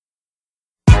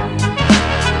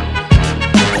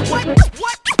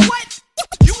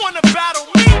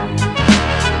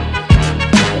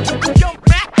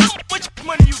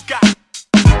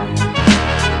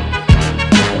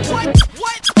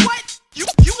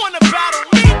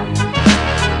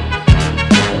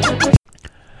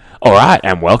right,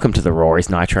 and welcome to the Raw is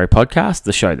Nitro podcast,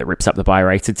 the show that rips up the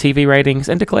buy-rated TV ratings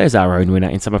and declares our own winner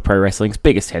in some of pro wrestling's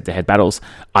biggest head-to-head battles.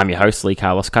 I'm your host, Lee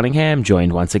Carlos Cunningham,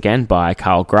 joined once again by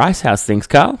Carl Grice. How's things,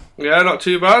 Carl? Yeah, not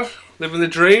too bad. Living the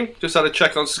dream. Just had a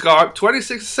check on Skype.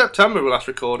 26th of September we last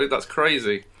recorded. That's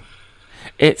crazy.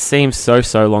 It seems so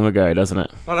long ago, doesn't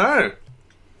it? I know.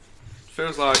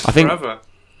 Feels like forever.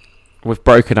 We've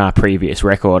broken our previous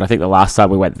record. I think the last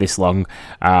time we went this long,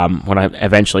 when I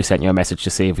eventually sent you a message to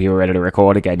see if you were ready to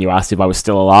record again, you asked if I was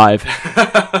still alive.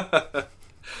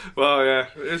 Well, yeah,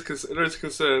 there is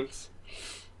concerns.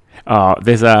 I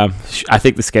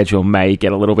think the schedule may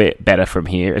get a little bit better from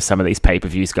here as some of these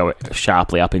pay-per-views go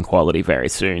sharply up in quality very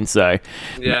soon. So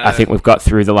yeah. I think we've got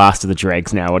through the last of the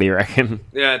dregs now. What do you reckon?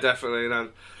 Yeah, definitely. And then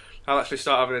I'll actually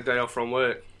start having a day off from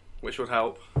work, which would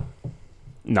help.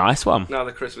 Nice one. Now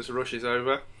the Christmas rush is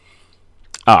over.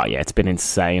 Oh, yeah, it's been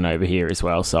insane over here as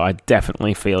well, so I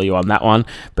definitely feel you on that one.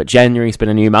 But January's been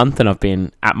a new month, and I've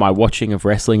been at my watching of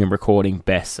wrestling and recording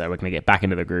best, so we're going to get back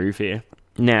into the groove here.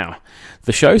 Now,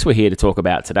 the shows we're here to talk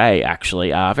about today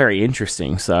actually are very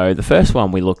interesting. So the first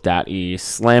one we looked at is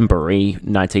Slamboree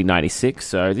 1996.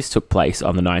 So this took place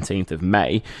on the 19th of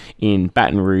May in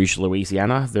Baton Rouge,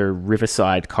 Louisiana, the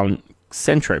Riverside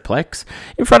Centroplex,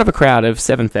 in front of a crowd of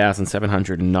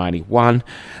 7,791.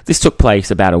 This took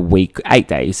place about a week, 8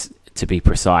 days to be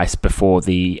precise, before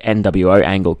the NWO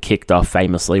angle kicked off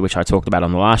famously, which I talked about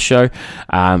on the last show.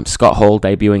 Scott Hall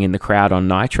debuting in the crowd on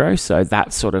Nitro, so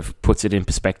that sort of puts it in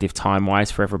perspective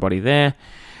time-wise for everybody there.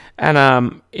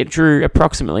 And it drew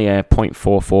approximately a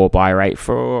 0.44 buy rate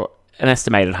for an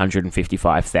estimated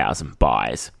 155,000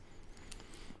 buys.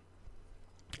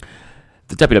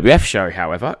 The WWF show,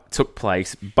 however, took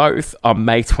place both on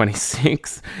May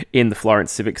 26th in the Florence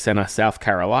Civic Center, South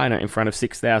Carolina, in front of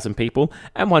 6,000 people,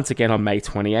 and once again on May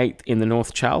 28th in the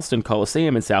North Charleston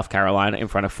Coliseum in South Carolina in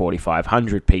front of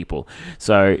 4,500 people.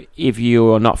 So if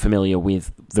you're not familiar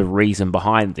with the reason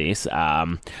behind this,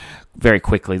 very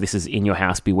quickly, this is In Your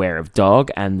House, Beware of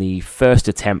Dog, and the first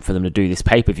attempt for them to do this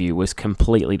pay-per-view was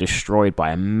completely destroyed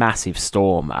by a massive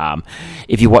storm.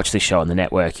 If you watch this show on the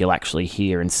network, you'll actually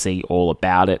hear and see all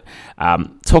about it.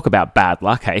 Talk about bad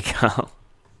luck, hey, Carl?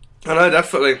 I know,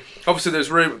 definitely. Obviously,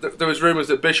 there was rumours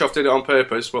that Bischoff did it on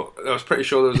purpose, but I was pretty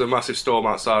sure there was a massive storm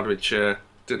outside, which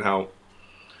didn't help.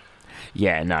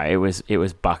 Yeah, no, it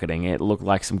was bucketing. It looked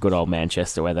like some good old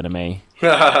Manchester weather to me.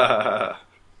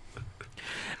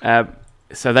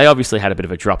 So they obviously had a bit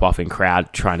of a drop-off in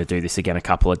crowd trying to do this again a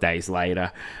couple of days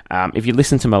later. If you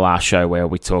listen to my last show where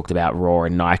we talked about Raw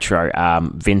and Nitro,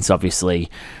 Vince obviously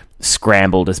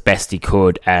scrambled as best he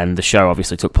could, and the show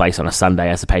obviously took place on a Sunday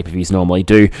as the pay-per-views normally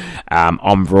do.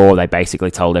 On Raw, they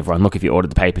basically told everyone, look, if you ordered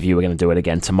the pay-per-view, we're going to do it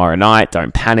again tomorrow night.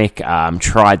 Don't panic.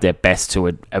 Tried their best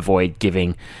to avoid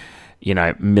giving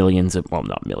millions of, well,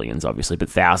 not millions, obviously, but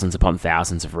thousands upon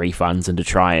thousands of refunds, and to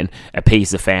try and appease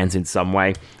the fans in some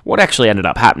way. What actually ended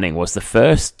up happening was the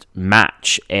first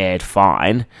match aired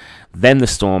fine, then the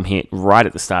storm hit right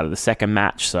at the start of the second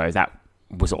match, so that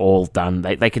was all done.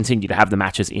 They continued to have the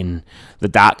matches in the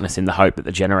darkness in the hope that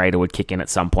the generator would kick in at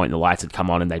some point, the lights would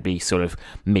come on, and they'd be sort of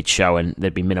mid-show, and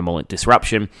there'd be minimal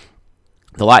disruption.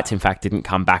 The lights, in fact, didn't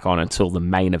come back on until the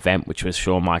main event, which was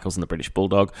Shawn Michaels and the British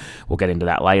Bulldog. We'll get into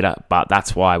that later, but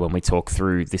that's why when we talk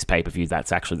through this pay-per-view,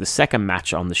 that's actually the second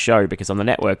match on the show, because on the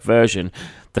network version,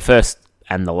 the first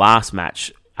and the last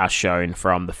match are shown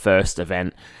from the first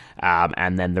event,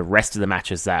 and then the rest of the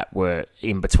matches that were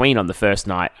in between on the first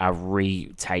night are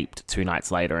re-taped 2 nights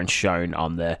later and shown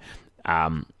on the...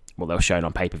 they were shown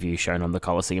on pay-per-view, shown on the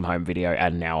Coliseum home video,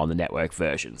 and now on the network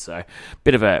version. So,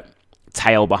 bit of a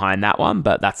tale behind that one,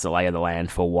 but that's the lay of the land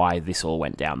for why this all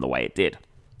went down the way it did.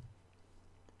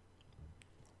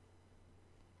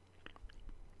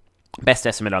 Best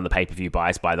estimate on the pay-per-view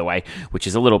buys, by the way, which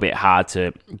is a little bit hard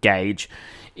to gauge,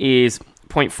 is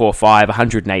 0.45,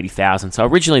 180,000. So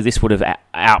originally this would have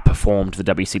outperformed the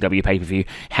WCW pay-per-view.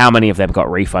 How many of them got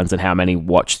refunds and how many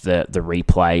watched the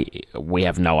replay, we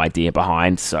have no idea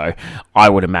behind. So I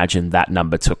would imagine that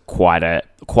number took quite a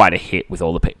hit with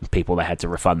all the people they had to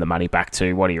refund the money back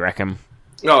to. What do you reckon?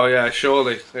 Oh yeah,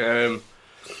 surely.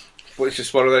 But it's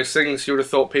just one of those things. You would have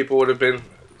thought people would have been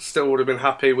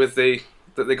happy with that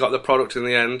they got the product in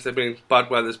the end. I mean, bad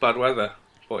weather's bad weather.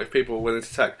 But if people were willing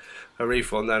to take a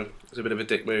refund, then it's a bit of a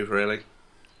dick move, really.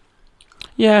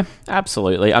 Yeah,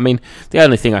 absolutely. I mean, the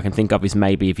only thing I can think of is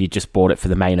maybe if you just bought it for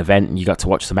the main event and you got to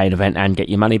watch the main event and get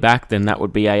your money back, then that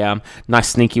would be a nice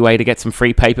sneaky way to get some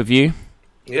free pay-per-view.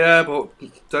 Yeah, but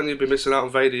then you'd be missing out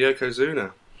on Vader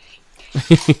Yokozuna.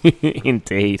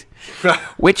 Indeed.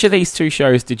 Which of these two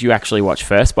shows did you actually watch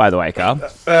first, by the way, Carl?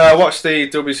 I watched the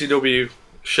WCW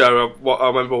show. I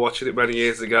remember watching it many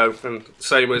years ago, and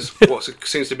same as what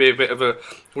seems to be a bit of a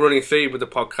running theme with the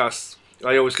podcast.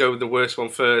 I always go with the worst one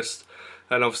first,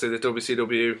 and obviously the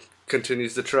WCW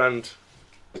continues the trend.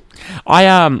 I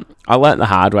learnt the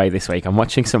hard way this week. I'm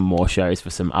watching some more shows for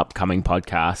some upcoming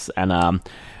podcasts, and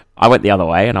I went the other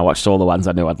way and I watched all the ones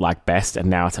I knew I'd like best, and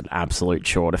now it's an absolute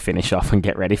chore to finish off and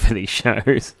get ready for these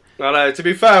shows. I know. To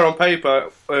be fair, on paper,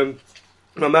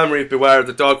 my memory of Beware of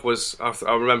the Dog was,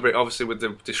 I remember it obviously with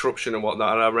the disruption and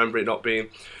whatnot, and I remember it not being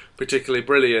particularly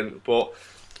brilliant. But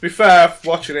to be fair,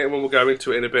 watching it, and when we'll go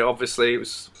into it in a bit, obviously,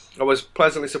 I was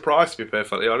pleasantly surprised, to be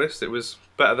perfectly honest. It was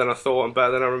better than I thought and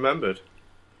better than I remembered.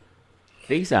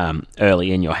 These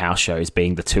early in your house shows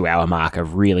being the 2 hour mark are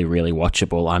really, really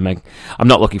watchable. I'm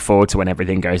not looking forward to when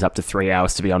everything goes up to 3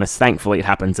 hours, to be honest. Thankfully, it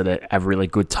happens at a really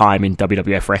good time in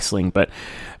WWF wrestling, but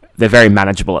they're very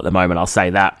manageable at the moment, I'll say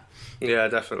that. Yeah,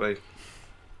 definitely.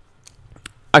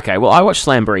 Okay, well, I watched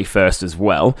Slamboree first as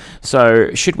well,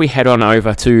 so should we head on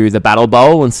over to the Battle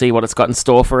Bowl and see what it's got in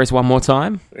store for us one more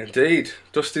time? Indeed.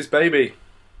 Dusty's baby.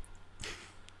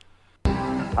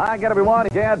 Hi again, everyone.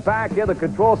 Again, back in the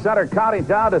control center, counting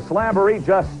down to Slamboree,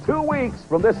 just 2 weeks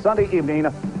from this Sunday evening,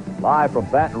 live from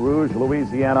Baton Rouge,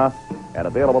 Louisiana, and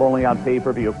available only on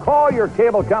pay-per-view. Call your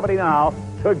cable company now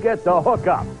to get the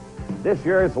hookup. This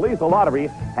year's Lethal Lottery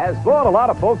has blown a lot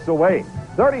of folks away.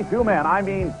 32 men, I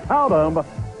mean, count them,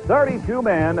 32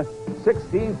 men,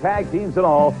 16 tag teams in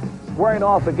all, squaring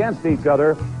off against each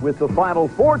other, with the final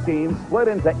 4 teams split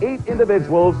into 8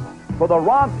 individuals for the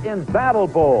Romp in Battle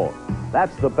Bowl.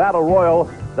 That's the battle royal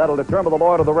that'll determine the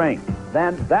Lord of the Ring.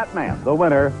 Then that man, the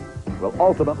winner, will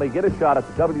ultimately get a shot at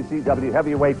the WCW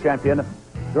Heavyweight Champion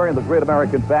during the Great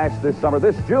American Bash this summer,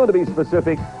 this June to be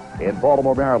specific, in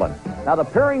Baltimore, Maryland. Now, the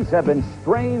pairings have been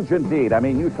strange indeed. I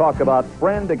mean, you talk about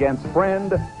friend against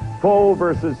friend, foe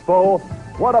versus foe.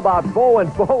 What about foe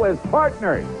and foe as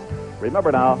partners?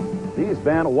 Remember now, these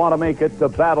men want to make it to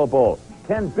Battle Bowl.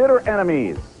 Can bitter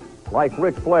enemies like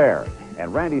Ric Flair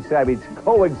and Randy Savage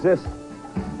coexist?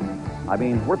 I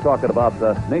mean, we're talking about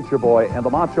the Nature Boy and the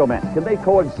Macho Man. Can they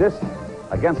coexist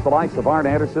against the likes of Arn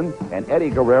Anderson and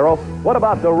Eddie Guerrero? What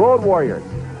about the Road Warriors?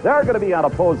 They're going to be on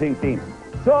opposing teams.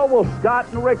 So will Scott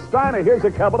and Rick Steiner. Here's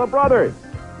a couple of brothers.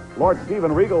 Lord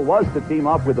Steven Regal was to team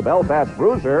up with the Belfast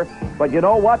Bruiser, but you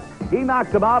know what? He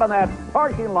knocked him out on that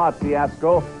parking lot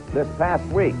fiasco this past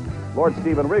week. Lord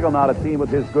Steven Regal now to team with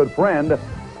his good friend,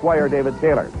 Squire David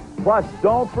Taylor. Plus,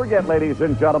 don't forget, ladies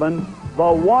and gentlemen,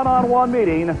 the one-on-one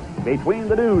meeting between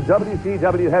the new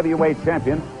WCW Heavyweight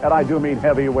Champion, and I do mean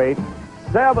heavyweight,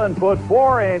 7 foot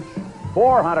 4 inch,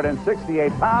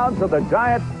 468 pounds of the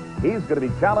Giant. He's going to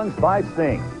be challenged by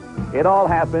Sting. It all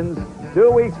happens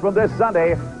 2 weeks from this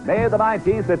Sunday, May the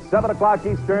 19th at 7 o'clock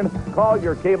Eastern. Call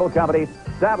your cable company.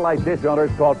 Satellite dish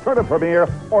owners call Turner Premier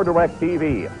or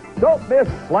DirecTV. Don't miss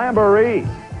Slamboree.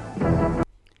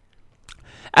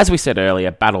 As we said earlier,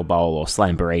 Battle Bowl, or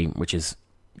Slamboree, which is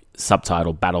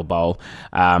subtitled Battle Bowl,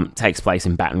 takes place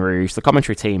in Baton Rouge. The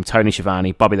commentary team, Tony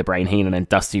Schiavone, Bobby the Brain Heenan, and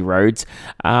Dusty Rhodes,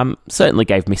 certainly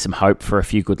gave me some hope for a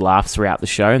few good laughs throughout the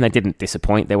show, and they didn't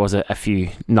disappoint. There was a few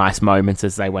nice moments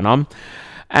as they went on.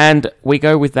 And we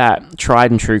go with that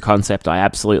tried and true concept I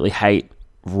absolutely hate,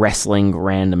 wrestling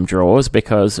random draws,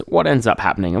 because what ends up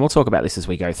happening, and we'll talk about this as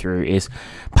we go through, is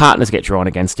partners get drawn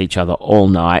against each other all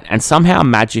night, and somehow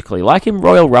magically, like in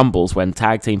Royal Rumbles when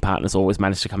tag team partners always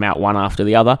manage to come out one after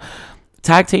the other,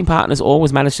 tag team partners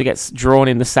always manage to get drawn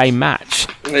in the same match.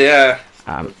 Yeah.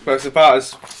 But it's about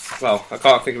as, well, I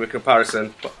can't think of a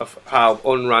comparison of how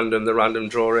unrandom the random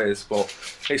draw is, but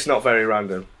it's not very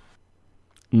random.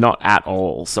 Not at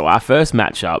all. So our first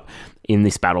matchup in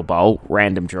this Battle Bowl,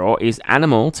 random draw, is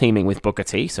Animal teaming with Booker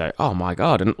T. So, oh my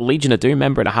god, a Legion of Doom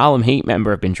member and a Harlem Heat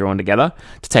member have been drawn together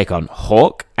to take on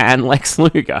Hawk and Lex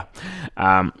Luger.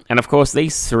 And of course,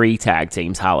 these 3 tag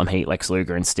teams, Harlem Heat, Lex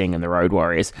Luger, and Sting and the Road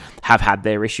Warriors, have had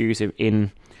their issues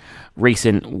in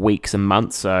recent weeks and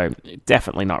months, so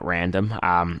definitely not random.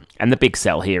 And the big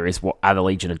sell here is, what are the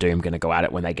Legion of Doom going to go at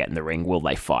it when they get in the ring? Will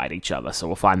they fight each other? So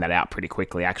we'll find that out pretty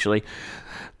quickly, actually.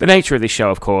 The nature of this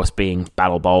show, of course, being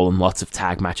Battle Bowl and lots of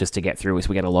tag matches to get through, is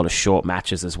we get a lot of short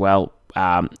matches as well,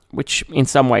 which in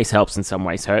some ways helps, in some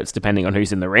ways hurts, depending on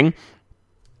who's in the ring.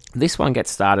 This one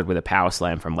gets started with a power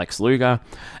slam from Lex Luger.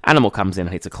 Animal comes in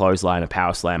and hits a clothesline, a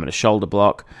power slam, and a shoulder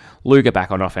block. Luger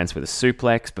back on offense with a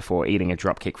suplex before eating a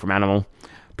drop kick from Animal.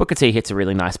 Booker T hits a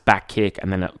really nice back kick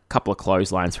and then a couple of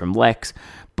clotheslines from Lex.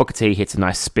 Booker T hits a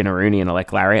nice spinneroonie and a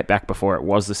leg lariat back before it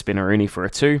was the spinneroonie for a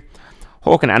 2.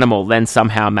 Hawk and Animal then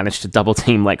somehow managed to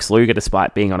double-team Lex Luger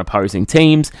despite being on opposing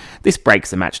teams. This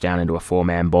breaks the match down into a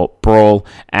four-man brawl,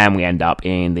 and we end up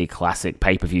in the classic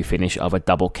pay-per-view finish of a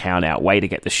double count-out. Way to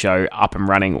get the show up and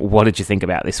running. What did you think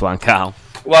about this one, Carl?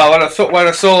 Well, when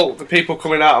I saw the people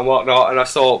coming out and whatnot, and I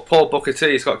saw Paul Booker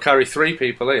T's got to carry 3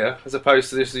 people here, as opposed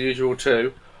to just the usual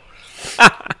 2.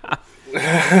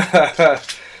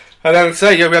 And then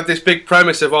we have this big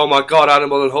premise of, oh my god,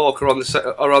 Animal and Hawk are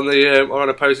on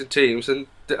opposing teams, and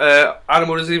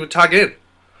Animal doesn't even tag in.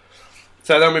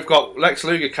 So then we've got Lex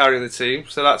Luger carrying the team,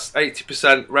 so that's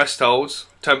 80% rest holds,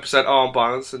 10% arm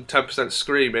bands, and 10%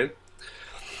 screaming.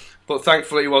 But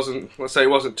thankfully, it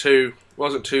wasn't too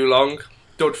long.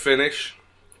 Dud finish,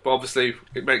 but obviously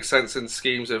it makes sense in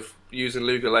schemes of using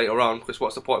Luger later on, because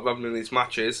what's the point of having him in these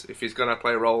matches if he's going to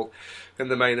play a role in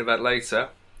the main event later?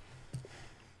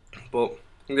 But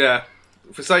yeah,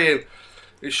 for saying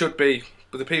it should be,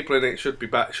 but the people in it should be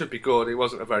good. It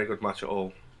wasn't a very good match at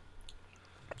all.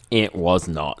 It was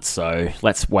not. So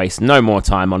let's waste no more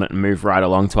time on it and move right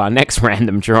along to our next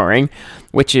random drawing,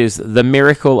 which is the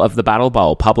Miracle of the Battle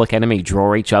Bowl. Public Enemy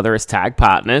draw each other as tag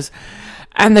partners,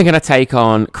 and they're going to take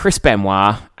on Chris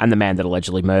Benoit and the man that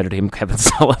allegedly murdered him, Kevin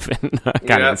Sullivan. I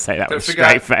can't even say that with a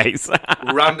straight face.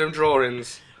 Random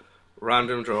drawings.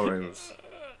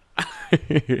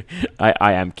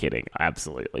 I am kidding.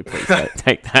 Absolutely. Please don't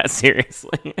take that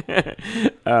seriously.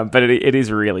 But it is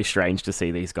really strange to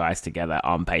see these guys together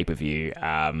on pay-per-view.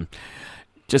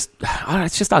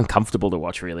 It's just uncomfortable to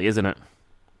watch, really, isn't it?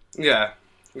 Yeah.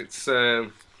 It's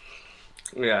a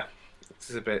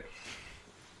bit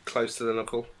close to the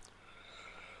knuckle.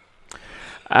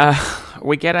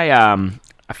 We get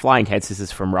a flying head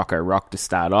scissors from Rocco Rock to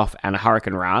start off, and a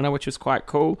Hurricane Rana, which was quite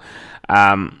cool.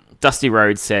 Dusty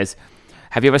Rhodes says,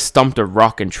 "Have you ever stomped a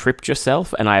rock and tripped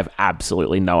yourself?" And I have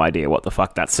absolutely no idea what the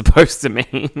fuck that's supposed to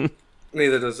mean.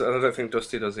 Neither does. I don't think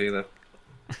Dusty does either.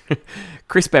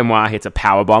 Chris Benoit hits a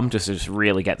powerbomb just to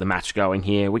really get the match going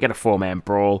here. We get a 4-man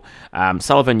brawl.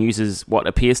 Sullivan uses what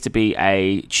appears to be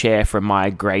a chair from my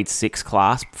grade 6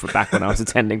 class for back when I was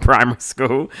attending primary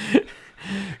school.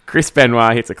 Chris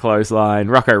Benoit hits a clothesline.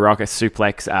 Rocco Rock a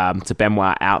suplex to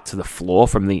Benoit out to the floor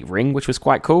from the ring, which was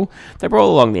quite cool. They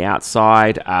brawl along the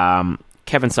outside.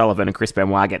 Kevin Sullivan and Chris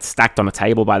Benoit get stacked on a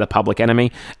table by the Public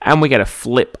Enemy, and we get a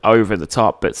flip over the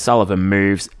top, but Sullivan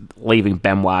moves, leaving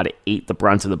Benoit to eat the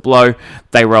brunt of the blow.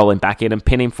 They roll him back in and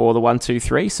pin him for the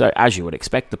 1-2-3, so as you would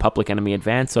expect, the Public Enemy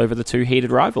advance over the two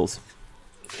heated rivals.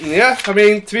 Yeah, I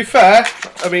mean, to be fair,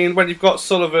 when you've got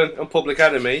Sullivan and Public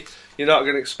Enemy, you're not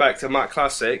going to expect a Matt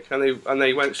Classic, and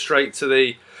they went straight to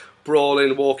the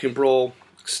brawling, walking brawl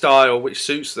style, which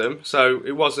suits them, so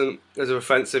it wasn't as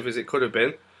offensive as it could have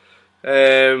been.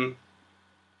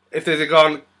 If they've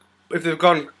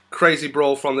gone crazy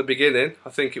brawl from the beginning, I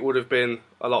think it would have been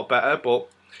a lot better. But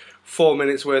 4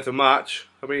 minutes worth of match,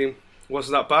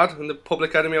 wasn't that bad. And the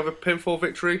Public Enemy have a pinfall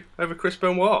victory over Chris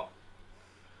Benoit.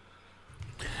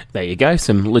 There you go,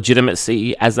 some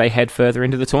legitimacy as they head further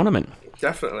into the tournament.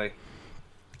 Definitely.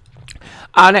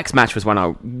 Our next match was one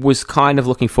I was kind of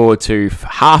looking forward to for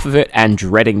half of it and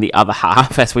dreading the other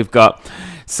half, as we've got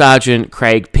Sergeant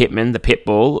Craig Pittman, the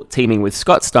Pitbull, teaming with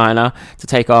Scott Steiner to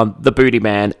take on the Booty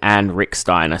Man and Rick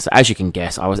Steiner. So as you can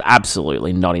guess, I was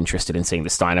absolutely not interested in seeing the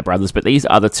Steiner brothers, but these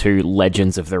other two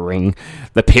legends of the ring,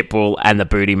 the Pitbull and the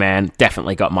Booty Man,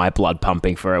 definitely got my blood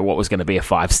pumping for what was going to be a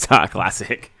 5-star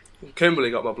classic. Kimberly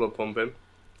got my blood pumping.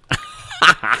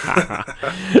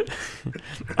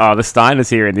 Oh, the Steiners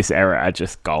here in this era are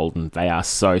just golden. They are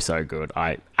so good.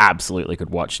 I absolutely could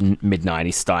watch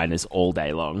mid-90s Steiners all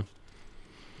day long.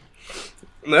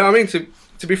 No,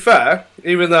 to be fair,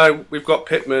 even though we've got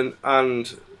Pittman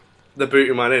and the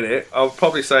Booty Man in it, I'll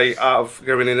probably say out of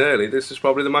going in early, this is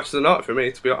probably the match of the night for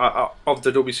me, to be of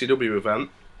the WCW event.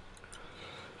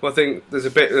 Well, I think there's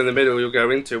a bit in the middle you'll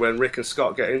go into when Rick and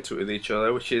Scott get into it with each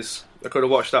other, which is, I could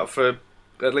have watched that for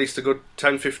at least a good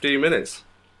 10-15 minutes.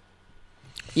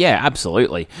 Yeah,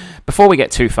 absolutely. Before we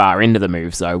get too far into the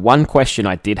moves, though, one question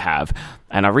I did have,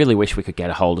 and I really wish we could get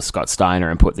a hold of Scott Steiner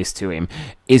and put this to him,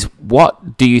 is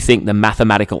what do you think the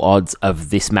mathematical odds of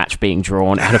this match being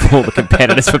drawn out of all the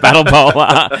competitors for Battle Bowl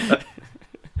are?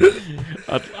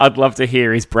 I'd love to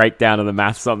hear his breakdown of the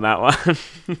maths on that one.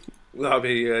 That'd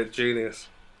be genius.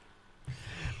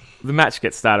 The match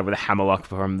gets started with a hammerlock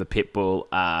from the Pitbull.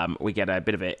 We get a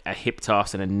bit of a hip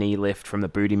toss and a knee lift from the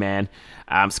Booty Man.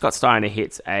 Scott Steiner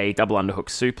hits a double underhook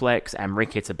suplex, and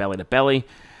Rick hits a belly-to-belly.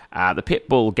 The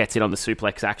Pitbull gets in on the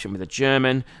suplex action with a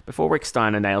German before Rick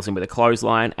Steiner nails him with a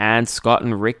clothesline, and Scott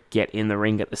and Rick get in the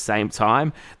ring at the same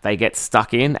time. They get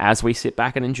stuck in as we sit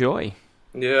back and enjoy.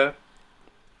 Yeah.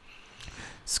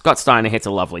 Scott Steiner hits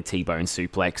a lovely T-bone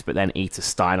suplex, but then eats a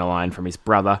Steiner line from his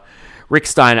brother. Rick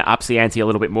Steiner ups the ante a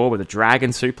little bit more with a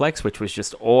dragon suplex, which was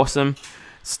just awesome.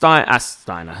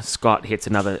 Scott hits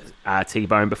another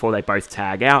T-bone before they both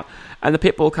tag out, and the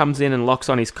Pitbull comes in and locks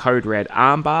on his Code Red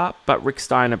armbar, but Rick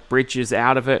Steiner bridges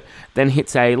out of it, then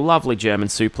hits a lovely German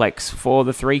suplex for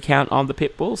the 3 count on the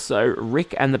Pitbull, so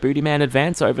Rick and the Booty Man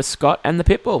advance over Scott and the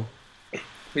Pitbull.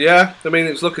 Yeah, I mean,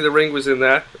 it's lucky the ring was in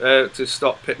there to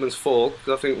stop Pittman's fall,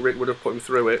 because I think Rick would have put him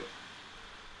through it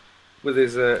with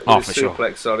his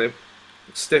suplex sure. on him.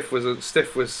 Stiff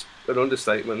was an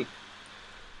understatement.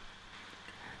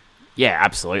 Yeah,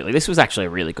 absolutely. This was actually a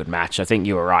really good match. I think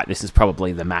you were right. This is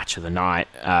probably the match of the night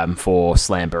for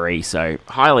Slamboree, so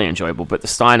highly enjoyable. But the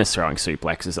Steiners throwing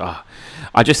suplexes,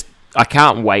 I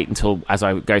can't wait until, as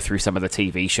I go through some of the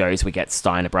TV shows, we get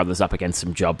Steiner brothers up against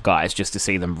some job guys just to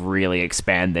see them really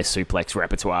expand their suplex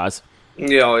repertoires.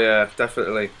 Yeah,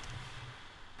 definitely.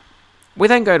 We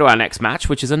then go to our next match,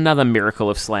 which is another miracle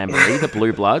of Slamboree. The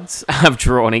Blue Bloods have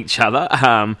drawn each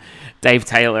other, Dave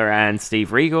Taylor and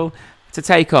Steve Regal, to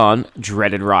take on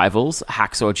dreaded rivals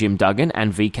Hacksaw Jim Duggan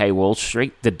and VK Wall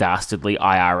Street, the dastardly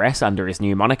IRS under his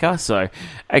new moniker. So,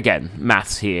 again,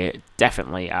 maths here.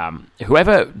 Definitely,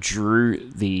 whoever drew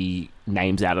the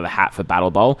names out of the hat for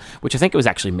Battle Bowl, which I think it was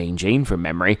actually Mean Gene from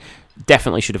memory,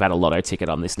 definitely should have had a lotto ticket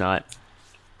on this night.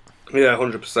 Yeah,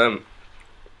 100%.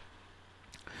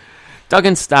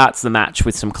 Duggan starts the match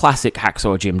with some classic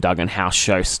Hacksaw Jim Duggan house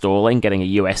show stalling, getting a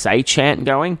USA chant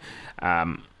going.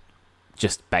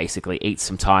 Just basically eats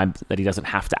some time that he doesn't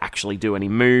have to actually do any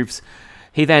moves.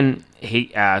 We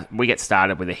get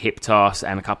started with a hip toss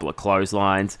and a couple of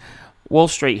clotheslines. Wall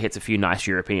Street hits a few nice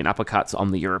European uppercuts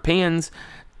on the Europeans.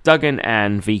 Duggan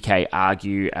and VK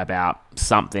argue about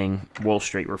something. Wall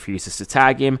Street refuses to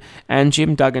tag him, and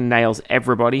Jim Duggan nails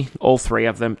everybody, all 3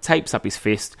 of them, tapes up his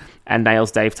fist, and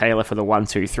nails Dave Taylor for the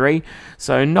 1-2-3.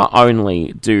 So not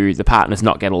only do the partners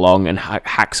not get along and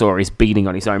Hacksaw is beating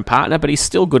on his own partner, but he's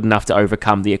still good enough to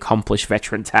overcome the accomplished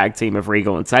veteran tag team of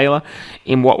Regal and Taylor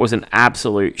in what was an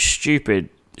absolute stupid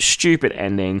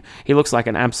ending. He looks like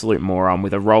an absolute moron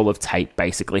with a roll of tape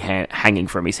basically hanging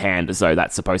from his hand as though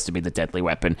that's supposed to be the deadly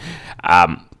weapon.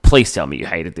 Please tell me you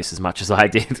hated this as much as I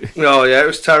did. Oh yeah, it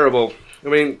was terrible. I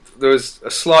mean, there was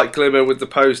a slight glimmer with the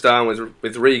pose down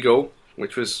with Regal,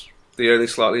 which was the only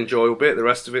slightly enjoyable bit. The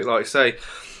rest of it, like I say,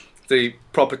 the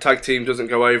proper tag team doesn't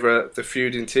go over the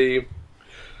feuding team.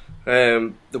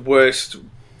 The worst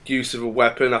use of a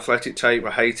weapon, athletic tape,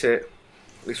 I hate it.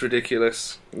 It's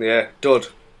ridiculous. Yeah, dud.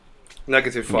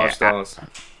 Negative 5 stars.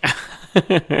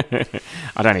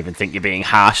 I don't even think you're being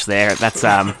harsh there. That's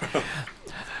the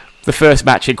first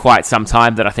match in quite some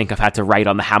time that I think I've had to rate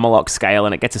on the Hammerlock scale,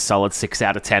 and it gets a solid 6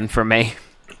 out of 10 from me.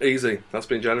 Easy. That's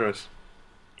been generous.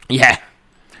 Yeah.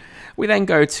 We then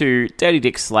go to Dirty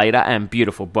Dick Slater and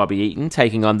Beautiful Bobby Eaton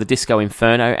taking on the Disco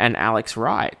Inferno and Alex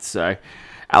Wright. So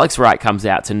Alex Wright comes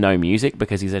out to no music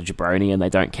because he's a jabroni and they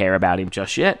don't care about him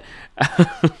just yet.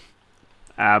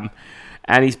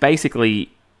 And he's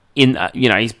basically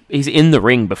he's in the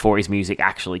ring before his music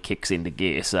actually kicks into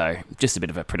gear. So just a bit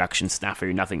of a production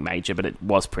snafu, nothing major, but it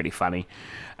was pretty funny.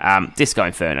 Disco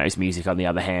Inferno's music, on the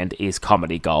other hand, is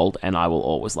comedy gold, and I will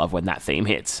always love when that theme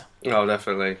hits. Oh,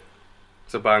 definitely.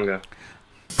 It's a banger.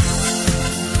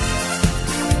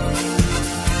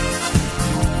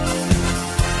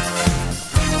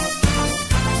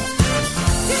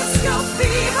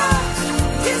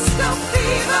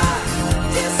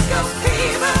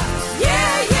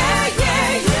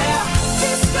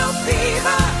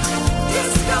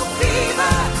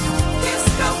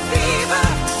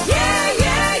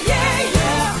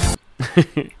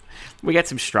 We get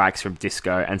some strikes from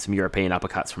Disco and some European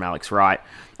uppercuts from Alex Wright,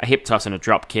 a hip toss and a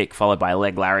drop kick, followed by a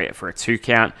leg lariat for a 2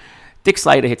 count. Dick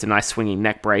Slater hits a nice swinging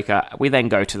neck breaker. We then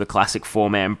go to the classic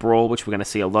 4-man brawl, which we're going to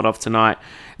see a lot of tonight.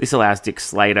 This allows Dick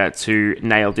Slater to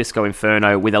nail Disco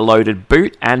Inferno with a loaded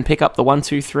boot and pick up the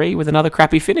 1-2-3 with another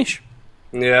crappy finish.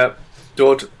 Yeah,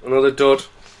 dud, another dud.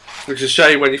 Which is a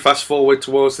shame when you fast forward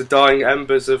towards the dying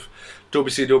embers of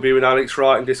WCW and Alex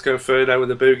Wright and Disco Inferno with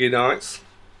the Boogie Nights.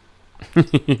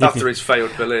 After his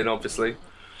failed bill-in, obviously.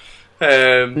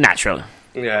 Naturally.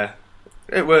 Yeah.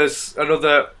 It was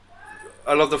another...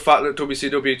 I love the fact that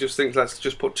WCW just thinks let's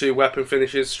just put 2 weapon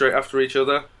finishes straight after each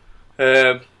other.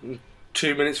 2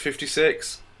 minutes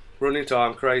 56. Running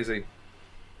time, crazy.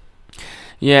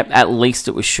 Yeah, at least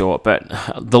it was short, but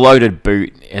the loaded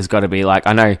boot has got to be like...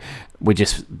 I know we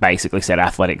just basically said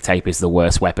athletic tape is the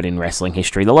worst weapon in wrestling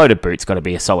history. The loaded boot's got to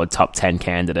be a solid top 10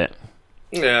 candidate.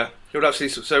 Yeah. It would actually,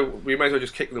 so we may as well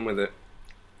just kick them with it.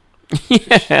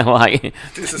 Yeah, like...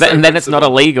 And then it's not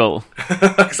illegal.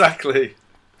 Exactly.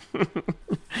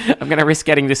 I'm going to risk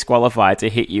getting disqualified to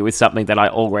hit you with something that I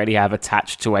already have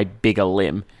attached to a bigger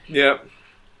limb. Yeah.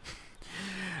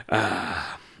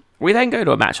 We then go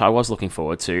to a match I was looking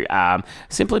forward to,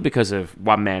 simply because of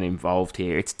one man involved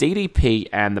here. It's DDP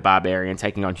and the Barbarian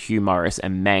taking on Hugh Morris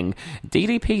and Meng.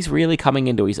 DDP's really coming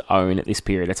into his own at this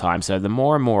period of time, so the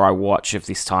more and more I watch of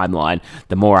this timeline,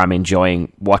 the more I'm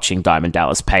enjoying watching Diamond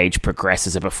Dallas Page progress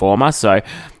as a performer, so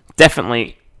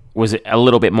definitely was a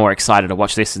little bit more excited to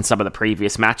watch this than some of the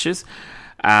previous matches.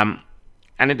 And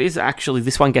it is actually,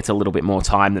 this one gets a little bit more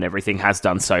time than everything has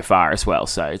done so far as well,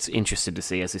 so it's interesting to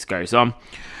see as this goes on.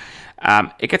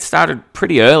 It gets started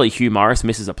pretty early. Hugh Morris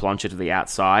misses a plancha to the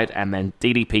outside, and then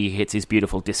DDP hits his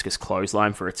beautiful discus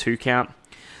clothesline for a 2 count.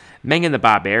 Meng and the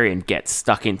Barbarian get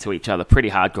stuck into each other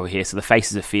pretty hardcore here, so the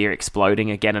Faces of Fear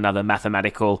exploding. Again, another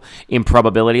mathematical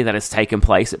improbability that has taken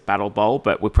place at Battle Bowl,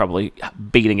 but we're probably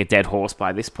beating a dead horse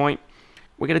by this point.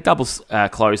 We get a double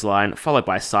clothesline, followed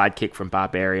by a sidekick from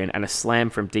Barbarian and a slam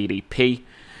from DDP.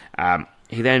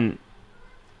 He then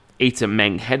eats a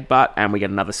Meng headbutt, and we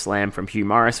get another slam from Hugh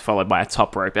Morris, followed by a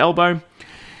top rope elbow.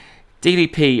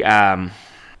 DDP,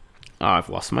 I've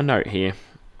lost my note here.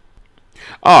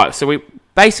 So we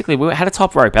had a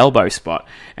top rope elbow spot,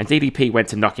 and DDP went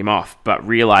to knock him off, but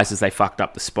realizes they fucked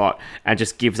up the spot and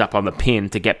just gives up on the pin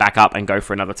to get back up and go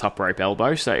for another top rope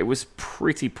elbow. So it was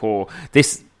pretty poor.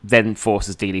 This then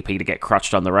forces DDP to get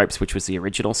crutched on the ropes, which was the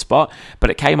original spot, but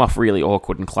it came off really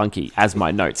awkward and clunky, as my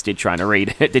notes did trying to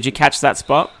read it. Did you catch that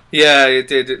spot? Yeah, it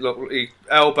did. He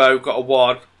elbow got a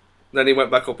 1, then he went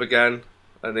back up again,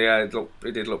 and it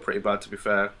did look pretty bad, to be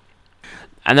fair.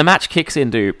 And the match kicks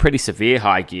into pretty severe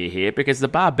high gear here because the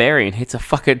Barbarian hits a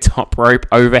fucking top rope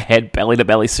overhead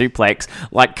belly-to-belly suplex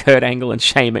like Kurt Angle and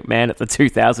Shane McMahon at the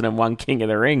 2001 King of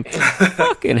the Ring.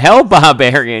 Fucking hell,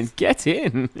 Barbarian, get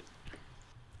in!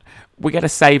 We get a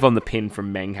save on the pin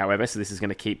from Meng, however, so this is going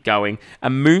to keep going. A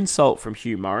moonsault from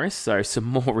Hugh Morris, so some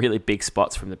more really big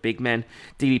spots from the big men.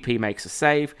 DDP makes a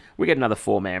save. We get another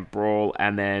 4-man brawl,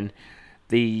 and then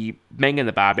the Meng and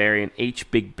the Barbarian each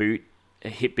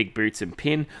hit big boots and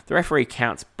pin. The referee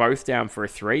counts both down for a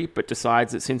 3, but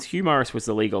decides that since Hugh Morris was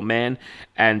the legal man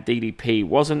and DDP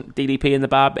wasn't, DDP and the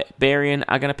Barbarian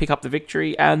are going to pick up the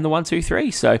victory and the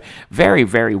 1-2-3. So very,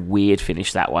 very weird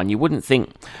finish, that one. You wouldn't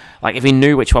think, like, if he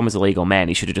knew which one was the legal man,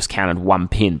 he should have just counted one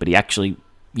pin, but he actually,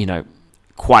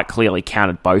 quite clearly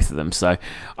counted both of them. So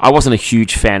I wasn't a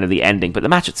huge fan of the ending, but the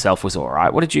match itself was all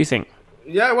right. What did you think?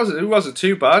 Yeah, it wasn't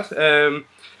too bad.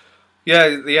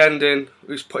 The ending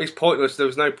it's pointless. There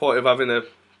was no point of having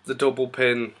the double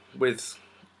pin with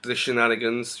the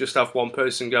shenanigans. Just have one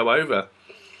person go over.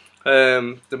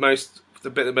 The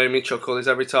bit that made me chuckle is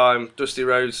every time Dusty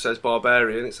Rhodes says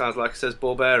Barbarian, it sounds like it says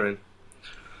Barbarian.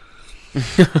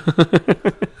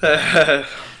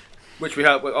 Which we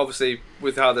have, obviously,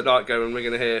 with how the night going, we're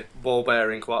going to hear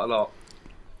Barbarian quite a lot.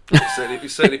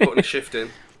 He's certainly putting a shift in,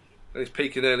 and he's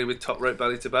peaking early with top rope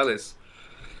belly to bellies.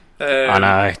 I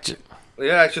know.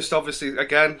 Yeah, it's just obviously,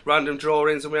 again, random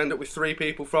draw-ins, and we end up with 3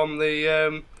 people from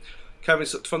the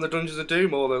from the Dungeons of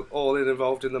Doom all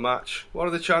involved in the match. What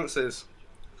are the chances?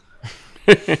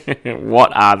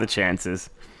 What are the chances?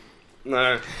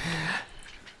 No.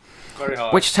 Very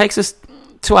hard. Which takes us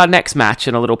to our next match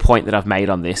and a little point that I've made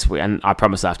on this, and I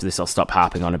promise after this I'll stop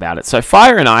harping on about it. So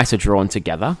Fire and Ice are drawn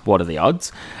together. What are the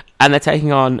odds? And they're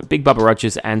taking on Big Bubba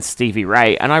Rogers and Stevie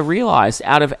Ray. And I realised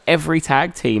out of every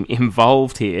tag team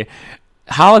involved here,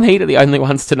 Harlem Heat are the only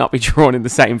ones to not be drawn in the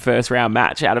same first round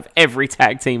match out of every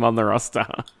tag team on the roster.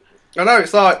 I know,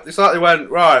 it's like they went,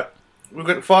 right, we're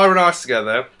going to Fire and Ice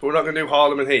together, but we're not going to do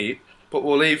Harlem and Heat, but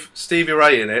we'll leave Stevie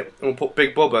Ray in it and we'll put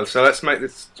Big Bubba. So let's make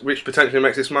this, which potentially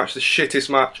makes this match the shittest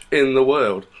match in the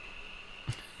world.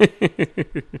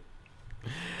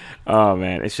 Oh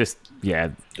man, it's just, yeah.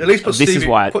 At least put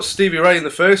Stevie Ray in the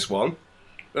first one,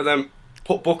 and then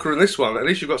put Booker in this one. At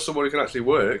least you've got someone who can actually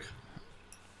work.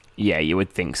 Yeah, you would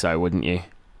think so, wouldn't you?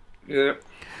 Yeah.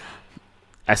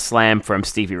 A slam from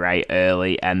Stevie Ray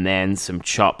early, and then some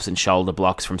chops and shoulder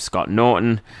blocks from Scott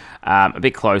Norton. A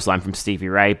big clothesline from Stevie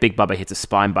Ray. Big Bubba hits a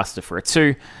spine buster for a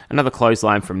 2. Another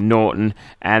clothesline from Norton,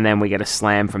 and then we get a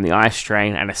slam from the Ice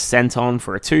Train and a senton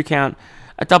for a 2 count.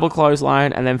 A double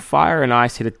clothesline, and then Fire and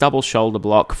Ice hit a double shoulder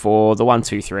block for the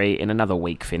 1-2-3 in another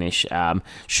weak finish.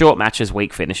 Short matches,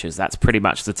 weak finishes. That's pretty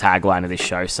much the tagline of this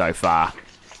show so far.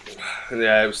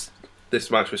 Yeah,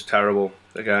 this match was terrible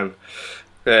again.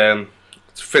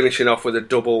 Finishing off with a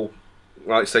double,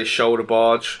 like say, shoulder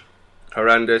barge.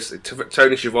 Horrendous.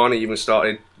 Tony Schiavone even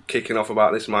started kicking off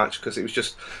about this match because it was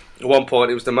just, at one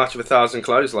point, it was the match of 1,000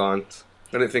 clotheslines.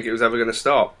 I didn't think it was ever going to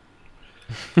stop.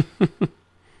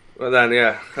 But then,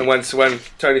 yeah, and when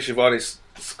Tony Schiavone's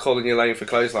calling your lane for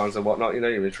clotheslines and whatnot, you know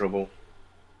you're in trouble.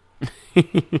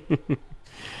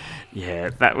 Yeah,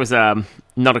 that was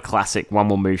not a classic, one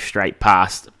we'll move straight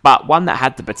past, but one that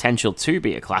had the potential to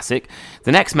be a classic.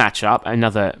 The next matchup,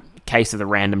 another case of the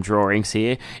random drawings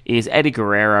here, is Eddie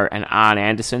Guerrero and Arn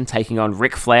Anderson taking on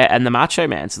Ric Flair and the Macho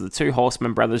Man. So the two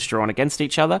Horseman brothers drawn against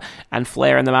each other, and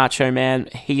Flair and the Macho Man,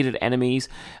 heated enemies.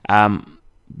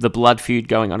 The blood feud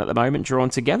going on at the moment, drawn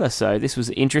together. So this was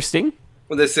interesting.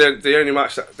 Well, this is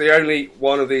the only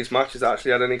one of these matches that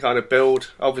actually had any kind of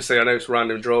build. Obviously, I know it's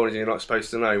random drawings, and you're not supposed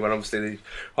to know. When obviously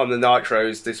on the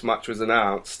Nitros, this match was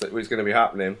announced that it was going to be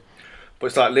happening. But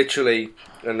it's like literally,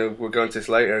 and we'll go into this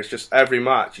later, it's just every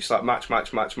match, it's like match.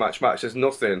 There's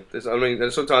nothing.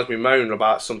 There's sometimes we moan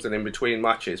about something in between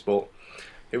matches, but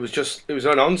it was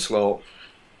an onslaught.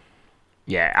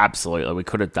 Yeah, absolutely. We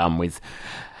could have done with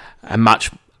a much...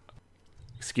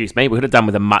 we could have done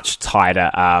with a much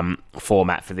tighter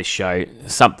format for this show.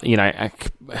 Something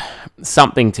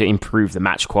to improve the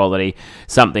match quality,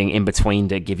 something in between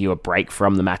to give you a break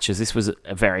from the matches. This was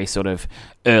a very sort of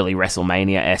early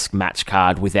WrestleMania-esque match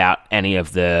card without any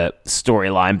of the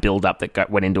storyline build-up that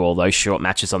went into all those short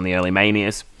matches on the early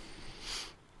Manias.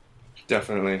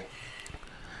 Definitely.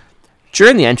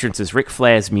 During the entrances, Ric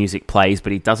Flair's music plays,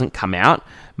 but he doesn't come out.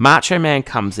 Macho Man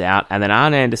comes out, and then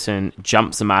Arn Anderson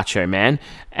jumps the Macho Man,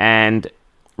 and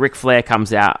Ric Flair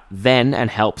comes out then and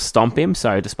helps stomp him.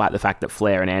 So despite the fact that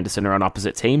Flair and Anderson are on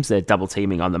opposite teams, they're double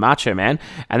teaming on the Macho Man.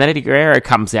 And then Eddie Guerrero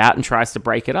comes out and tries to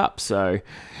break it up. So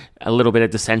a little bit of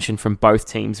dissension from both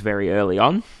teams very early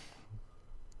on.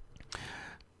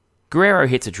 Guerrero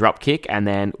hits a drop kick, and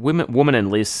then Woman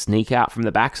and Liz sneak out from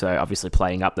the back, so obviously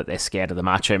playing up that they're scared of the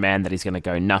Macho Man, that he's going to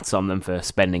go nuts on them for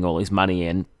spending all his money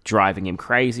and driving him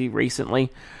crazy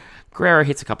recently. Guerrero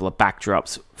hits a couple of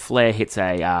backdrops. Flair hits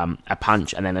a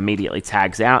punch and then immediately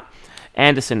tags out.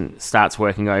 Anderson starts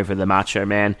working over the Macho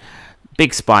Man.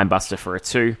 Big spine buster for a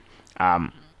 2.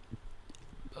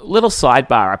 Little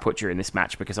sidebar I put during this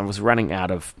match because I was running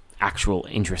out of actual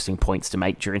interesting points to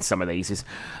make during some of these is,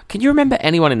 can you remember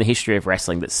anyone in the history of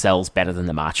wrestling that sells better than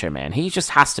the Macho Man? He just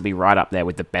has to be right up there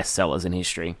with the best sellers in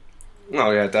history.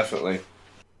 Oh yeah, definitely.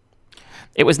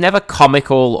 It was never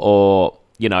comical or,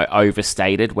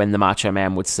 overstated when the Macho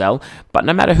Man would sell, but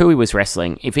no matter who he was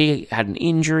wrestling, if he had an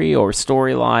injury or a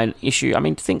storyline issue,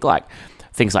 think like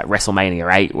things like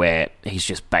WrestleMania 8 where he's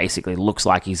just basically looks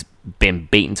like he's been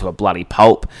beaten to a bloody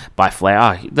pulp by Flair.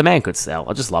 Oh, the man could sell.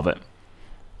 I just love it.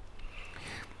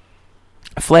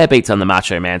 Flair beats on the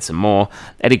Macho Man some more.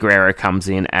 Eddie Guerrero comes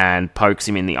in and pokes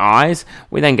him in the eyes.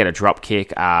 We then get a drop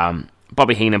kick.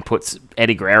 Bobby Heenan puts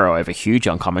Eddie Guerrero over huge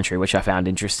on commentary, which I found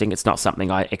interesting. It's not something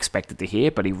I expected to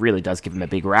hear, but he really does give him a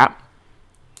big rap.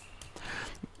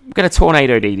 We get a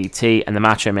tornado DDT, and the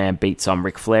Macho Man beats on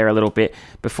Ric Flair a little bit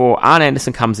before Arn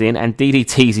Anderson comes in and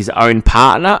DDTs his own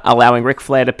partner, allowing Ric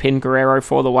Flair to pin Guerrero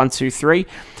for the 1-2-3.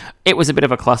 It was a bit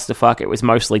of a clusterfuck. It was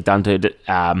mostly done to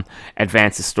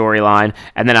advance the storyline.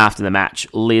 And then after the match,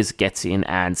 Liz gets in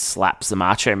and slaps the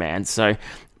Macho Man. So it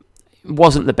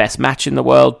wasn't the best match in the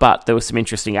world, but there was some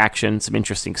interesting action, some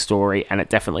interesting story, and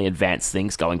it definitely advanced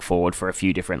things going forward for a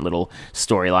few different little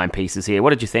storyline pieces here.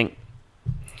 What did you think?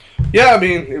 Yeah,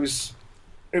 it was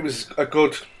a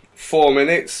good 4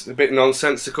 minutes, a bit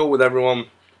nonsensical with everyone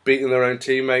beating their own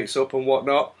teammates up and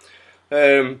whatnot.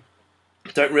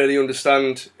 Don't really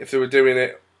understand if they were doing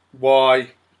it,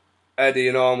 why Eddie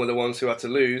and Arn were the ones who had to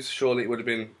lose. Surely it would have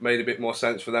been made a bit more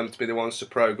sense for them to be the ones to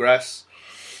progress.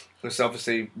 Because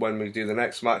obviously when we do the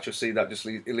next match, you'll see that just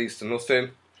it leads to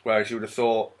nothing. Whereas you would have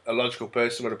thought a logical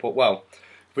person would have put, well,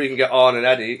 if we can get Arn and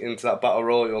Eddie into that battle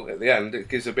royal at the end, it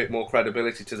gives a bit more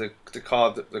credibility to the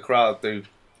crowd, the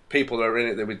people that are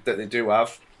in it that they do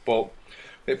have. But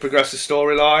it progressed the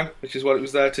storyline, which is what it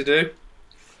was there to do.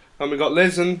 And we got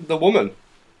Liz and the woman.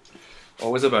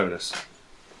 Always a bonus.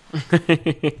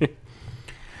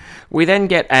 We then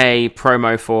get a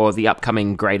promo for the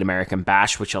upcoming Great American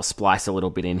Bash, which I'll splice a little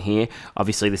bit in here.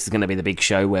 Obviously, this is going to be the big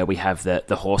show where we have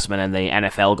the Horsemen and the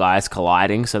NFL guys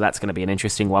colliding, so that's going to be an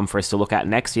interesting one for us to look at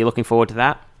next. Are you looking forward to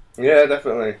that? Yeah,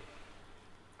 definitely.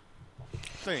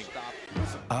 Family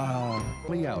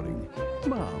outing.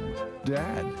 Mom,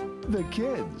 Dad, the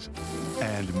kids,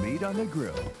 and meat on the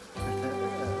grill.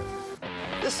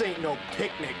 This ain't no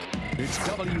picnic. It's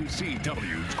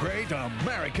WCW's Great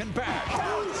American Bash.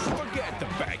 Forget the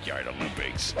Backyard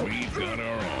Olympics. We've got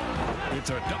our own. It's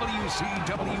a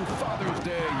WCW Father's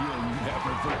Day you'll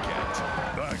never forget.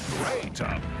 The Great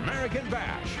American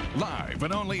Bash. Live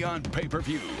and only on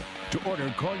pay-per-view. To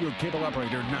order, call your cable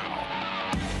operator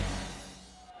now.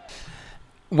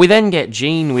 We then get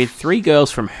Gene with 3 girls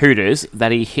from Hooters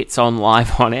that he hits on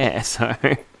live on air. So,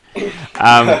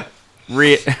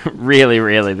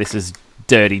 really, this is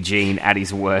Dirty Gene at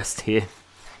his worst here.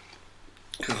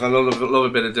 I love a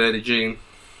bit of Dirty Gene.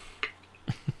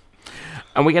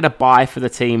 And we get a bye for the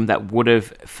team that would have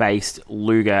faced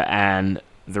Luger and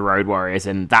the Road Warriors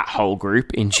and that whole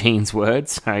group, in Gene's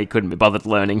words. So he couldn't be bothered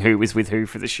learning who was with who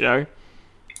for the show.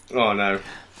 Oh, no.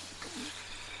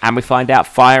 And we find out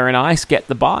Fire and Ice get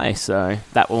the bye, so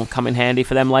that will come in handy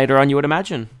for them later on, you would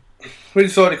imagine. Really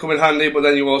thought it'd come in handy, but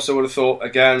then you also would have thought,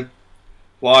 again,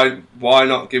 why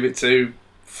not give it to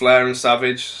Flair and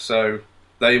Savage, so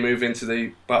they move into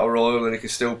the Battle Royal and they can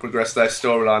still progress their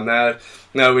storyline there.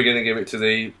 No, we're going to give it to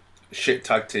the shit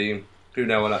tag team who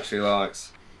no one actually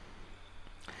likes.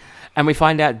 And we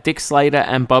find out Dick Slater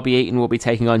and Bobby Eaton will be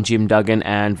taking on Jim Duggan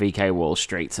and VK Wall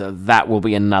Street, so that will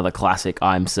be another classic,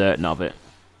 I'm certain of it.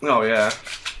 Oh, yeah.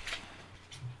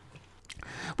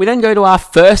 We then go to our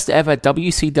first ever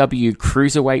WCW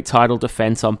Cruiserweight title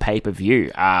defense on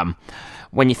pay-per-view.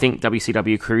 When you think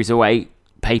WCW Cruiserweight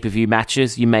pay-per-view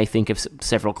matches, you may think of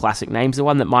several classic names. The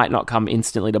one that might not come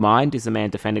instantly to mind is the man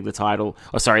defending the title,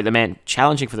 the man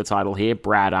challenging for the title here,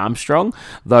 Brad Armstrong,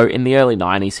 though in the early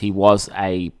 90s he was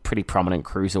a pretty prominent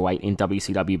cruiserweight in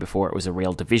WCW before it was a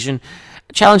real division,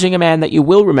 challenging a man that you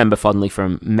will remember fondly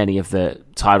from many of the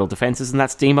title defenses, and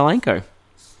that's Dean Malenko.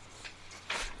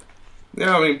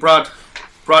 Yeah, I mean, Brad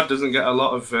doesn't get a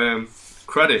lot of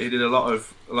credit. He did a lot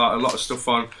of stuff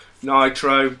on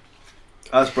Nitro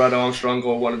as Brad Armstrong,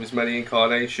 or one of his many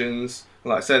incarnations.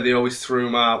 Like I said, they always threw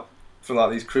him out for like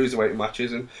these cruiserweight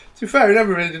matches, and to be fair, he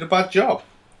never really did a bad job.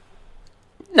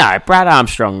 No, Brad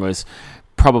Armstrong was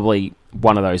probably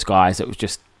one of those guys that was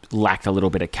just lacked a little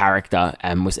bit of character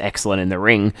and was excellent in the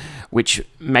ring, which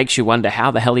makes you wonder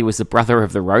how the hell he was the brother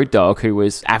of the Road Dogg, who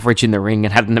was average in the ring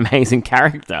and had an amazing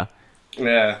character.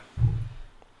 Yeah.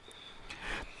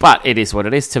 But it is what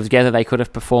it is. Together they could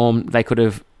have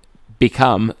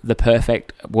become the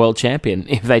perfect world champion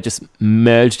if they just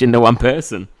merged into one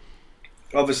person.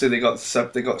 Obviously they got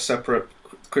separate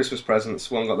Christmas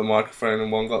presents. One got the microphone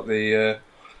and one got the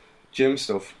gym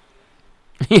stuff.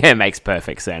 Yeah, it makes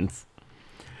perfect sense.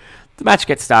 The match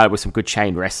gets started with some good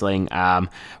chain wrestling.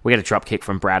 We get a drop kick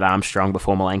from Brad Armstrong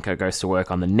before Malenko goes to work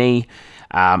on the knee.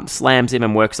 Slams him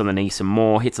and works on the knee some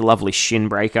more. Hits a lovely shin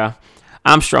breaker.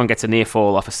 Armstrong gets a near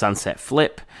fall off a sunset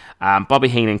flip. Bobby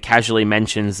Heenan casually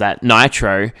mentions that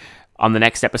Nitro on the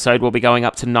next episode will be going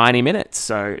up to 90 minutes.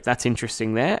 So that's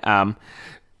interesting there.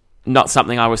 Not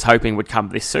something I was hoping would come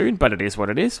this soon, but it is what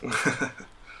it is.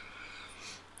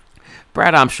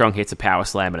 Brad Armstrong hits a power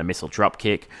slam and a missile drop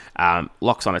kick,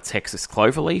 locks on a Texas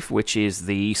Cloverleaf, which is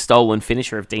the stolen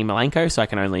finisher of Dean Malenko, so I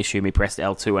can only assume he pressed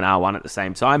L2 and R1 at the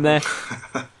same time there.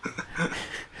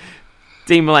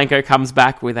 Dean Malenko comes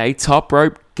back with a top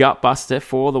rope gutbuster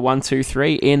for the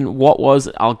 1-2-3 in what was,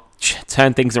 I'll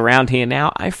turn things around here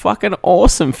now, a fucking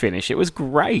awesome finish. It was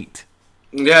great.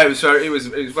 Yeah, it was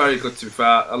very good, to be fair.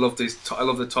 I love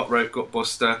the top rope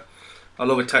gutbuster. I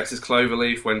love a Texas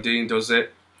Cloverleaf when Dean does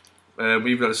it.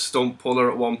 We've got a stump puller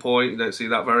at one point. You don't see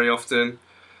that very often.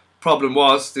 Problem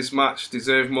was, this match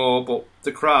deserved more, but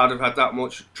the crowd have had that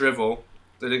much drivel,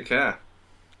 they didn't care.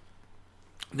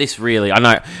 This really, I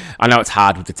know it's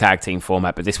hard with the tag team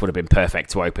format, but this would have been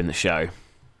perfect to open the show.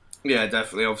 Yeah,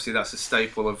 definitely. Obviously, that's a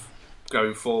staple of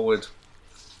going forward.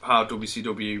 How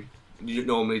WCW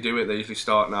normally do it. They usually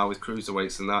start now with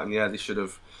cruiserweights and that, and yeah, they should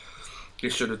have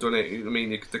done it. I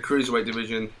mean, the cruiserweight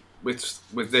division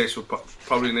with this would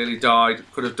probably nearly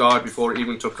could have died before it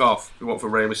even took off. We want for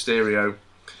Rey Mysterio,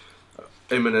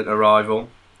 imminent arrival.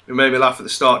 It made me laugh at the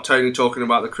start. Tony talking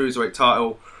about the cruiserweight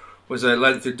title was a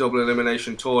lengthy double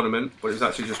elimination tournament, but it was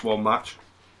actually just one match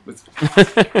with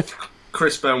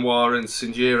Chris Benoit and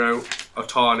Shinjiro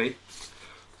Otani,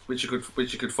 which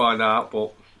you could find out,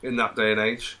 but in that day and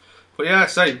age. But yeah,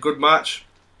 good match,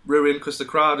 ruined because the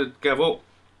crowd had gave up.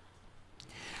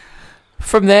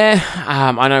 From there,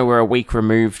 I know we're a week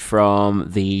removed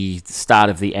from the start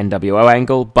of the NWO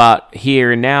angle, but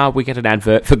here and now we get an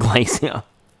advert for Glacier.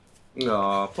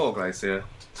 Oh, poor Glacier.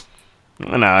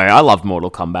 I know, I love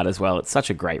Mortal Kombat as well. It's such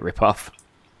a great rip-off.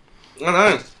 I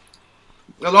know.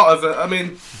 A lot of it, I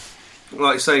mean,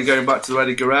 like saying, going back to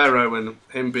Eddie Guerrero and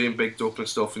him being bigged up and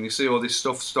stuff, and you see all this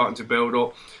stuff starting to build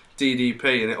up,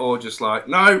 DDP, and it all just like,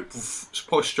 no,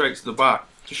 push straight to the back.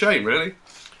 It's a shame, really.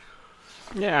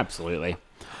 Yeah, absolutely.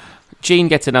 Gene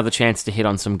gets another chance to hit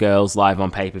on some girls live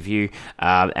on pay-per-view,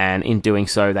 and in doing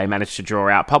so, they manage to draw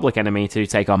out Public Enemy to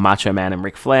take on Macho Man and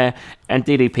Ric Flair, and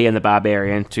DDP and the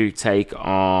Barbarian to take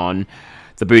on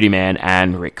the Booty Man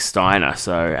and Rick Steiner.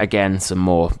 So, again, some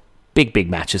more big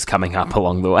matches coming up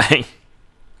along the way.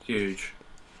 Huge.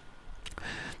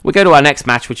 We go to our next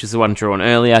match, which is the one drawn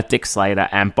earlier. Dick Slater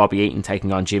and Bobby Eaton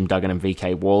taking on Jim Duggan and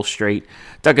VK Wall Street.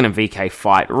 Duggan and VK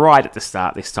fight right at the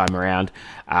start this time around.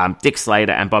 Dick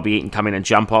Slater and Bobby Eaton come in and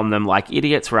jump on them like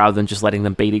idiots rather than just letting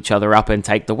them beat each other up and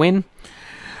take the win.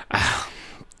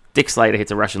 Dick Slater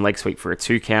hits a Russian leg sweep for a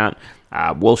 2 count.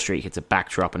 Wall Street hits a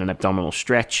backdrop and an abdominal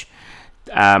stretch.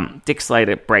 Dick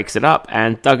Slater breaks it up,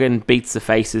 and Duggan beats the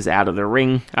faces out of the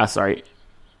ring.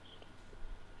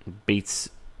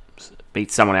 Beats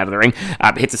someone out of the ring.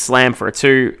 Hits a slam for a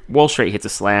 2. Wall Street hits a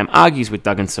slam, argues with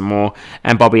Duggan some more,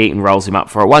 and Bobby Eaton rolls him up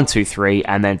for a 1-2-3,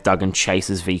 and then Duggan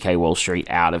chases VK Wall Street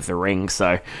out of the ring.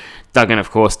 So Duggan,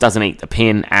 of course, doesn't eat the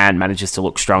pin and manages to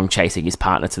look strong chasing his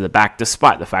partner to the back,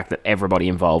 despite the fact that everybody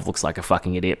involved looks like a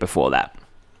fucking idiot before that.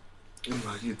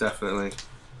 You definitely.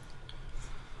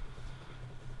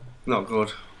 Not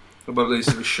good. But at least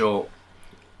it was short.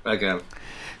 Again.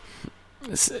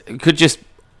 Could just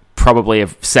probably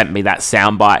have sent me that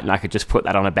soundbite and I could just put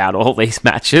that on about all these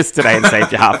matches today and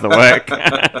saved you half the work.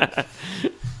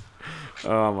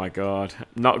 Oh my god.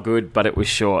 Not good, but it was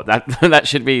short. That's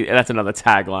another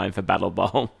tagline for Battle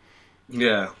Bowl.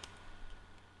 Yeah.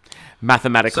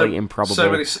 Mathematically improbable.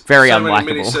 Very unlikable.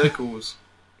 Many circles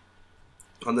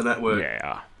on the network.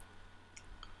 Yeah.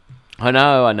 I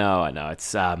know.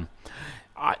 It's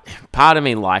part of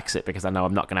me likes it because I know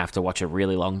I'm not going to have to watch a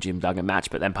really long Jim Duggan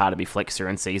match, but then part of me flicks through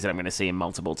and sees that I'm going to see him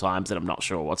multiple times and I'm not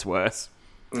sure what's worse.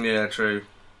 Yeah, true.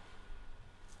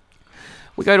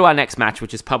 We go to our next match,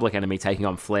 which is Public Enemy taking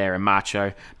on Flair and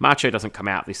Macho. Macho doesn't come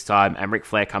out this time, and Ric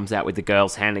Flair comes out with the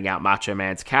girls handing out Macho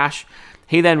Man's cash.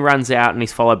 He then runs out and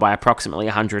he's followed by approximately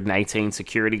 118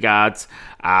 security guards.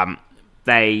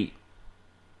 They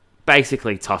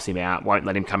basically toss him out, won't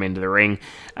let him come into the ring.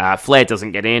 Flair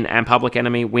doesn't get in, and Public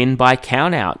Enemy win by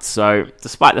count-out. So,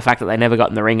 despite the fact that they never got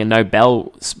in the ring and no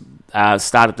bell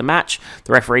started the match,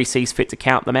 the referee sees fit to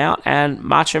count them out, and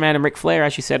Macho Man and Ric Flair,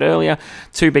 as you said earlier,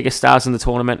 2 biggest stars in the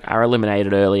tournament, are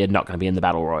eliminated early and not going to be in the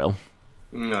Battle Royal.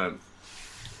 No.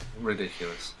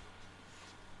 Ridiculous.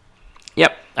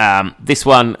 Yep. This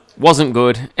one wasn't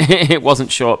good. It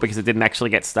wasn't short because it didn't actually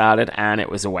get started, and it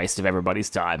was a waste of everybody's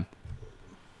time.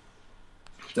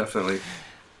 Definitely.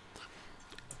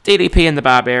 DDP and the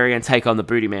Barbarian take on the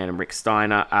Booty Man and Rick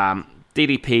Steiner.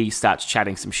 DDP starts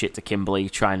chatting some shit to Kimberly,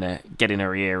 trying to get in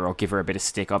her ear or give her a bit of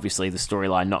stick. Obviously, the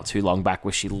storyline not too long back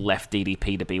was she left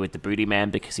DDP to be with the Booty Man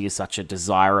because he is such a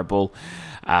desirable,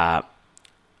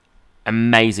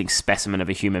 amazing specimen of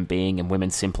a human being, and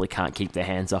women simply can't keep their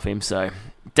hands off him. So,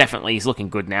 definitely, he's looking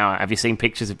good now. Have you seen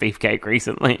pictures of Beefcake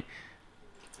recently?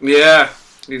 Yeah,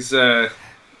 he's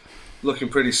looking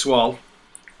pretty swole.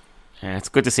 Yeah, it's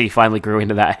good to see he finally grew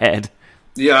into that head.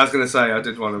 Yeah, I was going to say, I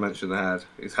did want to mention the head.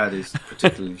 His head is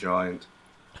particularly giant.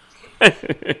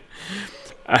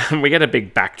 We get a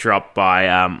big backdrop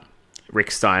by Rick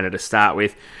Steiner to start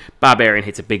with. Barbarian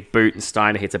hits a big boot and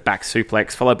Steiner hits a back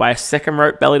suplex, followed by a second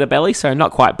rope belly to belly, so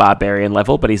not quite Barbarian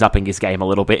level, but he's upping his game a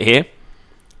little bit here.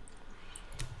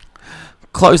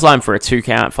 Clothesline for a 2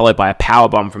 count, followed by a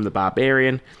powerbomb from the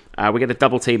Barbarian. We get a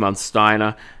double team on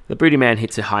Steiner. The Booty Man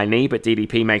hits a high knee, but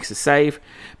DDP makes a save.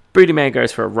 Booty Man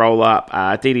goes for a roll-up.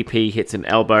 DDP hits an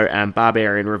elbow, and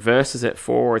Barbarian reverses it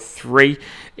for a 3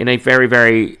 in a very,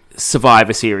 very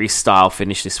Survivor Series style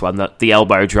finish. This one, the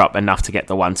elbow drop enough to get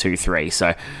the 1-2-3.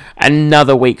 So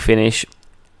another weak finish.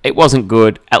 It wasn't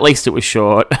good. At least it was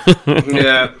short.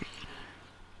 Yeah.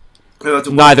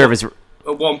 Neither of us.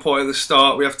 At one point at the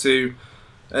start, we have to.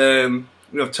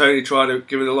 We have Tony trying to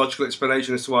give a logical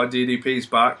explanation as to why DDP's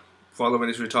back following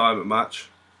his retirement match.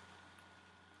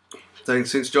 Saying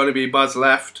since Johnny B. Baz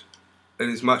left and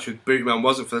his match with Bootman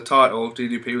wasn't for the title,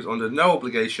 DDP was under no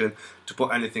obligation to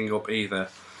put anything up either,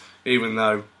 even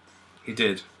though he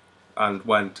did and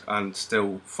went and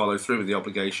still followed through with the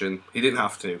obligation. He didn't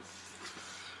have to.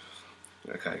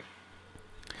 Okay.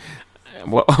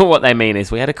 What they mean is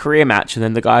we had a career match and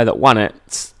then the guy that won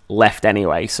it left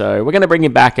anyway, so we're going to bring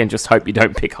him back and just hope you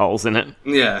don't pick holes in it.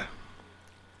 Yeah.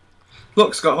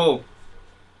 Look, Scott Hall.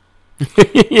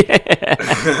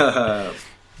 Yeah.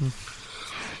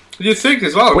 You'd think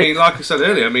as well, I mean, like I said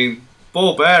earlier, I mean,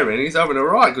 Ball Bearing, he's having a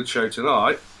right good show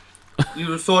tonight. You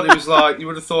would have thought it was like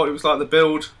the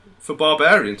build for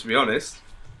Barbarian, to be honest.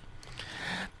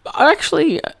 I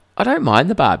don't mind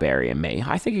the Barbarian, me.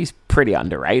 I think he's pretty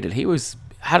underrated. He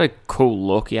had a cool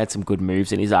look. He had some good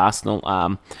moves in his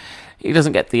arsenal. He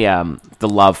doesn't get the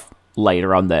love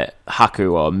later on that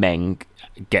Haku or Meng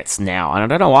gets now, and I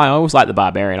don't know why. I always liked the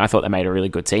Barbarian. I thought they made a really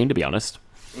good team, to be honest.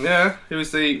 Yeah, he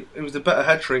was the better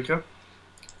head shrinker.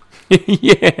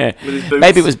 Yeah,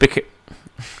 maybe it was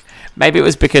Maybe it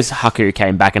was because Haku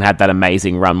came back and had that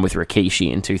amazing run with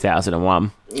Rikishi in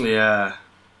 2001. Yeah.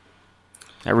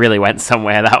 It really went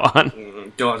somewhere, that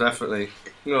one. God, definitely.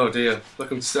 Oh dear.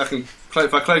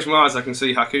 If I close my eyes, I can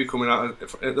see Haku coming out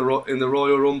in the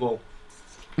Royal Rumble.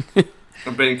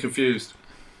 I'm being confused.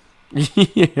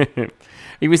 Yeah.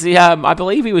 He was the, I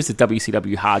believe he was the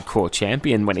WCW Hardcore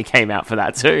Champion when he came out for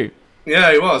that too.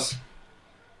 Yeah, he was.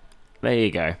 There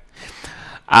you go.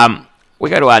 We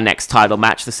go to our next title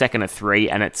match, the second of 3,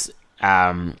 and it's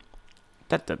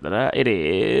it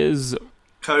is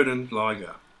Conan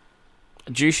Liger.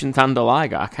 Jushin Thunder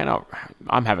Liger.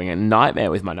 I'm having a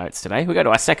nightmare with my notes today. We go to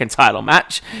our second title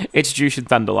match. It's Jushin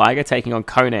Thunder Liger taking on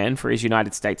Conan for his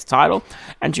United States title,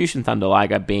 and Jushin Thunder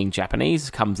Liger, being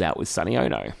Japanese, comes out with Sonny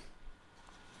Ono.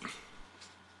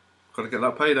 Got to get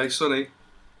that payday, Sonny.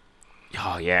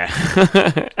 Oh yeah,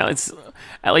 at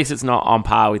least it's not on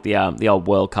par with the old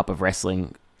World Cup of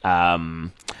Wrestling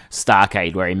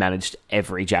Starcade, where he managed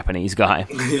every Japanese guy.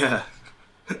 Yeah,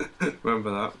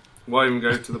 remember that. Why even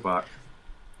go to the back?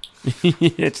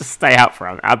 Yeah, just stay out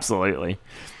front. Absolutely.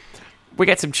 We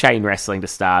get some chain wrestling to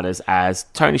starters, as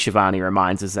Tony Schiavone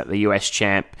reminds us that the US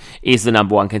champ is the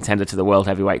number 1 contender to the World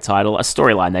Heavyweight title, a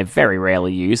storyline they very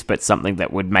rarely use, but something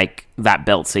that would make that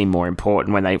belt seem more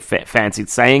important when they fancied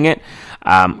saying it.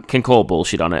 Can call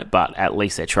bullshit on it, but at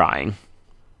least they're trying.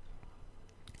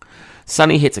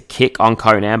 Sonny hits a kick on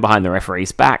Conan behind the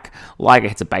referee's back. Liger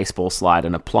hits a baseball slide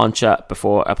and a plancha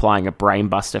before applying a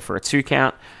brainbuster for a 2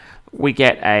 count. We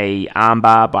get a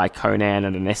armbar by Conan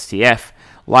and an STF.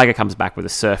 Liger comes back with a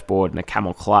surfboard and a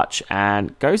camel clutch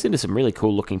and goes into some really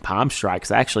cool looking palm strikes.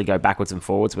 They actually go backwards and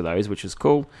forwards with those, which is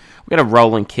cool. We get a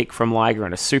rolling kick from Liger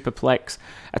and a superplex.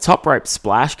 A top rope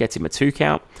splash gets him a 2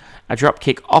 count. A drop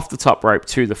kick off the top rope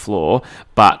to the floor,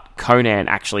 but Conan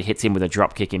actually hits him with a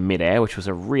drop kick in midair, which was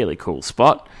a really cool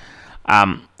spot.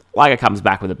 Liger comes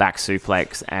back with a back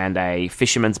suplex and a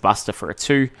fisherman's buster for a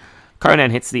 2.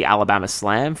 Conan hits the Alabama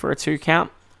Slam for a 2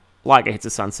 count. Liger hits a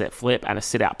sunset flip and a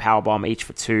sit-out powerbomb, each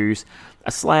for 2s.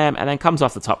 A slam, and then comes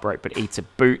off the top rope but eats a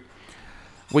boot.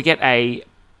 We get a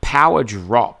power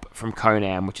drop from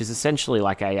Conan, which is essentially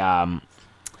like a...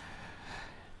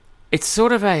 it's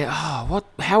sort of a...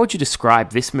 how would you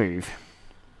describe this move?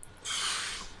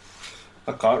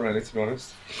 I can't really, to be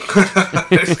honest.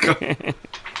 It's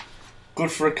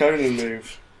good for a Conan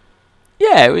move.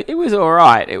 Yeah, it was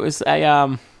alright. It was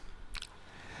a...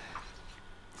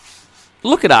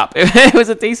 Look it up. It was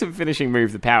a decent finishing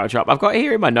move, the power drop. I've got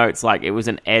here in my notes, like, it was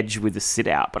an edge with a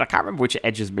sit-out, but I can't remember which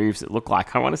Edge's moves it looked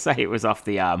like. I want to say it was off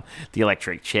the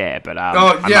electric chair, but...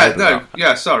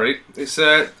 sorry. It's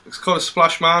called a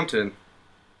Splash Mountain.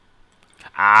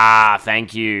 Ah,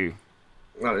 thank you.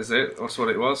 That is it. That's what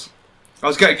it was. I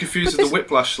was getting confused with the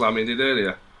Whiplash Slam he did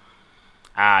earlier.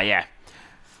 Ah, yeah.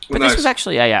 But this was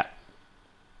actually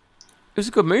it was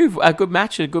a good move, a good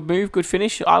match, a good move, good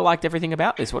finish. I liked everything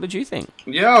about this. What did you think?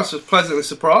 Yeah, I was pleasantly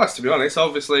surprised, to be honest.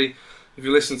 Obviously, if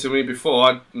you listened to me before,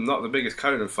 I'm not the biggest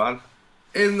Conan fan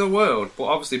in the world. But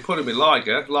obviously, putting me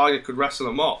Liger could wrestle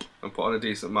him up and put on a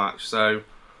decent match. So,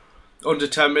 under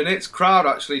 10 minutes, crowd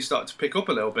actually started to pick up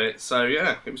a little bit. So,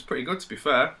 yeah, it was pretty good, to be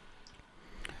fair.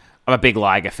 I'm a big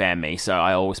Liger fan, me, so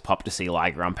I always pop to see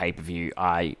Liger on pay-per-view.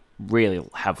 I really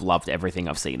have loved everything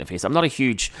I've seen of his. I'm not a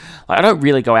huge... I don't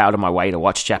really go out of my way to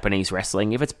watch Japanese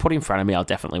wrestling. If it's put in front of me, I'll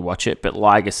definitely watch it, but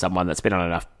Liger's someone that's been on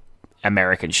enough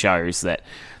American shows that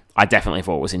I definitely have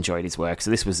always enjoyed his work. So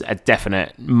this was a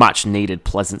definite, much-needed,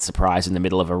 pleasant surprise in the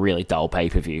middle of a really dull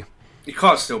pay-per-view. He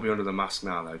can't still be under the mask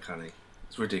now, though, can he?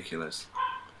 It's ridiculous.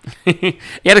 He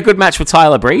had a good match with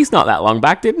Tyler Breeze not that long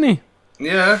back, didn't he?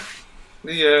 Yeah.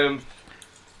 When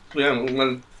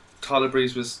Tyler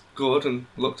Breeze was good and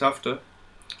looked after.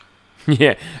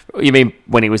 Yeah. You mean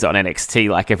when he was on NXT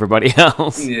like everybody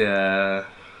else? Yeah.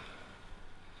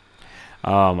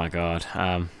 Oh, my God.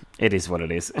 It is what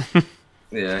it is.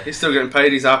 Yeah, he's still getting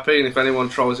paid. He's happy. And if anyone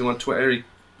trolls him on Twitter, he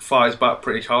fires back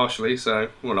pretty harshly. So,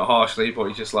 well, not harshly, but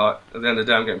he's just like, at the end of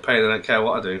the day, I'm getting paid. I don't care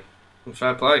what I do. And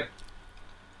fair play.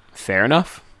 Fair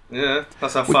enough. Yeah,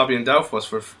 that's how Fabian Delph was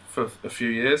for a few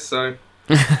years, so...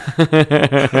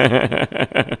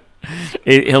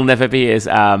 He'll never be as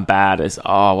bad as...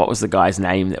 Oh, what was the guy's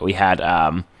name that we had?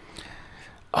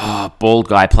 Bald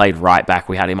guy played right back.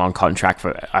 We had him on contract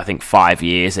for, I think, 5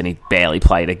 years, and he barely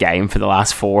played a game for the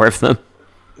last 4 of them.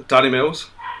 Danny Mills?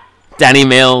 Danny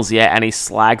Mills, yeah, and he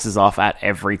slags us off at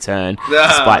every turn,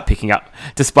 despite picking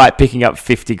up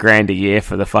 50 grand a year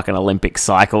for the fucking Olympic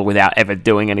cycle without ever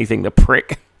doing anything. The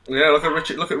prick. Yeah, look at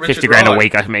Richard. 50 grand Wright. A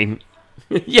week, I mean.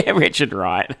 Yeah, Richard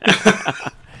Wright.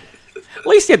 At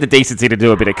least he had the decency to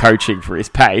do a bit of coaching for his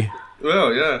pay.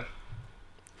 Well, yeah.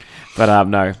 But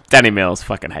no, Danny Mills,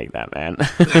 fucking hate that man.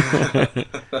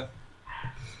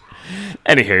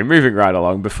 Anywho, moving right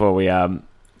along before we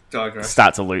Digress.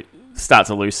 start to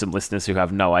lose some listeners who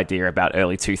have no idea about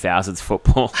early 2000s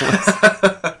football.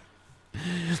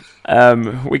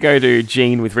 We go to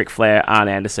Gene with Ric Flair, Arn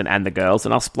Anderson, and the girls,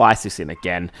 and I'll splice this in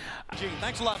again. Gene,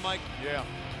 thanks a lot, Mike. Yeah.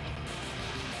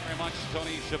 Very much,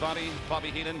 Tony Schiavone,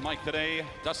 Bobby Heenan, Mike Today,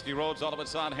 Dusty Rhodes, all of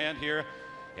us on hand here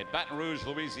in Baton Rouge,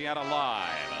 Louisiana, live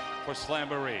for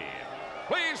Slamboree.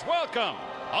 Please welcome,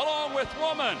 along with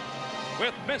woman,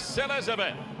 with Miss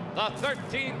Elizabeth, the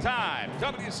 13-time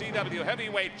WCW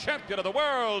Heavyweight Champion of the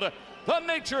World, the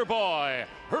Nature Boy,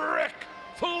 Ric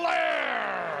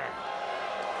Flair.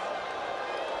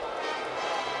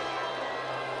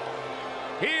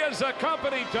 He is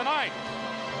accompanied tonight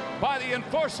by the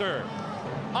Enforcer,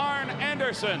 Arn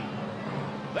Anderson.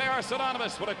 They are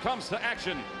synonymous when it comes to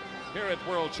action here at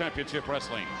World Championship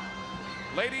Wrestling.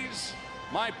 Ladies,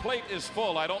 my plate is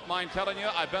full. I don't mind telling you,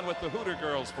 I've been with the Hooter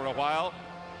Girls for a while.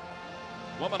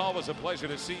 Woman, always a pleasure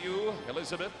to see you.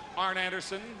 Elizabeth, Arn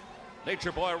Anderson,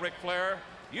 Nature Boy Ric Flair.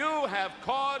 You have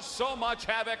caused so much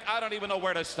havoc, I don't even know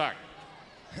where to start.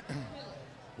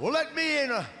 Well, let me,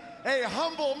 in a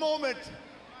humble moment,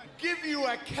 give you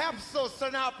a capsule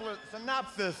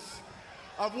synopsis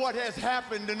of what has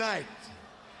happened tonight.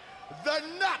 The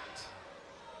Nut,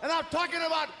 and I'm talking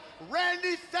about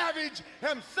Randy Savage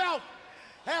himself,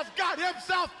 has got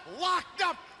himself locked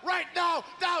up right now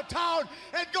downtown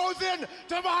and goes in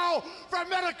tomorrow for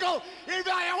medical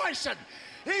evaluation.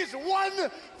 He's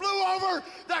flew over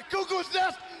the cuckoo's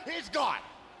nest, he's gone.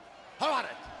 How about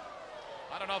it?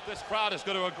 I don't know if this crowd is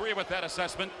going to agree with that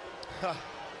assessment.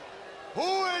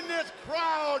 Who in this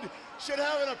crowd should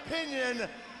have an opinion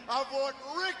of what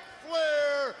Ric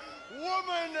Flair,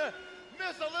 woman,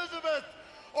 Miss Elizabeth,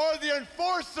 or the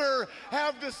Enforcer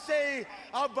have to say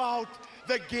about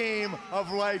the game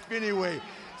of life anyway?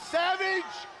 Savage,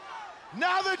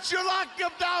 now that you're locked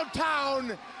up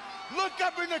downtown, look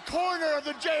up in the corner of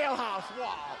the jailhouse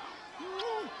wall.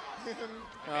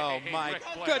 Oh, my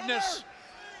goodness.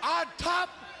 On top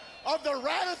of the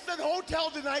Radisson Hotel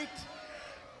tonight,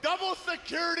 double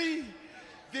security,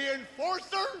 the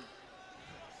Enforcer,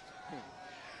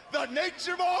 the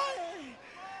Nature Boy,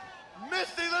 Miss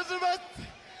Elizabeth,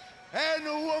 and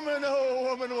woman, oh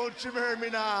woman, won't you marry me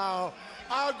now?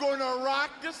 I'm gonna rock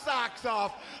the socks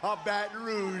off of Baton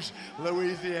Rouge,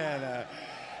 Louisiana.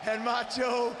 And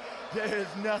Macho, there's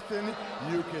nothing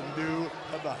you can do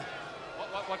about it.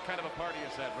 What kind of a party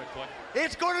is that, Ric Flair?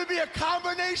 It's going to be a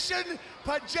combination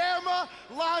pajama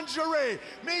lingerie.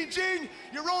 Me, Gene,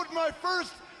 you rode my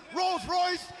first Rolls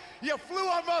Royce. You flew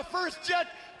on my first jet.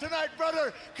 Tonight,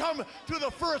 brother, come to the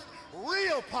first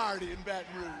real party in Baton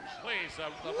Rouge. Please,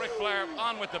 Ric Flair,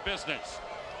 on with the business.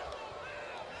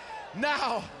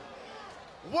 Now,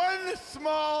 one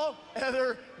small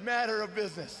other matter of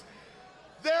business.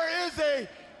 There is a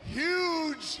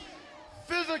huge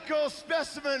physical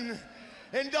specimen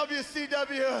in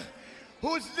WCW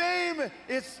whose name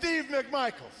is Steve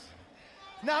McMichaels.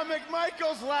 Now,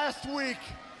 McMichaels, last week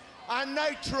on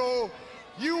Nitro,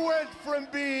 you went from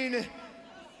being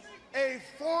a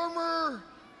former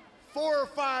 4 or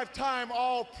 5-time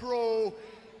All-Pro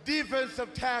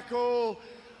defensive tackle,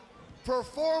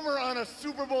 performer on a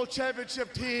Super Bowl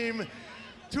championship team,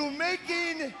 to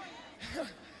making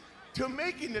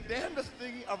the damnedest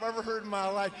thing I've ever heard in my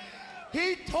life.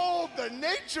 He told the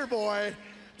Nature Boy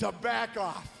to back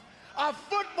off. A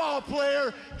football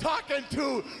player talking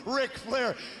to Ric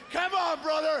Flair. Come on,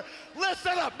 brother.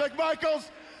 Listen up, McMichaels.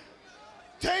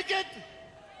 Take it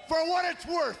for what it's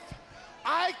worth.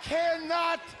 I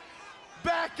cannot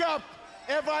back up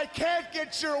if I can't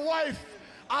get your wife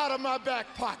out of my back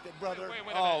pocket, brother. Wait a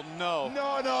minute. No.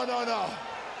 No.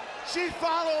 She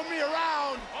followed me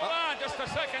around. Hold on just a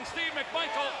second, Steve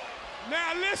McMichael.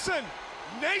 Now listen,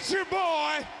 Nature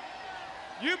Boy,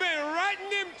 you've been writing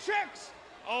them checks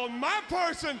on my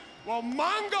person. Well,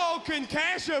 Mongo can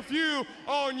cash a few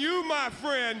on you, my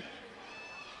friend.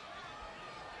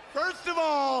 First of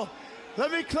all,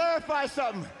 let me clarify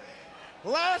something.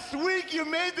 Last week you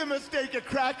made the mistake of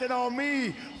cracking on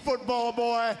me, football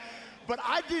boy, but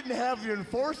I didn't have the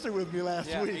Enforcer with me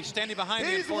last week. He's standing behind the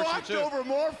He's Enforcer, walked too. over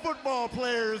more football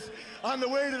players on the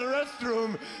way to the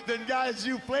restroom than guys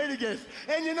you played against.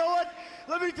 And you know what?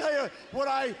 Let me tell you what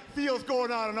I feel's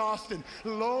going on in Austin.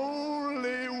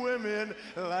 Lonely women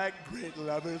like great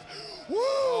lovers. Woo!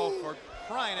 Oh, for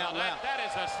crying out loud. That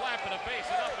is a slap in the face.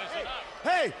 Enough is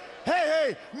enough.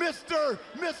 Hey, Mr.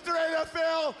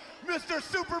 NFL, Mr.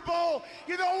 Super Bowl,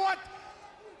 you know what?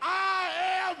 I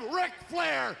am Ric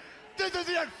Flair. This is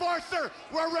the Enforcer.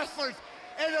 We're wrestlers.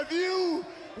 And if you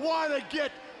want to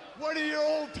get one of your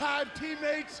old-time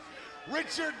teammates,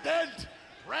 Richard Dent,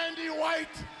 Randy White,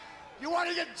 you want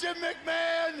to get Jim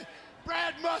McMahon,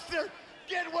 Brad Muster,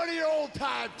 get one of your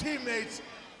old-time teammates.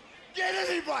 Get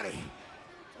anybody.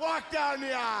 Walk down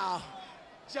the aisle.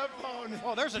 Jump on.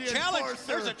 Oh, there's a the challenge. enforcer.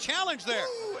 There's a challenge there.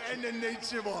 Woo, and the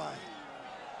Nature Boy.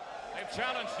 They've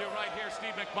challenged you right here,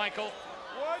 Steve McMichael.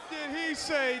 What did he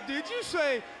say? Did you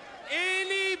say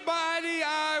anybody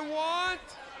I want?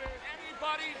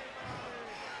 Anybody?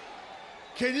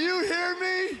 Can you hear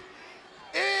me?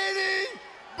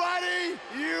 Anybody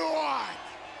you want.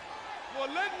 Well,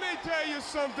 let me tell you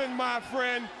something, my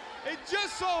friend. It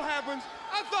just so happens,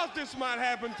 I thought this might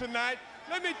happen tonight.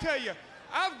 Let me tell you,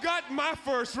 I've got my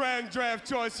first-round draft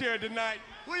choice here tonight.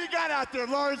 Who you got out there,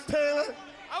 Lawrence Taylor?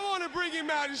 I want to bring him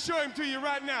out and show him to you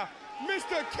right now.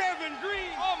 Mr. Kevin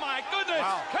Green. Oh, my goodness.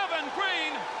 Wow. Kevin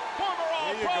Green, former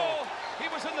All-Pro. He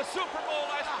was in the Super Bowl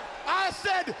last year. I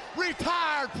said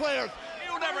retired players.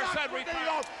 You never said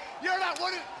retired. You're not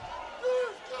one of...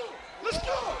 Let's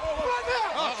go. Right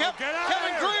now. Oh,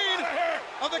 Kevin Green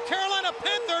of the Carolina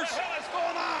Panthers. What the hell is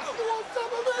going on? You want some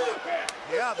of me?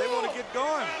 Yeah, they want to get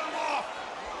going.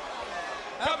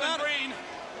 How Kevin about it? Green.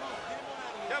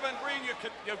 Kevin Green,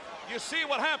 you see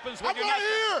what happens when I'm you're right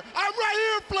here. I'm right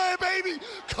here, Flair, baby.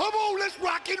 Come on, let's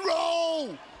rock and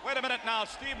roll. Wait a minute now,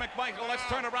 Steve McMichael. Let's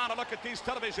turn around and look at these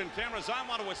television cameras. I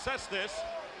want to assess this.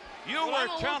 You were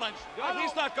challenged.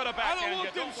 He's not going to I backhand don't you.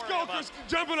 want them Don't worry about skulkers it.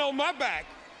 jumping on my back.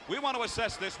 We want to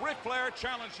assess this. Ric Flair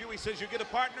challenged you. He says you get a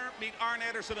partner, meet Arn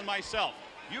Anderson and myself.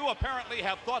 You apparently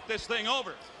have thought this thing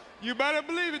over. You better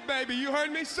believe it, baby. You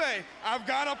heard me say, I've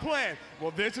got a plan.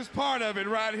 Well, this is part of it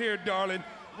right here, darling.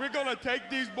 We're going to take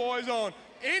these boys on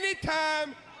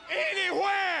anytime,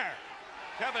 anywhere.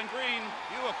 Kevin Green,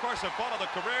 you, of course, have followed the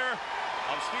career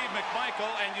of Steve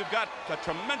McMichael, and you've got a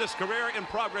tremendous career in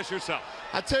progress yourself.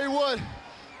 I tell you what,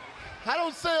 I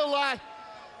don't say a lot.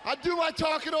 I do my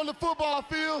talking on the football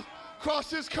field across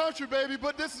this country, baby,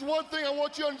 but this is one thing I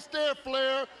want you to understand,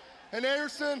 Flair and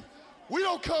Anderson. We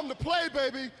don't come to play,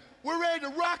 baby. We're ready to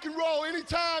rock and roll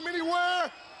anytime,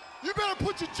 anywhere. You better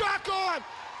put your jock on.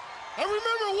 And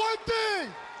remember one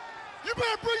thing. You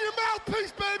better bring your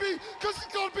mouthpiece, baby, because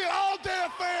it's going to be an all-day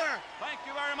affair. Thank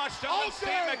you very much, gentlemen. Steve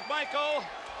Okay. McMichael.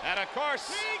 And, of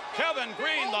course, Kevin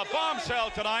Green, the bombshell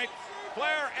tonight.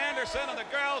 Flair, Anderson, and the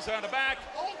girls are in the back.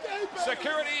 All day, baby.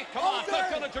 Security, come on. Cliff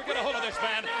Dillinger, get a hold of this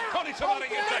man. Tony Somebody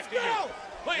get back to you.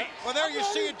 Please. Well, there you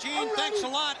see it, Gene. Thanks a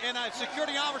lot. And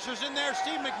security officers in there.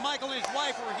 Steve McMichael and his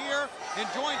wife are here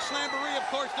enjoying Slamboree. Of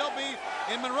course, they'll be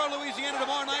in Monroe, Louisiana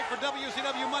tomorrow night for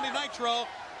WCW Monday Nitro.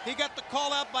 He got the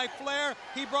call out by Flair.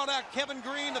 He brought out Kevin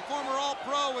Green, the former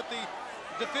All-Pro with the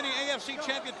defending AFC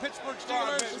champion Pittsburgh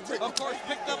Steelers. Of course,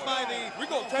 picked up by the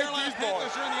Carolina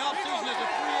Panthers during the offseason as a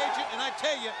free agent. And I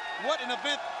tell you, what an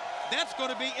event that's going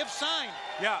to be if signed.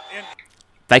 Yeah, and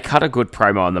They cut a good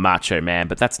promo on the Macho Man,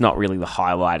 but that's not really the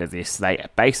highlight of this. They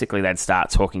basically then start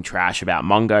talking trash about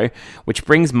Mongo, which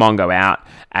brings Mongo out,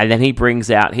 and then he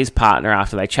brings out his partner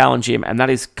after they challenge him, and that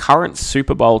is current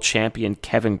Super Bowl champion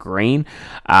Kevin Green.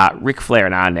 Ric Flair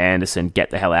and Arn Anderson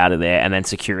get the hell out of there, and then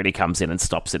security comes in and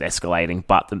stops it escalating,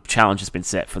 but the challenge has been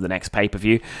set for the next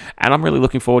pay-per-view, and I'm really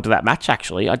looking forward to that match,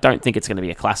 actually. I don't think it's going to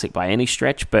be a classic by any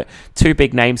stretch, but two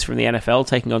big names from the NFL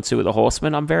taking on two of the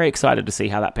Horsemen. I'm very excited to see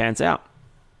how that pans out.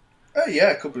 Yeah,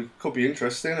 it could be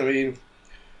interesting. I mean,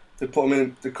 they put him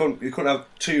in. You couldn't have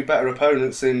two better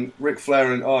opponents in Ric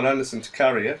Flair and Arn Anderson to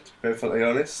carry it. To be perfectly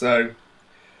honest, so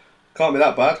can't be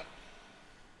that bad.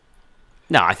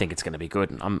 No, I think it's going to be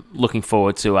good. I'm looking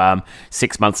forward to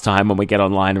 6 months' time when we get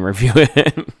online and review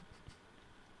it.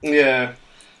 Yeah,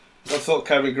 I thought the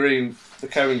Kevin Green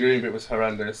bit was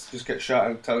horrendous. Just get shot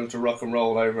and tell him to rock and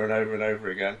roll over and over and over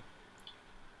again.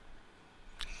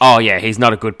 Oh, yeah, he's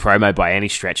not a good promo by any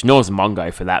stretch, nor is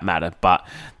Mongo for that matter, but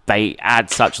they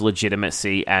add such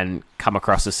legitimacy and come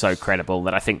across as so credible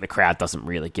that I think the crowd doesn't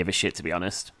really give a shit, to be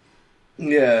honest.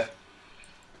 Yeah.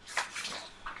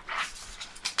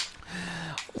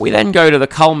 We then go to the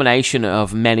culmination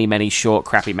of many, many short,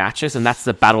 crappy matches, and that's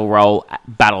the Battle Bowl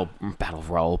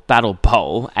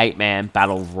 8-man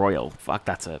Battle Royal. Fuck,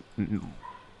 that's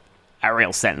a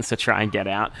real sentence to try and get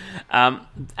out.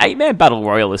 8-man Battle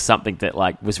Royal is something that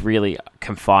was really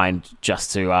confined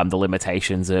just to the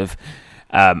limitations of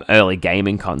early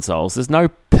gaming consoles. There's no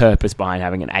purpose behind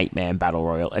having an 8-man Battle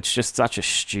Royal. It's just such a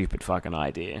stupid fucking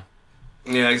idea.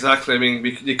 Yeah, exactly. I mean,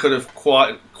 you could have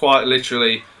quite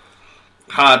literally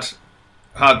had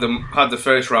the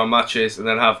first round matches and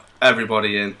then have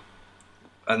everybody in,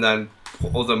 and then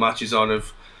put other matches on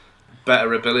of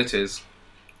better abilities.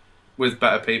 with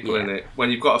better people in it. When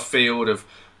you've got a field of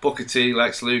Booker T,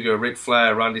 Lex Luger, Ric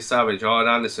Flair, Randy Savage, Arn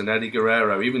Anderson, Eddie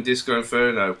Guerrero, even Disco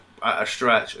Inferno at a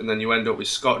stretch, and then you end up with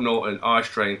Scott Norton, Ice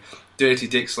Train, Dirty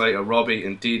Dick Slater, Robbie,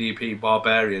 and DDP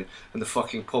Barbarian, and the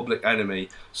fucking Public Enemy,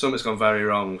 something's gone very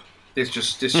wrong. This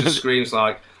just screams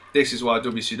like this is why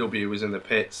WCW was in the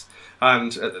pits.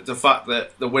 And the fact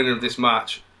that the winner of this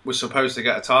match was supposed to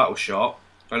get a title shot,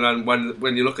 and then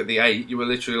when you look at the 8, you were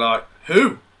literally like,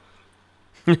 who?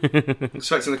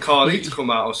 Expecting the Khali to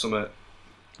come out or something.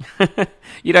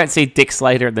 You don't see Dick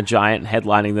Slater and the Giant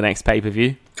headlining the next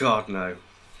pay-per-view? God, no.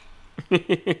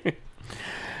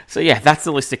 So yeah, that's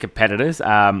the list of competitors.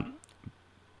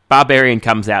 Barbarian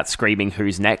comes out screaming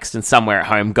who's next, and somewhere at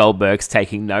home Goldberg's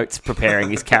taking notes,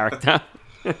 preparing his character.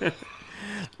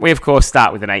 We of course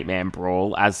start with an 8-man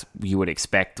brawl, as you would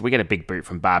expect. We get a big boot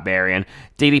from Barbarian.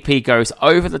 DDP goes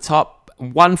over the top,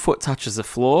 1 foot touches the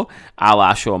floor, a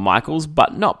la Shawn Michaels,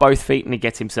 but not both feet, and he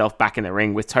gets himself back in the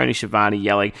ring with Tony Schiavone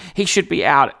yelling, he should be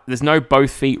out. There's no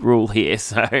both feet rule here,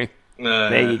 so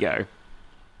there you go.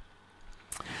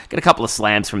 Get a couple of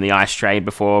slams from the Ice Train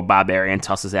before Barbarian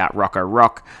tosses out Rocco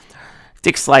Rock.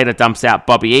 Dick Slater dumps out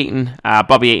Bobby Eaton.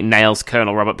 Bobby Eaton nails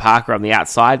Colonel Robert Parker on the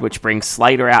outside, which brings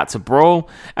Slater out to brawl,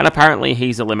 and apparently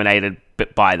he's eliminated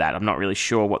by that. I'm not really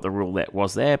sure what the rule that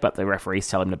was there, but the referees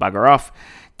tell him to bugger off.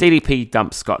 DDP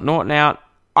dumps Scott Norton out.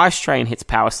 Ice Train hits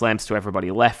power slams to everybody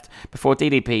left before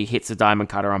DDP hits a diamond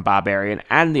cutter on Barbarian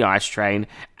and the Ice Train,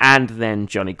 and then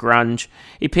Johnny Grunge.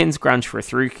 He pins Grunge for a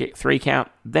 3 count,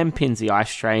 then pins the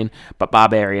Ice Train, but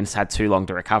Barbarian's had too long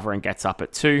to recover and gets up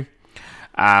at 2.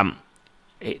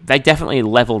 They definitely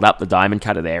leveled up the diamond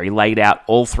cutter there. He laid out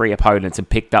all 3 opponents and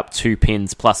picked up 2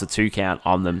 pins plus a 2 count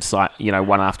on them,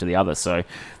 one after the other. So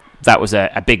that was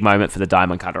a big moment for the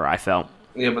diamond cutter, I felt.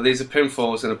 Yeah, but these are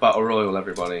pinfalls in a battle royal,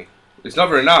 everybody. It's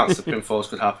never announced that pinfalls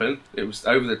could happen. It was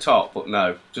over the top, but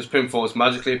no. Just pinfalls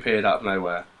magically appeared out of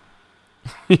nowhere.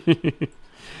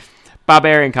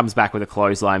 Barbarian comes back with a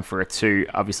clothesline for a 2.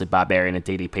 Obviously, Barbarian and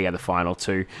DDP are the final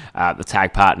 2. The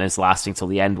tag partners lasting till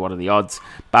the end. What are the odds?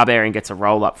 Barbarian gets a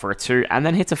roll-up for a 2 and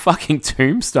then hits a fucking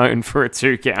tombstone for a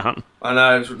 2 count. I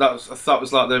know. I thought it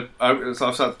was like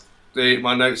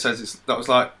my note says that was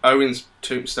like Owen's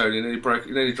tombstone. He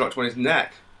nearly dropped on his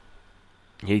neck.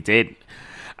 He did.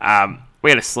 We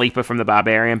had a sleeper from the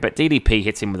Barbarian, but DDP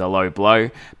hits him with a low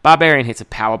blow. Barbarian hits a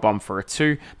powerbomb for a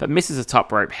 2, but misses a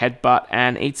top rope headbutt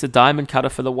and eats a diamond cutter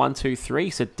for the 1, 2, 3.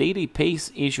 So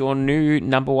DDP is your new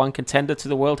number 1 contender to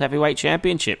the World Heavyweight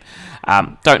Championship.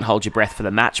 Don't hold your breath for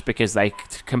the match because they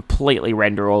completely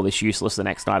render all this useless the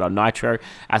next night on Nitro,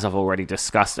 as I've already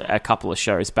discussed a couple of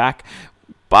shows back.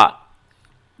 But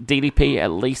DDP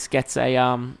at least gets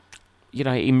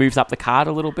he moves up the card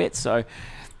a little bit, so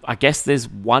I guess there's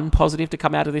one positive to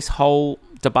come out of this whole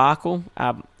debacle.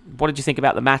 What did you think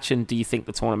about the match, and do you think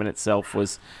the tournament itself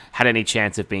had any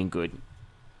chance of being good?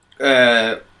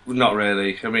 Not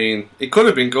really. I mean, it could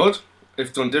have been good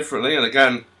if done differently. And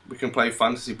again, we can play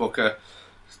fantasy booker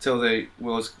till the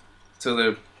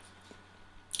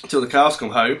cows come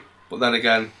home. But then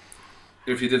again,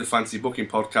 if you did a fantasy booking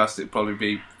podcast, it'd probably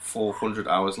be 400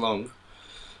 hours long.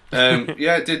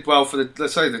 Yeah, it did well for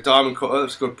let's say the diamond cutter.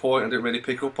 That's a good point. I didn't really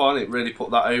pick up on it. Really put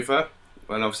that over,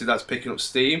 and obviously that's picking up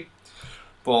steam.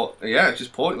 But yeah, it's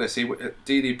just pointless.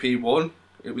 DDP won.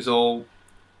 It was all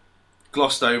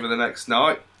glossed over the next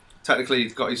night. Technically, he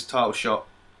got his title shot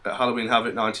at Halloween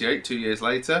Havoc '98, 2 years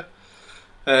later.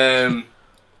 But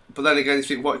then again, you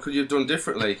think, what could you have done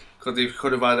differently? Could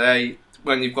have had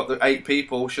when you've got the 8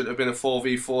 people, should have been a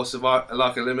 4v4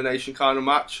 like elimination kind of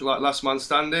match, like last man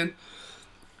standing.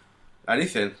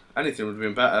 Anything would have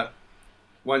been better.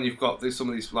 When you've got some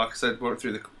of these, like I said,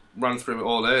 ran through it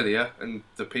all earlier, and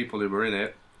the people who were in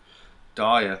it,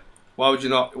 dire. Why would you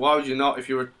not, if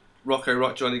you were Rocco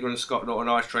Rock, Johnny Gunn, and Scott Norton,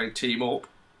 Ice Train, team up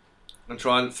and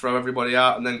try and throw everybody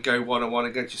out, and then go 1-on-1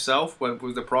 against yourself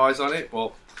with the prize on it?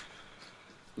 But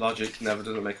logic never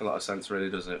doesn't make a lot of sense, really,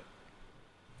 does it?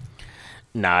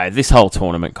 No, this whole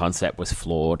tournament concept was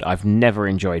flawed. I've never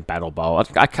enjoyed Battle Bowl.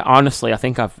 Honestly, I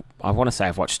think I want to say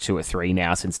I've watched 2 or 3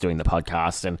 now since doing the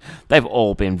podcast, and they've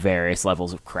all been various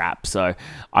levels of crap. So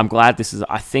I'm glad this is,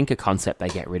 I think, a concept they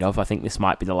get rid of. I think this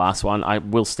might be the last one. I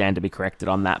will stand to be corrected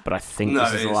on that, but I think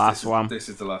this is the last one. This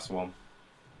is the last one.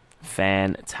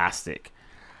 Fantastic.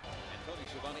 And Tony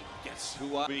Schiavone gets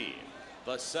who I be.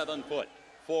 The 7-foot,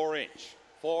 4-inch,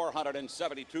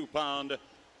 472-pound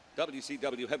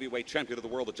WCW heavyweight champion of the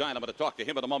world, the Giant. I'm going to talk to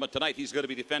him in a moment. Tonight he's going to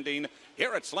be defending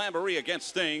here at Slamboree against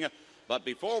Sting But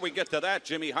before we get to that,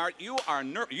 Jimmy Hart, you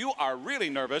are really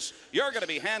nervous. You're going to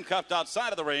be handcuffed outside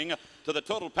of the ring to the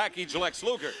total package Lex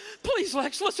Luger. Please,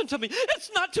 Lex, listen to me.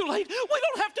 It's not too late. We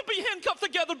don't have to be handcuffed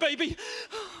together, baby.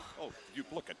 Oh,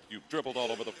 you've dribbled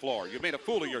all over the floor. You made a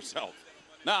fool of yourself.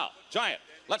 Now, Giant,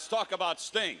 let's talk about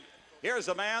Sting. Here's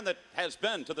a man that has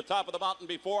been to the top of the mountain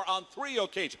before on 5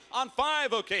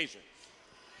 occasions.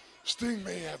 Sting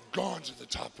may have gone to the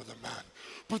top of the mountain,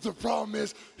 but the problem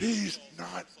is he's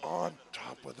not on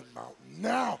top of the mountain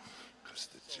now, because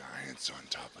the Giant's on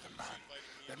top of the mountain.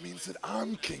 That means that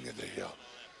I'm king of the hill.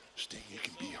 Sting, you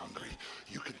can be hungry.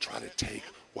 You can try to take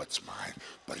what's mine,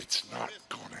 but it's not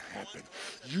going to happen.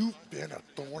 You've been a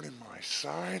thorn in my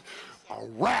side, a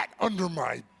rat under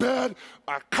my bed,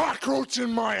 a cockroach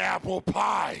in my apple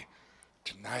pie.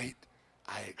 Tonight,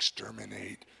 I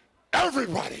exterminate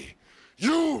everybody.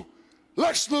 You,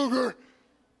 Lex Luger,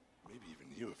 maybe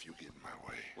even you if you get in my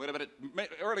way. Wait a minute.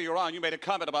 Earlier on, you made a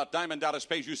comment about Diamond Dallas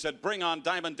Page. You said, bring on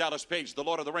Diamond Dallas Page, the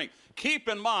Lord of the Ring. Keep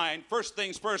in mind, first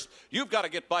things first, you've got to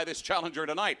get by this challenger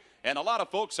tonight. And a lot of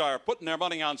folks are putting their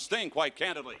money on Sting, quite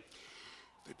candidly.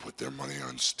 They put their money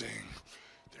on Sting.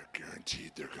 They're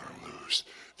guaranteed they're going to lose.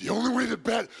 The only way to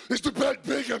bet is to bet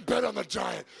big and bet on the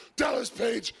Giant. Dallas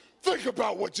Page, think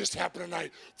about what just happened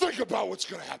tonight. Think about what's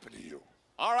going to happen to you.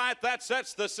 All right, that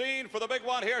sets the scene for the big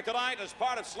one here tonight as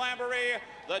part of Slamboree.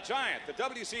 The Giant, the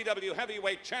WCW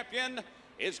Heavyweight Champion,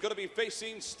 is going to be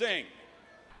facing Sting.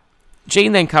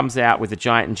 Gene then comes out with the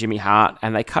Giant and Jimmy Hart,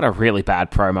 and they cut a really bad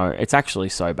promo. It's actually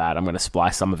so bad. I'm going to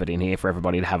splice some of it in here for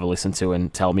everybody to have a listen to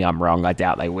and tell me I'm wrong. I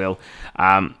doubt they will.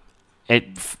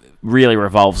 It really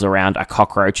revolves around a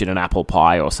cockroach in an apple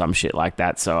pie or some shit like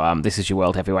that. So this is your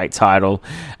World Heavyweight title.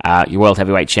 Your World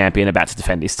Heavyweight Champion about to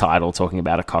defend his title, talking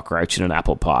about a cockroach in an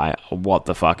apple pie. What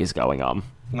the fuck is going on?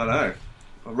 I know.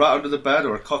 A rat under the bed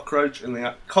or a cockroach in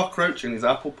his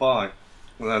apple pie.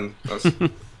 And then that's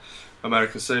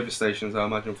American service stations, I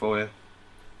imagine, for you.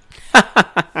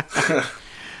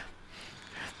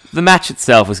 The match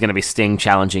itself is going to be Sting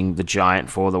challenging the Giant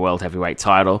for the World Heavyweight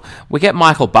title. We get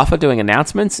Michael Buffer doing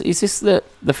announcements. Is this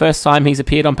the first time he's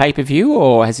appeared on pay-per-view,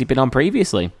 or has he been on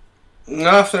previously?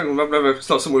 No, I think it's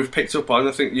not something we've picked up on.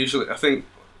 I think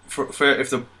for if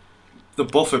the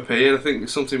Buff appeared, I think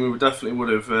it's something we definitely would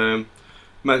have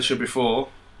mentioned before.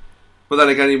 But then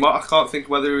again, I can't think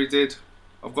whether he did.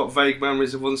 I've got vague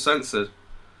memories of Uncensored.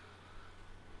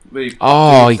 He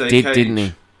did, didn't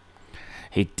he?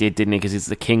 He did, didn't he? Because he's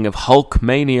the king of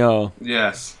Hulkmania.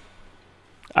 Yes.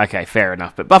 Okay, fair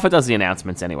enough. But Buffer does the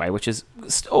announcements anyway, which is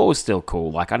always still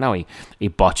cool. Like, I know he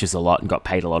botches a lot and got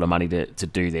paid a lot of money to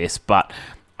do this, but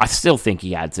I still think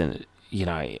he adds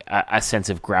a sense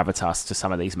of gravitas to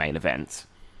some of these main events.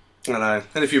 I know.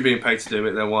 And if you're being paid to do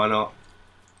it, then why not?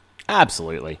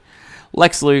 Absolutely.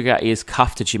 Lex Luger is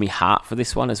cuffed to Jimmy Hart for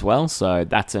this one as well, so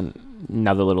that's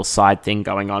another little side thing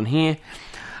going on here.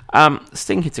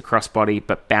 Sting hits a crossbody,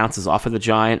 but bounces off of the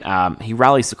Giant. He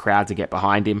rallies the crowd to get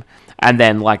behind him, and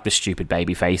then, like the stupid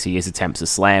babyface he is, attempts a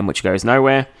slam, which goes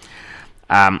nowhere.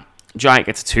 Giant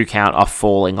gets a 2 count off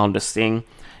falling onto Sting.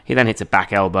 He then hits a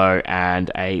back elbow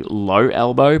and a low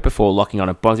elbow before locking on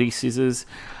a body scissors.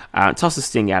 Tosses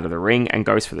Sting out of the ring and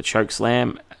goes for the choke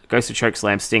slam. Goes to choke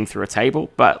slam Sting through a table,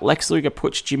 but Lex Luger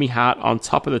puts Jimmy Hart on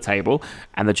top of the table,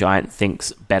 and the Giant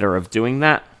thinks better of doing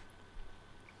that.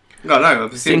 No, that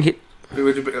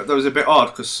was a bit odd,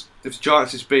 because if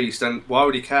Giant's his beast, then why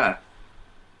would he care?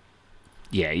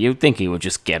 Yeah, you'd think he would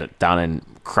just get it done and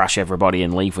crush everybody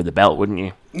and leave with the belt, wouldn't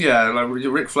you? Yeah, like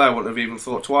Ric Flair wouldn't have even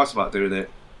thought twice about doing it.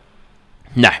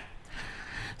 No.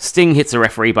 Sting hits a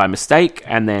referee by mistake,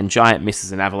 and then Giant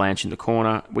misses an avalanche in the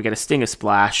corner. We get a Stinger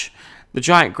splash. The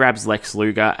Giant grabs Lex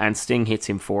Luger, and Sting hits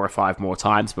him 4 or 5 more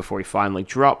times before he finally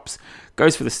drops.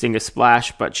 Goes for the Stinger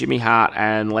splash, but Jimmy Hart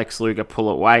and Lex Luger pull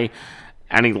away,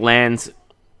 and he lands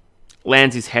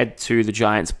his head to the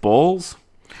Giant's balls.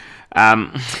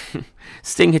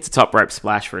 Sting hits a top rope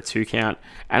splash for a 2 count,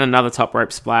 and another top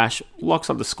rope splash, locks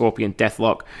on the Scorpion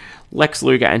Deathlock. Lex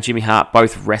Luger and Jimmy Hart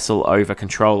both wrestle over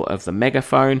control of the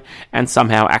megaphone, and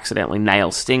somehow accidentally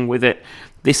nail Sting with it.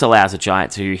 This allows the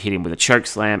Giant to hit him with a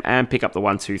chokeslam and pick up the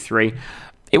 1-2-3.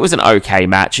 It was an okay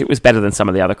match. It was better than some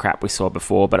of the other crap we saw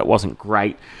before, but it wasn't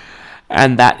great.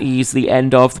 And that is the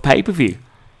end of the pay-per-view.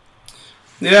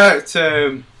 Yeah,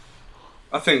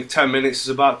 I think 10 minutes is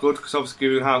about good, because obviously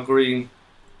given how green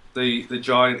the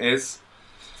Giant is,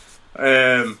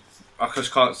 I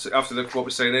just can't, after what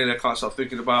we're saying here, I can't stop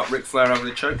thinking about Ric Flair having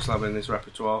a chokeslam in his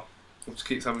repertoire. He just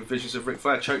keeps having visions of Ric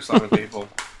Flair chokeslamming people.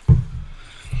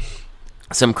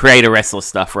 Some creator wrestler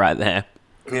stuff right there.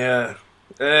 Yeah.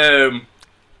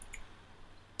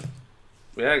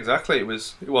 Yeah, exactly.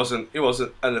 It wasn't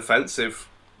an offensive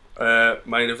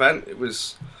main event. It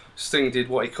was Sting did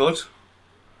what he could.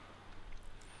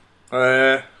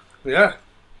 Yeah,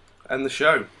 end the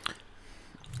show.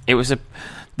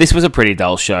 This was a pretty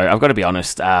dull show. I've got to be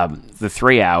honest. The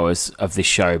 3 hours of this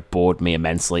show bored me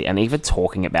immensely, and even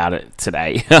talking about it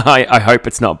today, I hope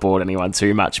it's not bored anyone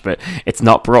too much. But it's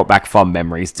not brought back fond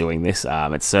memories doing this.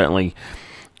 It's certainly.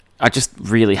 I just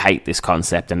really hate this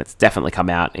concept, and it's definitely come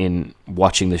out in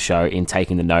watching the show, in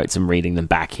taking the notes and reading them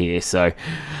back here. So,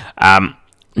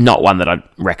 not one that I'd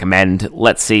recommend.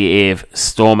 Let's see if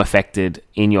Storm Affected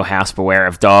In Your House Beware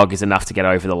of Dog is enough to get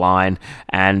over the line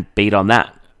and beat on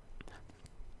that.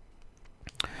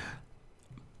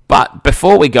 But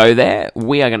before we go there,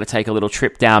 we are going to take a little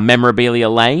trip down memorabilia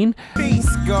lane.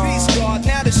 Peace God,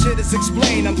 now the shit is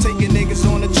explained. I'm taking niggas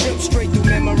on a trip straight through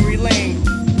memory lane.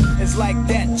 It's like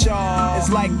that, y'all.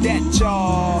 It's like that,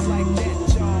 y'all. It's like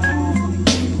that, y'all.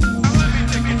 Let me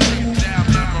take a trip down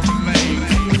memory lane.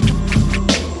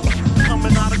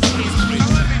 Coming out of Queens Street.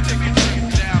 Let me take a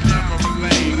trip down memory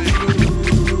lane.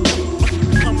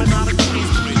 Coming out of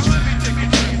Queens Street. Let me take a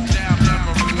trip down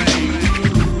memory lane.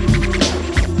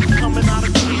 Coming out of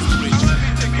Queens Street. Let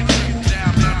me take a trip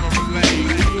down memory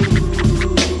lane.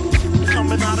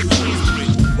 Coming out of Queens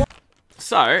Street.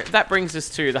 So, that brings us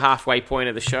to the halfway point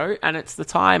of the show, and it's the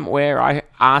time where I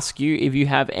ask you if you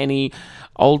have any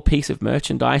old piece of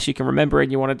merchandise you can remember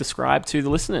and you want to describe to the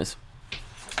listeners.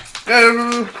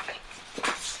 There's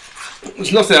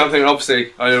nothing. I'm thinking.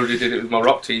 Obviously, I already did it with my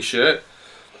Rock T-shirt.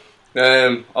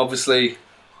 Obviously,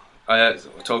 I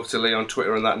talk to Lee on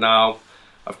Twitter and that now.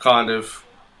 I've kind of,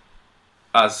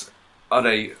 as on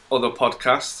a other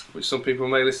podcast, which some people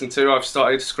may listen to, I've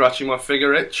started scratching my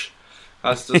figure itch.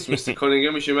 As does Mr.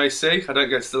 Cunningham, as you may see. I don't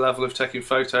get to the level of taking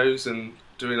photos and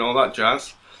doing all that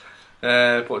jazz.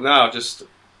 But now, just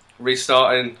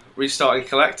restarting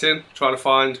collecting, trying to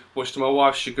find, much to my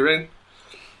wife's chagrin,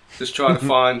 just trying to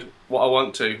find what I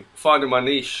want to. Finding my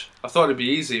niche. I thought it'd be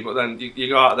easy, but then you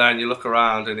go out there and you look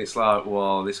around and it's like,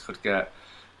 well, this could get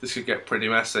pretty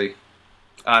messy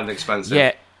and expensive.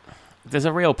 Yeah. There's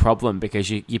a real problem because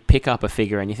you pick up a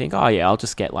figure and you think, oh yeah, I'll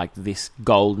just get like this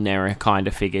golden era kind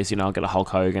of figures, you know, I'll get a Hulk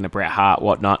Hogan, a Bret Hart,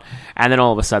 whatnot, and then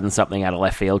all of a sudden something out of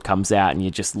left field comes out and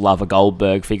you just love a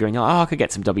Goldberg figure and you're like, oh, I could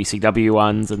get some WCW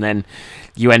ones, and then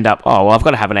you end up, oh, well, I've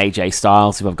got to have an AJ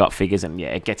Styles if I've got figures, and yeah,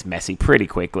 it gets messy pretty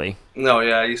quickly. No,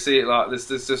 yeah, you see it like there's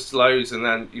just loads, and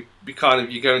then you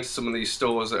go into some of these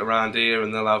stores that are around here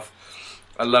and they'll have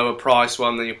a lower price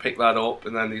one, then you pick that up,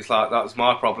 and then he's like, that was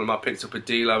my problem. I picked up a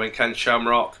D'Lo and Ken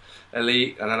Shamrock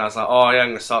Elite, and then I was like, oh yeah, I'm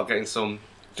going to start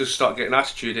getting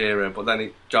Attitude Era, but then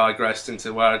it digressed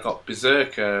into where I got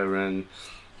Berserker and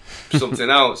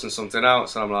something else, and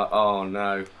I'm like, oh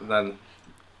no. And then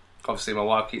obviously my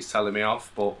wife keeps telling me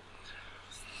off, but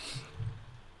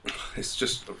it's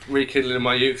just rekindling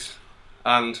my youth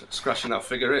and scratching that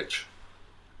figure itch.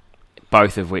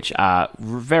 Both of which are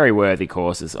very worthy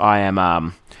causes. I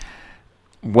am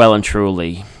well and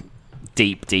truly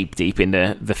deep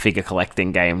into the figure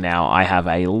collecting game now. I have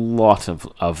a lot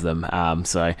of them,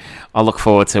 so I look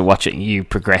forward to watching you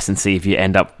progress and see if you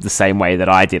end up the same way that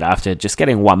I did after just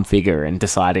getting one figure and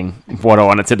deciding what I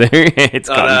wanted to do. It's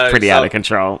gotten pretty out of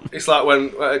control. It's like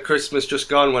when Christmas just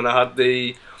gone, when I had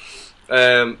the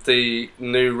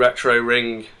new retro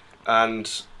ring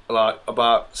and like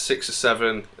about 6 or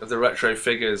 7 of the retro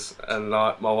figures, and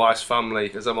like my wife's family,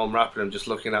 as I'm unwrapping them, just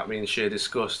looking at me in sheer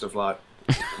disgust of like,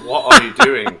 what are you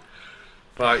doing?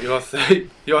 Like, you're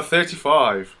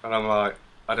 35, and I'm like,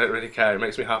 I don't really care. It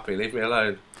makes me happy. Leave me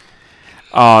alone.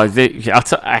 Oh,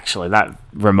 actually, that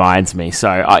reminds me.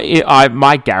 So,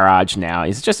 my garage now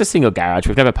is just a single garage.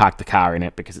 We've never parked the car in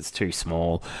it because it's too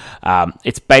small.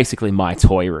 It's basically my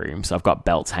toy room. So I've got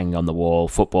belts hanging on the wall,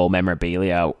 football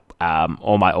memorabilia,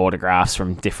 all my autographs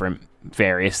from different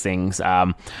various things,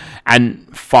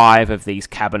 and 5 of these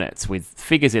cabinets with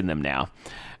figures in them now.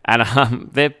 And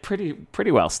they're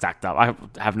pretty well stacked up. I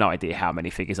have no idea how many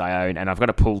figures I own, and I've got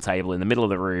a pool table in the middle of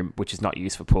the room, which is not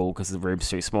used for pool because the room's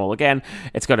too small. Again,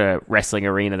 it's got a wrestling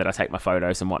arena that I take my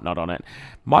photos and whatnot on it.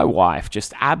 My wife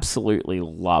just absolutely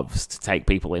loves to take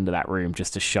people into that room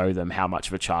just to show them how much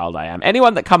of a child I am.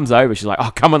 Anyone that comes over, she's like,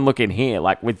 oh, come and look in here,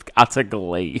 like with utter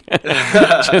glee.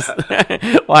 Just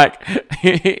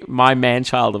like, my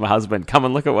man-child of a husband, come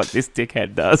and look at what this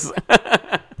dickhead does.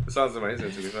 It sounds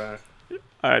amazing, to be fair.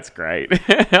 Oh, it's great.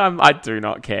 I do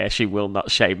not care. She will not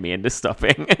shame me into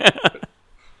stopping.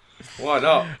 Why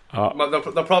not?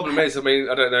 The problem is, I mean,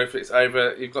 I don't know if it's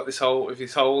over. You've got this whole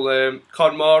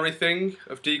KonMari thing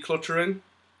of decluttering,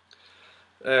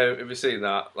 Have you seen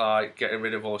that? Like getting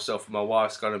rid of all stuff. My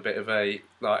wife's got a bit of a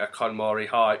KonMari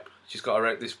hype. She's got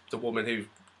the woman who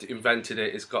invented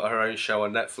it has got her own show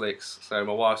on Netflix. So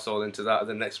my wife's all into that. And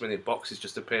the next minute, boxes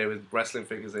just appear with wrestling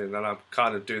figures in, and I'm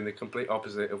kind of doing the complete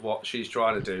opposite of what she's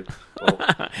trying to do.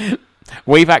 But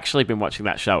we've actually been watching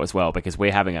that show as well because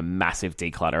we're having a massive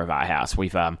declutter of our house.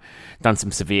 We've done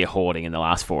some severe hoarding in the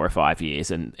last 4 or 5 years,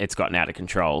 and it's gotten out of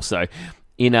control. So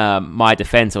in my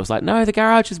defense, I was like, no, the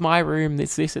garage is my room.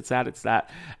 It's this, it's that,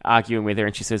 arguing with her.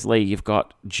 And she says, Lee, you've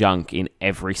got junk in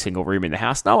every single room in the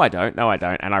house. No, I don't.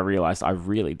 And I realized I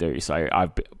really do. So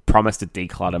I've promised to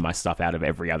declutter my stuff out of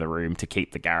every other room to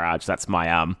keep the garage. That's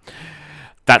my,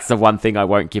 that's the one thing I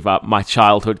won't give up, my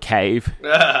childhood cave.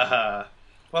 Well,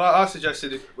 I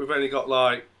suggested if we've only got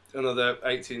like another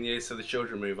 18 years till the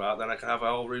children move out, then I can have a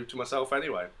whole room to myself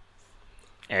anyway.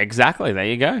 Exactly. There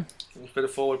you go. It's a bit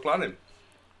of forward planning.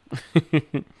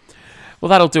 Well,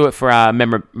 that'll do it for our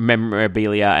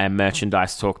memorabilia and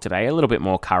merchandise talk today. A little bit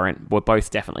more current. We're both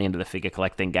definitely into the figure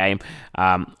collecting game.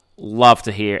 Love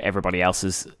to hear everybody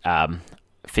else's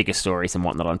figure stories and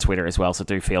whatnot on Twitter as well, so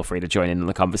do feel free to join in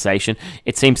the conversation.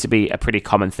 It seems to be a pretty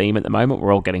common theme at the moment.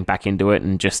 We're all getting back into it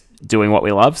and just doing what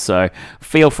we love, so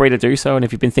feel free to do so. And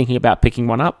if you've been thinking about picking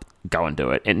one up, go and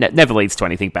do it. It never leads to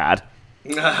anything bad.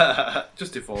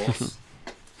 Just divorce.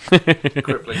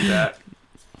 Crippling debt.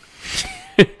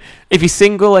 If you're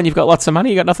single and you've got lots of money,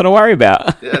 you've got nothing to worry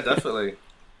about. Yeah, definitely.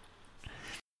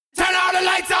 Turn all the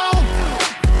lights on.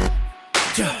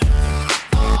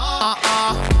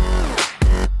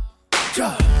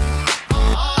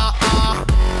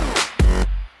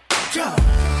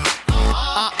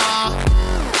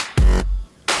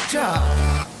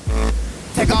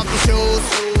 Take off the shoes.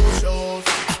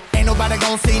 Ain't nobody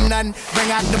gonna see nothing.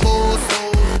 Bring out the booze.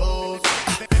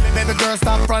 Baby girl,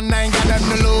 stop frontin', I ain't got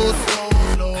nothing to lose.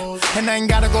 And I ain't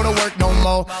gotta go to work no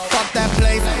more. Fuck that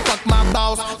place, fuck my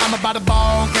boss. I'm about to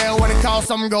ball, care what it costs,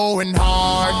 I'm going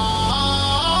hard.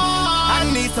 I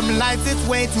need some lights, it's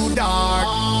way too dark.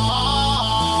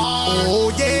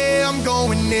 Oh yeah, I'm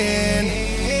going in.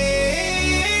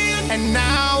 And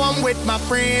now I'm with my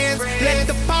friends. Let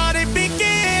the party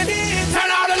begin.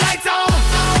 Turn all the lights on.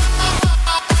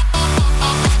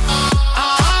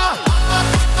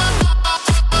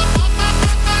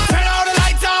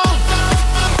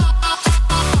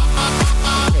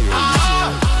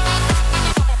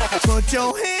 Put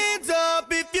your hands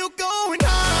up if you're going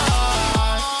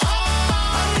hard.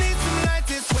 I need some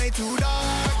lights, it's way too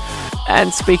dark.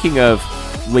 And speaking of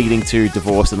leading to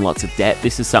divorce and lots of debt,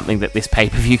 this is something that this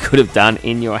pay-per-view could have done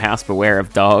in your house. Beware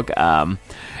of dog.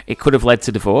 It could have led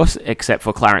to divorce, except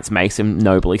for Clarence Mason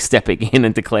nobly stepping in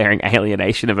and declaring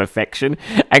alienation of affection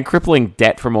and crippling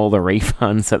debt from all the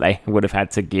refunds that they would have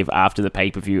had to give after the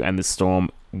pay-per-view, and the storm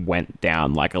went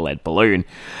down like a lead balloon.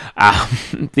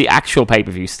 The actual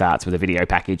pay-per-view starts with a video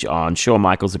package on Shawn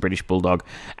Michaels, the British Bulldog,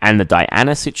 and the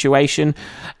Diana situation,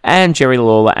 and Jerry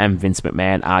Lawler and Vince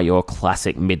McMahon are your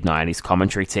classic mid-90s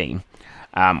commentary team.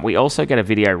 We also get a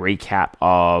video recap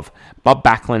of Bob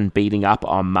Backlund beating up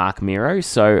on Mark Miro,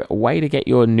 so a way to get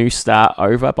your new star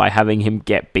over by having him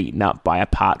get beaten up by a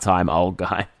part-time old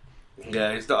guy.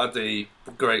 Yeah, he's not had the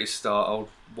greatest start, old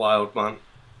wild man.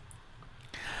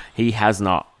 He has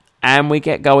not. And we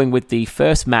get going with the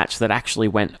first match that actually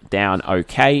went down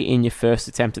okay in your first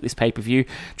attempt at this pay-per-view.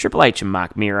 Triple H and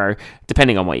Mark Miro,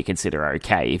 depending on what you consider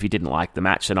okay. If you didn't like the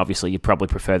match, then obviously you'd probably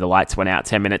prefer the lights went out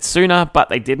 10 minutes sooner, but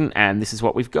they didn't, and this is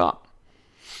what we've got.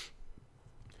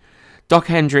 Doc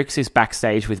Hendricks is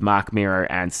backstage with Mark Miro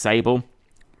and Sable.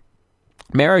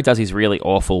 Miro does his really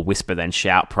awful whisper then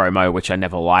shout promo, which I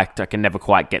never liked. I can never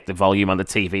quite get the volume on the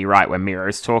TV right when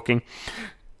Miro's talking.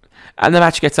 And the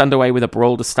match gets underway with a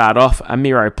brawl to start off, a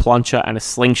Miro plancha and a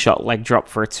slingshot leg drop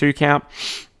for a 2 count.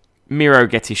 Miro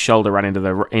gets his shoulder run into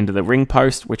the ring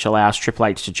post, which allows Triple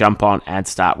H to jump on and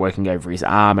start working over his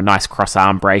arm, a nice cross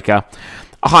arm breaker,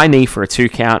 a high knee for a 2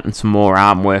 count, and some more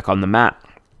arm work on the mat.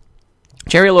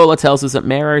 Jerry Lawler tells us that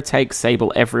Miro takes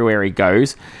Sable everywhere he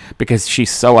goes because she's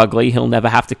so ugly he'll never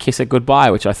have to kiss her goodbye,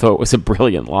 which I thought was a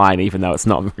brilliant line, even though it's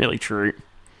not really true.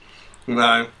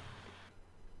 No.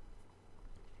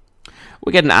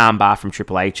 We get an armbar from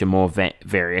Triple H, a more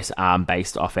various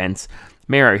arm-based offense.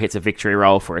 Miro hits a victory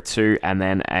roll for a 2, and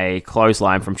then a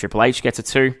clothesline from Triple H gets a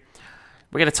 2.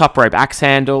 We get a top rope axe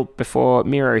handle before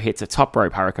Miro hits a top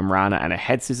rope Hurricane Rana and a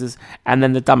head scissors, and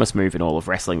then the dumbest move in all of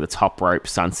wrestling, the top rope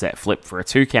sunset flip for a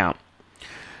 2 count.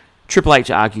 Triple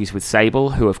H argues with Sable,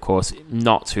 who of course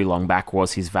not too long back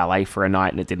was his valet for a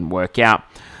night and it didn't work out.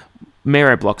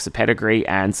 Miro blocks the pedigree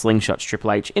and slingshots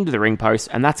Triple H into the ring post,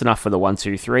 and that's enough for the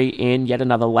 1-2-3 in yet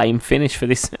another lame finish for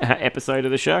this episode of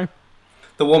the show.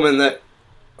 the woman that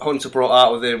Hunter brought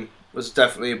out with him was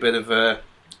definitely a bit of a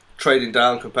trading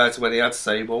down compared to when he had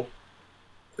Sable.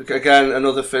 Again,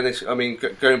 another finish. I mean,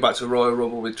 going back to Royal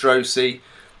Rumble with Drosy,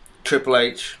 Triple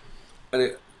H, and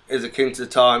it is akin to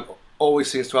the time, always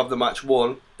seems to have the match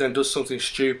won, then does something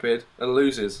stupid and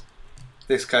loses.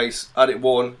 This case, had it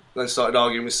won, then started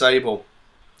arguing with Sable.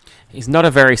 He's not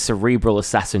a very cerebral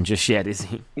assassin just yet, is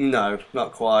he? No,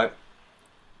 not quite.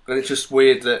 And it's just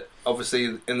weird that,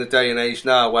 obviously, in the day and age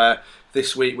now, where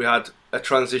this week we had a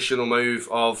transitional move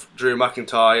of Drew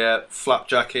McIntyre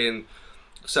flapjacking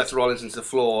Seth Rollins into the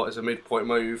floor as a midpoint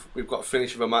move, we've got a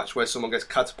finish of a match where someone gets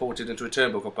catapulted into a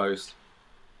turnbuckle post.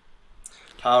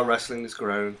 How wrestling has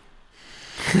grown.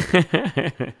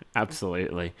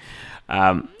 Absolutely.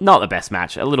 Not the best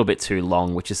match. A little bit too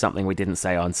long, which is something we didn't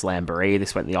say on Slamboree.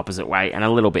 This went the opposite way, and a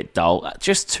little bit dull.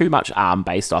 Just too much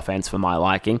arm-based offense for my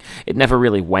liking. It never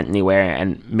really went anywhere,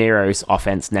 and Miro's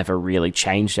offense never really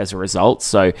changed as a result,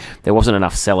 so there wasn't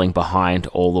enough selling behind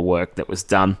all the work that was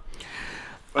done.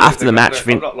 After the match...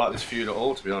 I don't like this feud at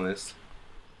all, to be honest.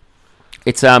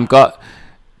 It's got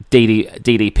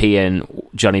DDP and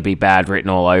Johnny B. Bad written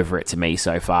all over it to me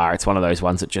so far. It's one of those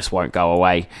ones that just won't go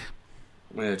away.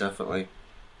 Yeah, definitely.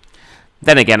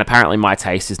 Then again, apparently my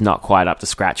taste is not quite up to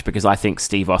scratch because I think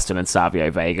Steve Austin and Savio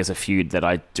Vega's a feud that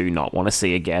I do not want to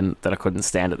see again, that I couldn't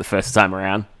stand it the first time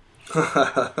around.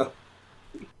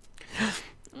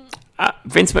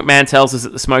 Vince McMahon tells us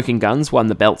that the Smoking Guns won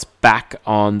the belts back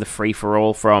on the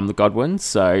free-for-all from the Godwins,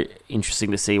 so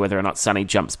interesting to see whether or not Sunny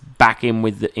jumps back in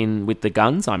with the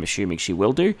Guns. I'm assuming she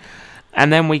will do.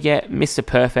 And then we get Mr.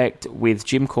 Perfect with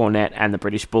Jim Cornette and the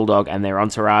British Bulldog and their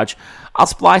entourage. I'll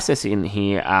splice this in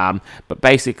here, but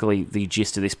basically the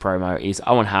gist of this promo is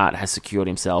Owen Hart has secured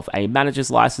himself a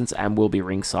manager's license and will be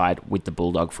ringside with the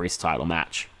Bulldog for his title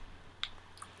match.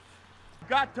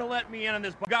 Got to let me in on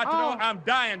this. Got to know. I'm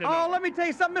dying to know. Oh, let me tell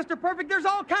you something, Mr. Perfect. There's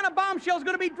all kind of bombshells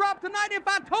going to be dropped tonight. If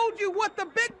I told you what the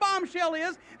big bombshell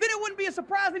is, then it wouldn't be a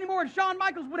surprise anymore, and Shawn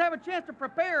Michaels would have a chance to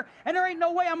prepare, and there ain't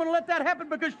no way I'm going to let that happen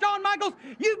because, Shawn Michaels,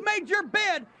 you've made your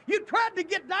bed. You tried to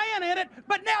get Diana in it,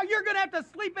 but now you're going to have to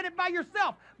sleep in it by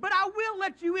yourself. But I will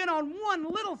let you in on one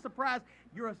little surprise.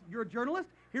 You're a journalist.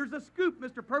 Here's a scoop,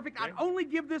 Mr. Perfect. I'd only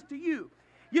give this to you.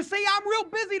 You see, I'm real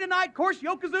busy tonight. Of course,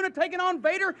 Yokozuna taking on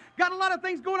Vader. Got a lot of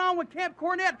things going on with Camp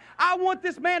Cornette. I want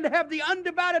this man to have the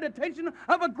undivided attention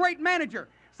of a great manager.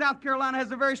 South Carolina has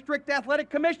a very strict athletic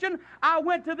commission. I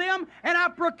went to them, and I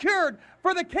procured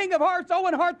for the King of Hearts,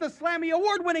 Owen Hart, the Slammy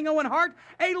Award-winning Owen Hart,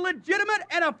 a legitimate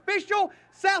and official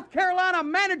South Carolina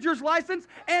manager's license.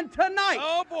 And tonight,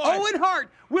 Owen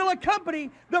Hart will accompany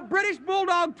the British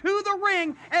Bulldog to the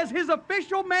ring as his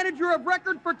official manager of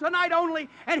record for tonight only.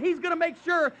 And he's going to make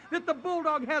sure that the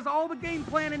Bulldog has all the game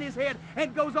plan in his head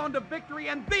and goes on to victory.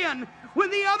 And then,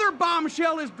 when the other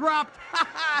bombshell is dropped,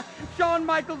 Shawn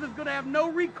Michaels is going to have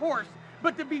no recourse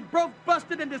but to be broke,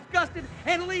 busted, and disgusted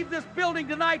and leave this building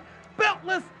tonight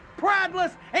beltless,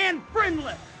 prideless, and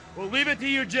friendless. We'll leave it to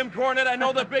you, Jim Cornette. I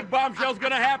know the big bombshell's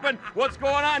going to happen. What's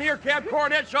going on here, Camp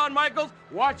Cornette, Shawn Michaels?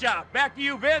 Watch out. Back to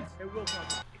you, Vince.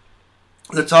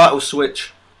 The title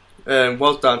switch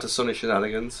was down to Sunny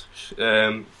Shenanigans.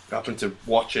 Happened to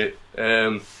watch it.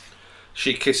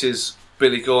 She kisses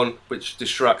Billy Gunn, which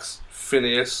distracts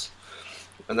Phineas,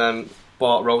 and then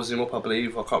Bart rolls him up, I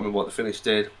believe. I can't remember what the finish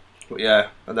did. But yeah,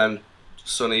 and then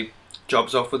Sunny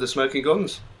jobs off with the Smoking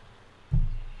Guns.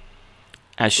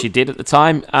 As she did at the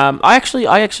time. I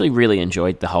actually really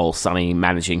enjoyed the whole Sunny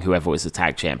managing whoever was the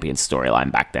tag champion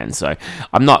storyline back then, so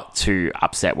I'm not too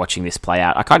upset watching this play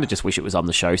out. I kind of just wish it was on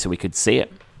the show so we could see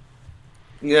it.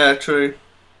 Yeah, true.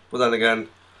 But then again,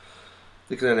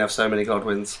 you can only have so many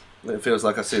Godwins. It feels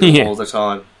like I see them all the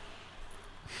time.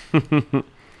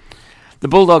 The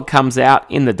Bulldog comes out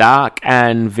in the dark,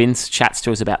 and Vince chats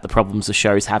to us about the problems the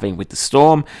show's having with the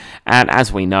storm. And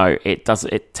as we know,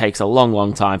 it takes a long,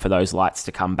 long time for those lights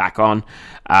to come back on.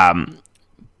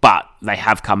 But they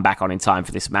have come back on in time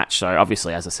for this match. So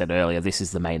obviously, as I said earlier, this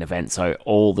is the main event. So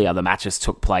all the other matches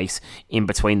took place in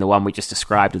between the one we just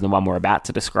described and the one we're about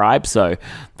to describe. So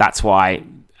that's why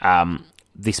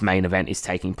this main event is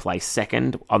taking place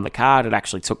second on the card. It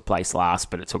actually took place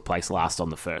last, but it took place last on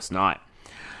the first night.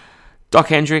 Doc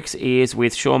Hendricks is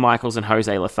with Shawn Michaels and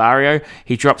Jose Lothario.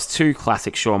 He drops two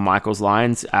classic Shawn Michaels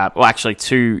lines.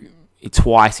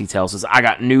 Twice he tells us, "I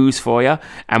got news for you,"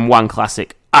 and one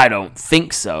classic, "I don't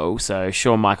think so." So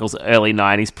Shawn Michaels' early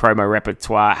 90s promo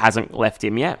repertoire hasn't left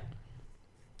him yet.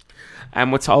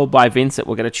 And we're told by Vince that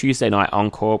we'll get a Tuesday night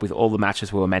encore with all the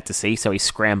matches we were meant to see, so he's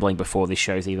scrambling before this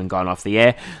show's even gone off the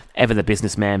air. Ever the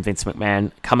businessman, Vince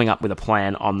McMahon, coming up with a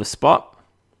plan on the spot.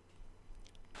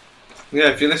 Yeah,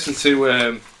 if you listen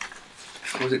to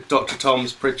was it Dr.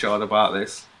 Tom's Pritchard about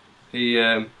this, he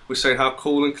was saying how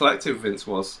cool and collective Vince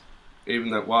was, even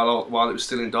that while it was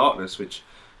still in darkness, which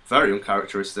very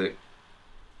uncharacteristic.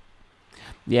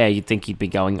 Yeah, you'd think he'd be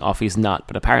going off his nut,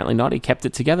 but apparently not. He kept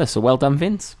it together, so well done,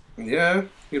 Vince. Yeah,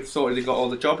 you'd have thought he'd got all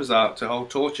the jobbers out to hold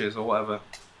torches or whatever.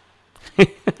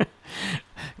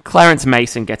 Clarence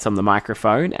Mason gets on the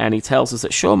microphone and he tells us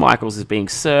that Shawn Michaels is being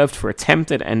served for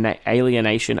attempted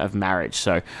alienation of marriage.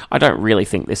 So I don't really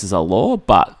think this is a law,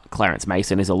 but Clarence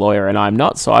Mason is a lawyer and I'm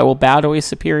not, so I will bow to his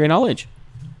superior knowledge.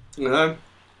 No,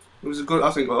 it was a good.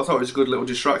 I thought it was a good little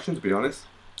distraction, to be honest,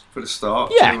 for the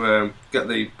start. Yeah. To get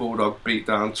the Bulldog beat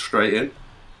down straight in.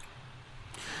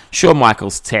 Shawn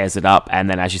Michaels tears it up, and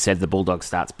then, as you said, the Bulldog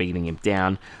starts beating him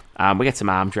down. We get some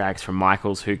arm drags from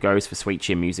Michaels, who goes for Sweet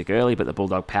Chin Music early, but the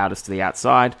Bulldog powders to the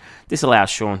outside. This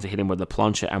allows Shawn to hit him with the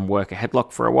plancha and work a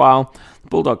headlock for a while. The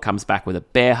Bulldog comes back with a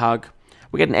bear hug.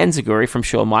 We get an enziguri from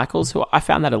Shawn Michaels, who I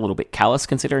found that a little bit callous,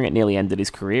 considering it nearly ended his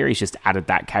career. He's just added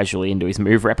that casually into his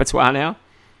move repertoire now.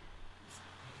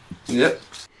 Yep.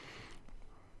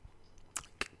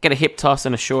 Get a hip toss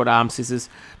and a short arm scissors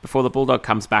before the Bulldog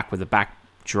comes back with a back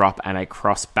drop and a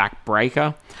cross back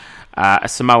breaker. A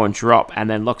Samoan drop, and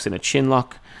then locks in a chin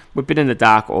lock. We've been in the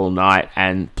dark all night,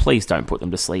 and please don't put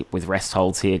them to sleep with rest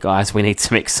holds here, guys. We need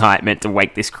some excitement to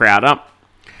wake this crowd up.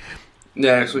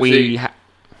 Yeah, so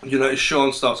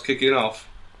Shawn starts kicking off.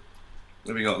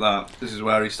 Have we got that? This is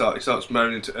where he starts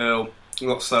moaning to Earl,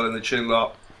 not selling the chin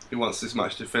lock. He wants this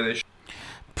match to finish.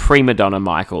 Prima Donna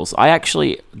Michaels. I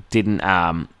actually didn't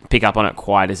pick up on it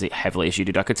quite as heavily as you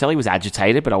did. I could tell he was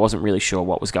agitated, but I wasn't really sure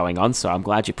what was going on, so I'm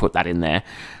glad you put that in there.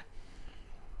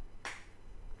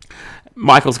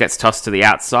 Michaels gets tossed to the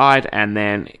outside, and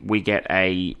then we get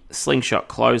a slingshot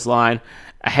clothesline,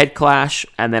 a head clash,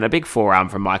 and then a big forearm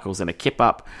from Michaels and a kip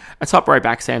up. A top rope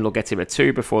axe handle gets him a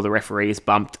 2 before the referee is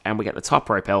bumped, and we get the top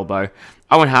rope elbow.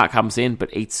 Owen Hart comes in,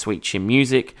 but eats Sweet Chin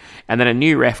Music, and then a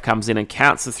new ref comes in and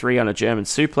counts the 3 on a German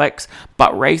suplex,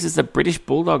 but raises the British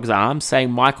Bulldog's arm,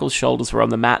 saying Michaels' shoulders were on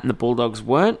the mat and the Bulldogs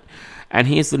weren't, and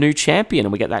he is the new champion,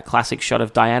 and we get that classic shot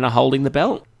of Diana holding the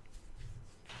belt.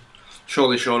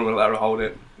 Surely Shawn would let her hold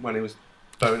it when he was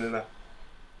boning her.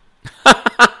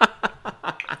 That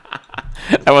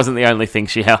wasn't the only thing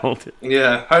she held.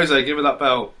 Yeah, Jose, give her that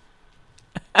belt.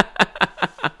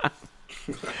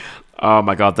 Oh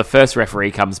my god, the first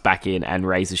referee comes back in and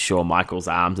raises Shawn Michaels'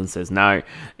 arms and says, no,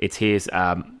 it's his.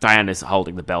 Diana's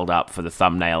holding the belt up for the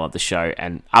thumbnail of the show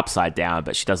and upside down,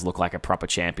 but she does look like a proper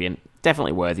champion.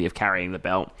 Definitely worthy of carrying the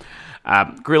belt.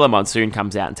 Gorilla Monsoon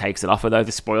comes out and takes it off her, though,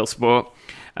 the spoil sport.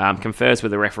 Confers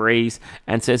with the referees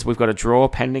and says we've got a draw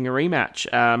pending a rematch.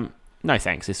 No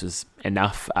thanks, this was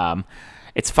enough.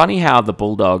 It's funny how the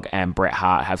Bulldog and Bret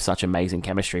Hart have such amazing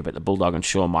chemistry, but the Bulldog and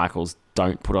Shawn Michaels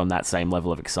don't put on that same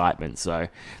level of excitement. So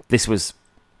this was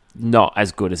not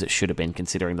as good as it should have been,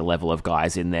 considering the level of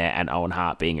guys in there and Owen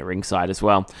Hart being at ringside as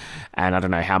well. And I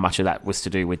don't know how much of that was to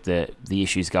do with the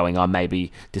issues going on,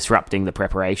 maybe disrupting the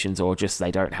preparations, or just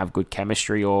they don't have good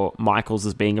chemistry, or Michaels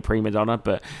as being a prima donna,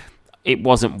 but it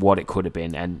wasn't what it could have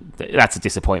been, and that's a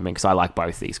disappointment because I like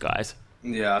both these guys.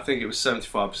 Yeah, I think it was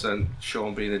 75%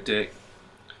 Shawn being a dick,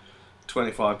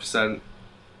 25%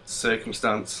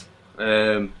 circumstance.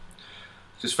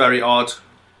 Just very odd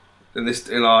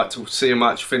to see a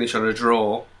match finish on a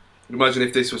draw. Imagine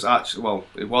if this was actually, well,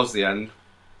 it was the end.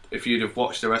 If you'd have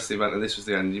watched the rest of the event and this was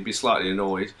the end, you'd be slightly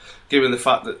annoyed, given the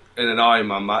fact that in an Iron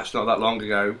Man match not that long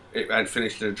ago, it had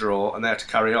finished in a draw and they had to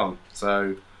carry on.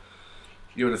 So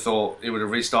you would have thought it would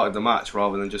have restarted the match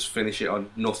rather than just finish it on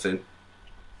nothing.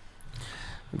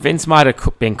 Vince might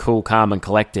have been cool, calm, and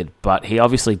collected, but he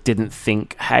obviously didn't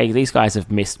think, hey, these guys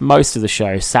have missed most of the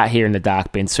show, sat here in the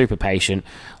dark, been super patient,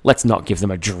 let's not give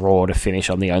them a draw to finish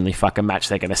on the only fucking match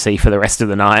they're going to see for the rest of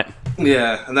the night.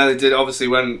 Yeah, and then it did, obviously,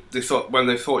 when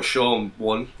they thought Shawn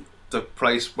won, the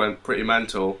place went pretty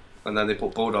mental, and then they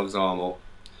put Bulldog's arm up,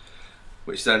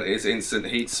 which then is instant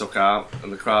heat suck out,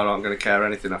 and the crowd aren't going to care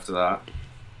anything after that,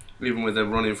 even with them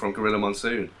running from Gorilla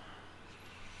Monsoon.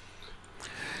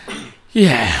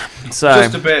 Yeah, so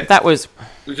just a bit. That was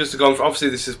just gone. Obviously,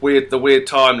 this is weird. The weird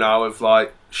time now of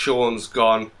like Shawn's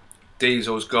gone,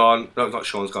 Diesel's gone. No, not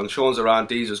Shawn's gone. Shawn's around,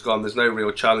 Diesel's gone. There's no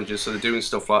real challenges, so they're doing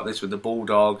stuff like this with the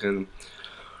Bulldog, and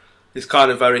it's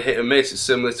kind of very hit and miss. It's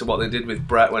similar to what they did with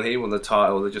Bret when he won the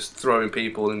title. They're just throwing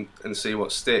people and see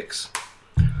what sticks.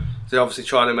 They're obviously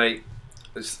trying to make.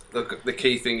 The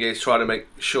key thing is trying to make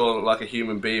Shawn look like a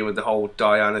human being with the whole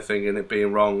Diana thing and it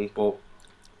being wrong, but.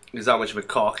 He's that much of a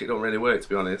cock, it don't really work, to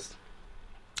be honest.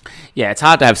 Yeah, it's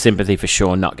hard to have sympathy for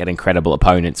Shawn not getting credible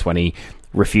opponents when he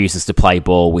refuses to play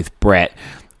ball with Bret,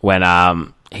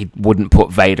 when he wouldn't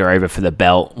put Vader over for the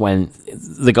belt, when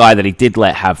the guy that he did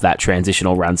let have that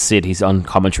transitional run, Sid, he's on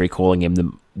commentary calling him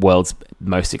the world's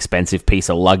most expensive piece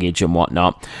of luggage and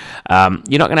whatnot.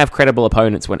 You're not going to have credible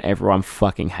opponents when everyone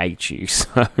fucking hates you.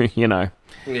 So, you know,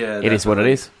 it is what it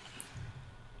is.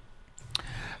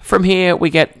 From here, we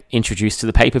get introduced to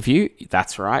the pay-per-view.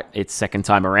 That's right, it's second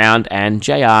time around, and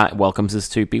JR welcomes us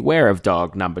to Beware of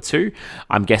Dog number 2.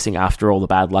 I'm guessing after all the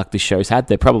bad luck this show's had,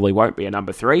 there probably won't be a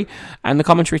number 3. And the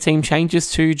commentary team changes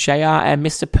to JR and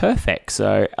Mr. Perfect,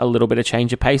 so a little bit of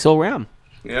change of pace all round.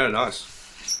 Yeah,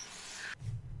 nice.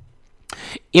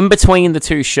 In between the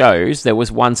two shows, there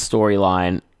was one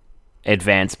storyline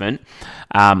advancement.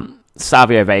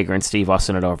 Savio Vega and Steve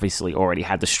Austin had obviously already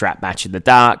had the strap match in the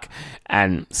dark,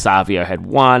 and Savio had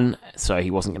won, so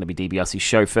he wasn't going to be DiBiase's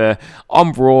chauffeur.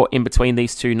 On Raw, in between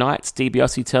these two nights,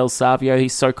 DiBiase tells Savio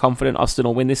he's so confident Austin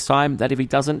will win this time that if he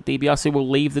doesn't, DiBiase will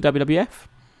leave the WWF.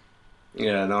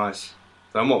 Yeah, nice.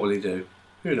 Then what will he do?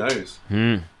 Who knows?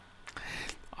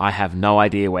 I have no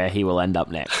idea where he will end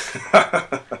up next.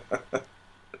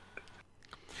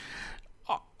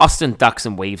 Austin ducks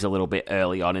and weaves a little bit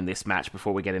early on in this match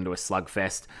before we get into a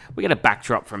slugfest. We get a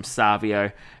backdrop from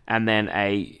Savio, and then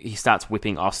he starts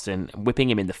whipping Austin, whipping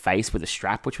him in the face with a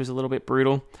strap, which was a little bit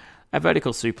brutal. A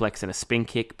vertical suplex and a spin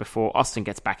kick before Austin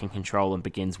gets back in control and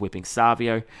begins whipping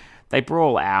Savio. They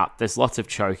brawl out. There's lots of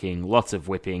choking, lots of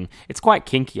whipping. It's quite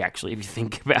kinky, actually, if you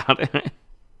think about it.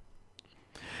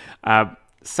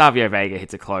 Savio Vega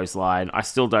hits a clothesline. I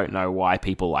still don't know why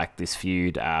people like this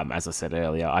feud. As I said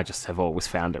earlier, I just have always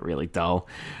found it really dull.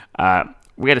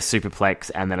 We get a superplex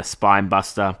and then a spine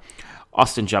buster.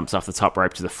 Austin jumps off the top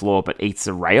rope to the floor but eats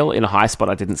a rail in a high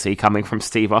spot I didn't see coming from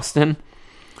Steve Austin.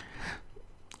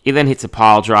 He then hits a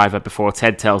pile driver before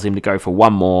Ted tells him to go for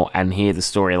one more, and here the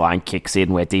storyline kicks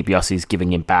in where DiBiase is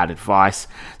giving him bad advice.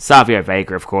 Savio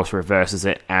Vega, of course, reverses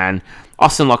it, and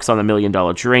Austin locks on the $1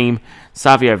 Million Dream.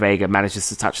 Savio Vega manages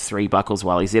to touch 3 buckles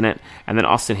while he's in it, and then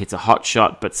Austin hits a hot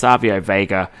shot, but Savio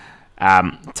Vega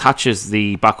touches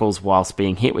the buckles whilst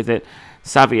being hit with it.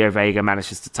 Savio Vega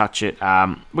manages to touch it.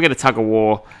 We get a tug of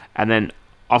war, and then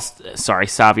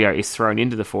Savio is thrown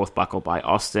into the 4th buckle by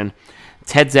Austin.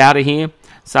 Ted's out of here.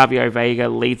 Savio Vega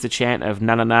leads a chant of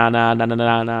na na na na na na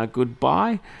na na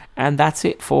goodbye, and that's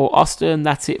it for Austin.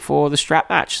 That's it for the strap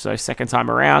match. So second time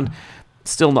around,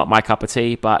 still not my cup of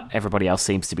tea, but everybody else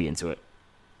seems to be into it.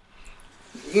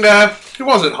 Nah, it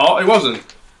wasn't hot. It wasn't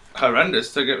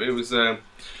horrendous. It was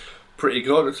pretty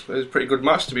good. It was a pretty good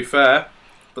match, to be fair.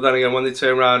 But then again, when they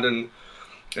turn around and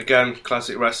again,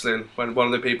 classic wrestling, when one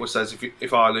of the people says,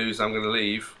 "If I lose, I'm going to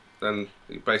leave," then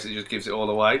it basically just gives it all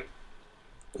away.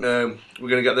 We're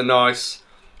going to get the nice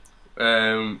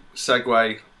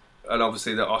segue, and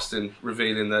obviously that Austin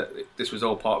revealing that this was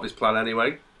all part of his plan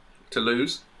anyway, to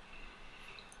lose.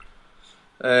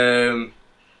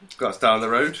 That's down the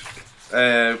road.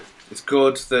 It's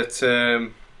good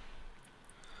that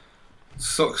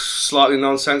slightly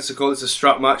nonsensical. It's a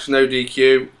strap match, no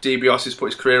DQ. DiBiase's put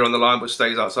his career on the line but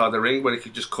stays outside the ring when he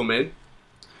could just come in.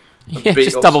 Yeah,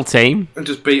 just double team. And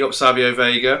just beat up Savio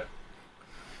Vega,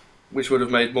 which would have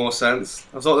made more sense.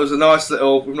 I thought there was a nice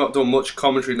little... We've not done much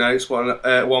commentary notes, but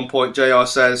at one point JR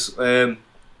says,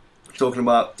 talking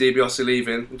about DiBiase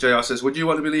leaving, JR says, "Would you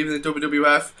want to be leaving the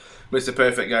WWF?" Mr.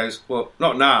 Perfect goes, "Well,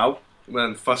 not now." And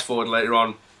then fast forward later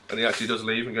on, and he actually does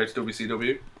leave and go to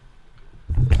WCW.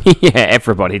 Yeah,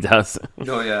 everybody does.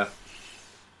 Oh, yeah.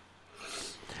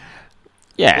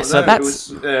 Yeah, but so no,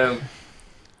 that's...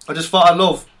 I just thought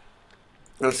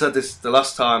and I said this the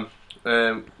last time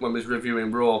when we was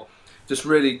reviewing Raw, just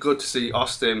really good to see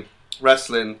Austin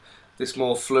wrestling this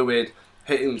more fluid,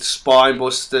 hitting spine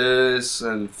busters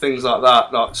and things like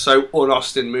that, like so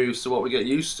un-Austin moves to what we get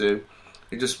used to.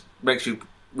 It just makes you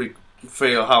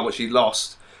feel how much he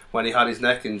lost when he had his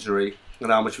neck injury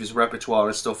and how much of his repertoire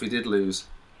and stuff he did lose.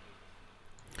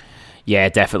 Yeah,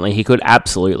 definitely. He could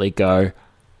absolutely go.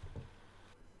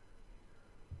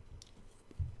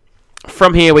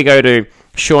 From here, we go to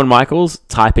Shawn Michaels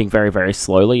typing very, very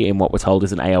slowly in what we're told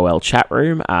is an AOL chat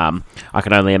room. I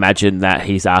can only imagine that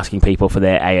he's asking people for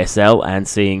their ASL and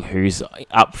seeing who's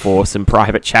up for some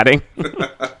private chatting.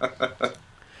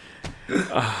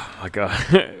 Oh, my God.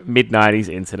 Mid-90s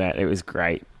internet. It was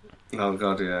great. Oh,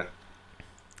 God, yeah.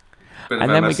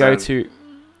 And then we go to...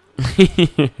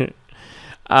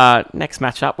 next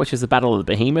matchup, which is the Battle of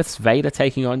the Behemoths. Vader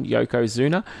taking on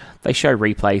Yokozuna. They show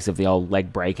replays of the old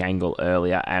leg break angle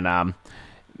earlier, and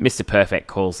Mr. Perfect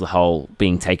calls the whole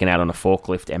being taken out on a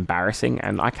forklift embarrassing,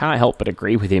 and I can't help but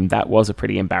agree with him. That was a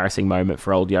pretty embarrassing moment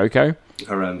for old Yoko.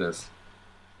 Horrendous.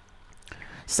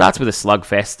 Starts with a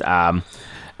slugfest,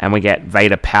 and we get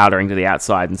Vader powdering to the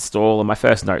outside and stall. And my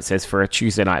first note says, for a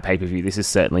Tuesday night pay-per-view, this is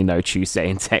certainly no Tuesday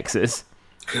in Texas.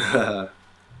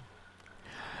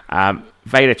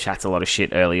 Vader chats a lot of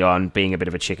shit early on, being a bit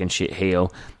of a chicken shit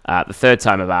heel. The third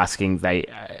time of asking, they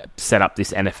set up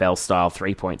this NFL-style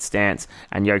three-point stance,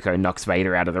 and Yoko knocks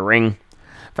Vader out of the ring.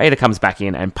 Vader comes back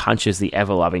in and punches the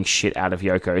ever-loving shit out of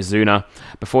Yokozuna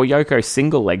before Yoko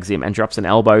single legs him and drops an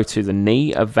elbow to the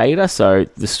knee of Vader. So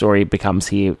the story becomes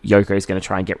here, Yoko's going to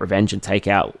try and get revenge and take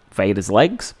out Vader's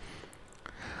legs.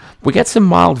 We get some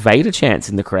mild Vader chants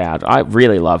in the crowd. I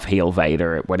really love heel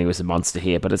Vader when he was a monster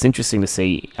here, but it's interesting to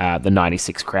see the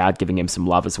 96 crowd giving him some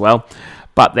love as well.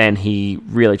 But then he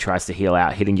really tries to heel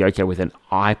out, hitting Yoko with an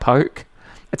eye poke,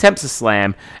 attempts a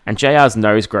slam, and JR's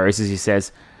nose grows as he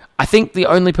says, I think the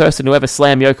only person who ever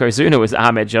slammed Yokozuna was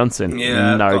Ahmed Johnson.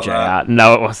 Yeah, no, JR.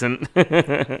 No, it wasn't.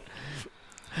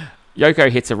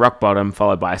 Yoko hits a rock bottom,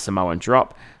 followed by a Samoan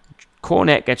drop.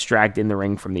 Cornette gets dragged in the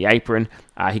ring from the apron.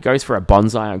 He goes for a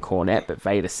bonsai on Cornette, but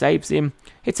Vader saves him.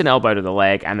 Hits an elbow to the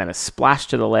leg, and then a splash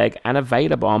to the leg, and a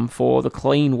Vader bomb for the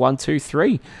clean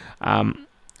 1-2-3.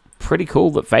 Pretty cool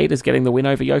that Vader's getting the win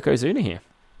over Yokozuna here.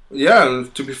 Yeah,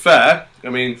 and to be fair, I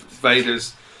mean,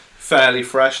 Vader's fairly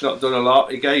fresh, not done a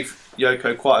lot. He gave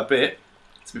Yoko quite a bit,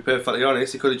 to be perfectly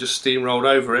honest. He could have just steamrolled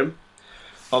over him.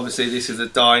 Obviously, this is the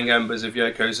dying embers of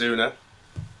Yokozuna.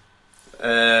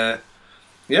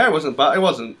 Yeah, it wasn't bad. It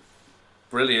wasn't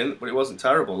brilliant, but it wasn't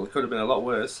terrible. It could have been a lot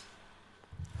worse.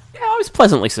 Yeah, I was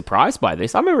pleasantly surprised by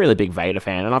this. I'm a really big Vader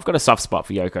fan, and I've got a soft spot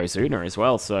for Yokozuna as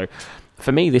well. So,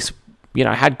 for me, this,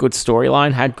 had good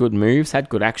storyline, had good moves, had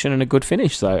good action, and a good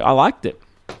finish. So, I liked it.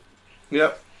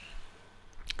 Yep.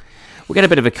 We get a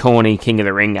bit of a corny King of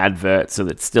the Ring advert, so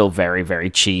that's still very, very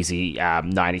cheesy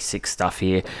 96 stuff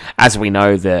here. As we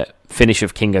know, the finish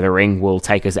of King of the Ring will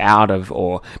take us out of,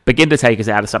 or begin to take us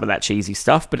out of some of that cheesy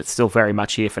stuff, but it's still very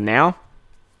much here for now.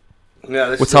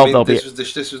 Yeah, this was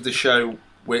the show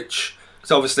which,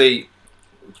 it's obviously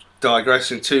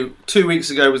digressing. 2 weeks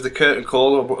ago was the curtain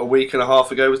call, or a week and a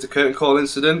half ago was the curtain call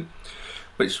incident,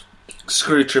 which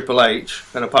screwed Triple H,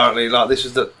 and apparently, this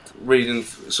is the reading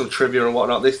some trivia and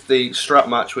whatnot. The strap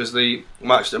match was the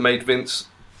match that made Vince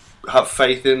have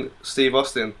faith in Steve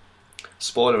Austin.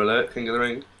 Spoiler alert: King of the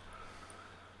Ring.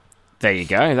 There you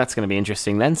go. That's going to be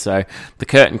interesting then. So the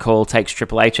curtain call takes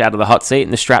Triple H out of the hot seat,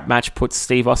 and the strap match puts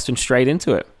Steve Austin straight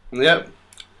into it. Yep.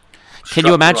 Can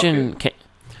you imagine? Can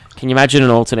you imagine an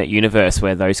alternate universe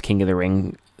where those King of the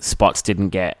Ring spots didn't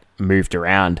get moved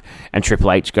around, and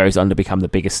Triple H goes on to become the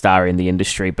biggest star in the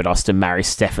industry, but Austin marries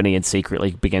Stephanie and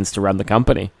secretly begins to run the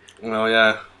company? Oh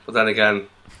yeah, but then again,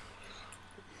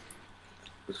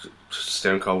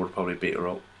 Stone Cold would probably beat her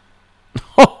up.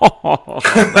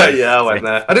 Yeah, I went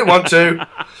there. I didn't want to.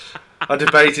 I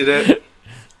debated it.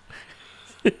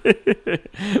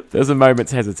 There's a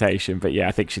moment's hesitation, but yeah,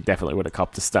 I think she definitely would have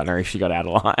copped a stunner if she got out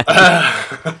of line.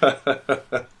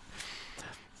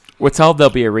 We're told there'll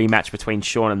be a rematch between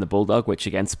Shawn and the Bulldog, which,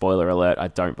 again, spoiler alert, I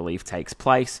don't believe takes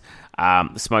place.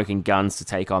 The Smoking Guns to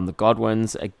take on the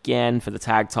Godwins, again, for the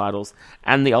tag titles.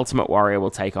 And the Ultimate Warrior will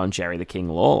take on Jerry the King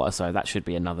Lawler, so that should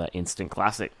be another instant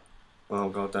classic. Oh,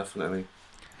 God, definitely.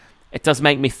 It does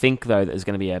make me think, though, that there's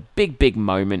going to be a big, big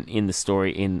moment in the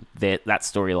story, in that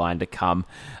storyline to come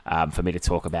for me to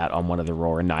talk about on one of the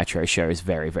Raw and Nitro shows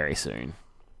very, very soon.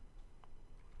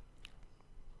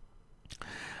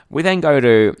 We then go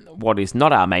to what is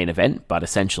not our main event, but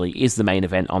essentially is the main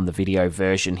event on the video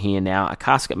version here now. A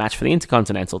casket match for the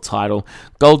Intercontinental title.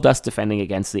 Goldust defending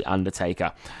against The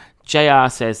Undertaker. JR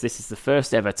says this is the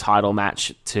first ever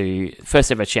championship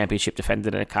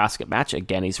defended in a casket match.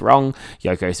 Again, he's wrong.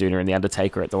 Yokozuna and The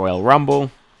Undertaker at the Royal Rumble.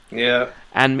 Yeah.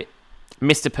 And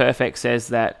Mr. Perfect says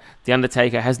that The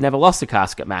Undertaker has never lost a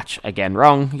casket match. Again,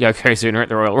 wrong. Yokozuna at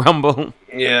the Royal Rumble.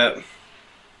 Yeah.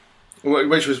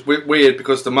 Which was weird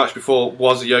because the match before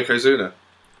was a Yokozuna.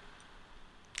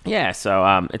 Yeah,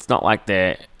 so it's not like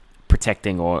they're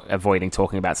protecting or avoiding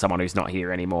talking about someone who's not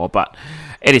here anymore, but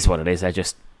it is what it is. They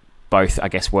just both, I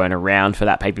guess, weren't around for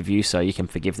that pay-per-view, so you can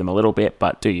forgive them a little bit,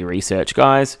 but do your research,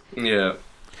 guys. Yeah.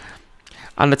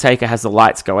 Undertaker has the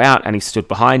lights go out, and he stood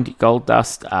behind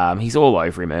Goldust. He's all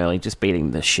over him early, just beating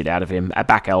the shit out of him. A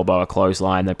back elbow, a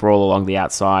clothesline, they brawl along the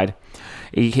outside.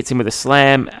 He hits him with a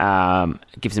slam,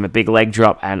 gives him a big leg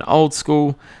drop, and old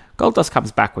school. Goldust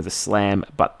comes back with a slam,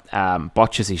 but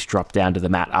botches his drop down to the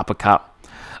mat uppercut.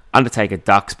 Undertaker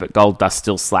ducks, but Goldust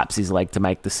still slaps his leg to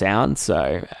make the sound,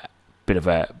 so a bit of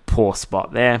a poor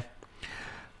spot there.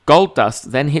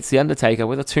 Goldust then hits the Undertaker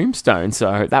with a tombstone,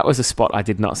 so that was a spot I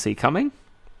did not see coming.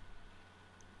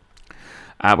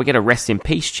 We get a rest in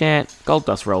peace chant.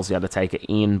 Goldust rolls the Undertaker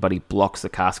in, but he blocks the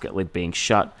casket lid being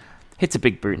shut. Hits a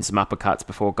big boot and some uppercuts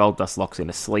before Goldust locks in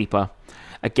a sleeper.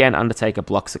 Again, Undertaker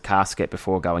blocks the casket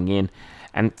before going in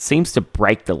and seems to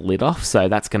break the lid off, so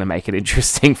that's going to make it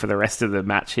interesting for the rest of the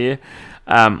match here.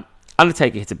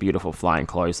 Undertaker hits a beautiful flying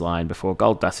clothesline before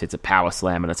Goldust hits a power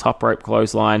slam and a top rope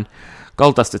clothesline.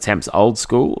 Goldust attempts old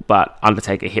school, but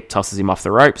Undertaker hip tosses him off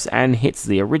the ropes and hits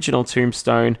the original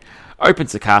tombstone,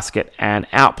 opens the casket, and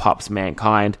out pops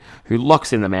Mankind, who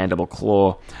locks in the mandible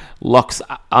claw, locks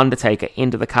Undertaker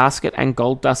into the casket, and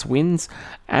Goldust wins,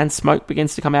 and smoke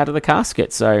begins to come out of the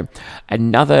casket. So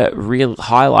another real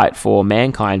highlight for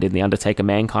Mankind in the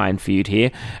Undertaker-Mankind feud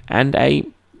here, and a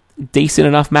decent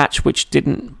enough match which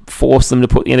didn't force them to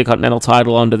put the Intercontinental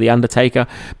title onto the Undertaker,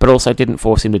 but also didn't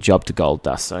force him to job to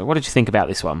Goldust. So what did you think about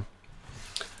this one?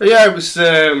 Yeah,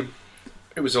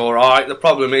 it was all right. The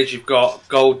problem is you've got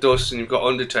Goldust and you've got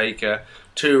Undertaker,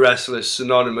 two wrestlers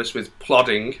synonymous with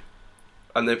plodding,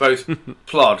 and they both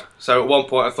plod. So at one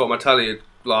point I thought my telly had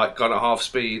gone at half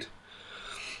speed.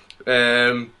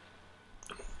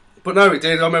 But no, it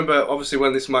did. I remember, obviously,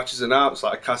 when this match is announced,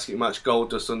 like a casket match,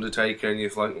 Goldust, Undertaker, and you're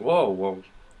like, whoa, well,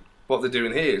 what they're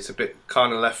doing here? It's a bit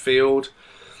kind of left field.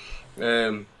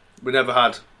 We never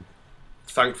had,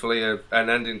 thankfully, an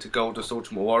ending to Goldust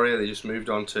Ultimate Warrior. They just moved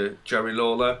on to Jerry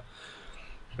Lawler.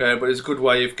 But it's a good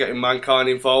way of getting Mankind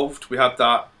involved. We have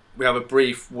a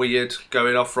brief weird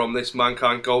going off from this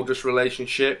Mankind-Goldust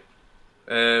relationship,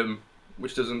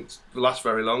 which doesn't last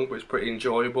very long, but it's pretty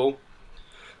enjoyable.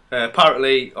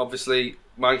 Apparently, obviously,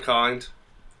 Mankind,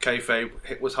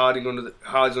 kayfabe, was hiding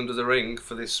under the ring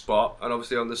for this spot, and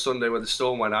obviously on the Sunday when the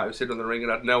Storm went out, he was hid on the ring and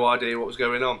had no idea what was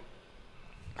going on.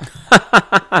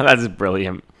 That's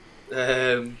brilliant.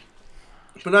 But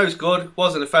no, it was good. It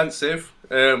wasn't offensive.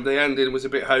 The ending was a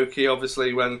bit hokey,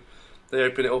 obviously, when they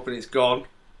open it up and it's gone.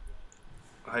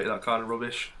 I hate that kind of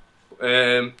rubbish.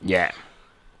 Yeah.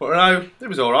 But no, it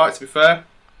was alright, to be fair.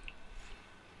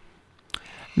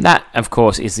 That, of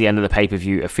course, is the end of the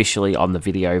pay-per-view officially on the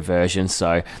video version,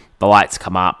 so the lights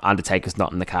come up, Undertaker's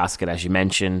not in the casket, as you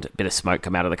mentioned, a bit of smoke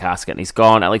come out of the casket and he's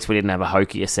gone. At least we didn't have a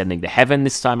Hokie ascending to heaven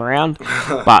this time around,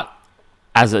 but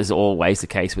as is always the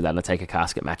case with Undertaker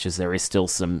casket matches, there is still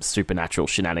some supernatural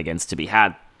shenanigans to be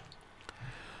had.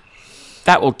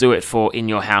 That will do it for In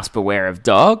Your House Beware of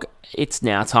Dog. It's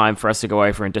now time for us to go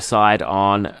over and decide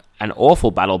on an awful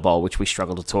Battle Bowl, which we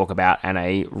struggled to talk about, and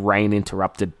a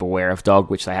rain-interrupted Beware of Dog,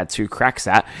 which they had two cracks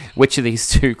at. Which of these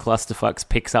two clusterfucks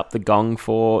picks up the gong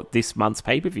for this month's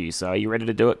pay-per-view? So are you ready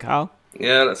to do it, Carl?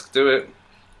 Yeah, let's do it.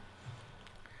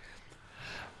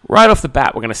 Right off the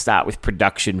bat, we're going to start with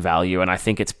production value, and I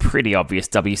think it's pretty obvious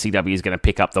WCW is going to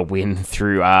pick up the win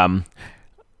through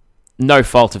no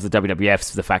fault of the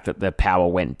WWF's for the fact that the power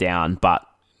went down, but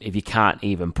if you can't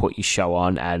even put your show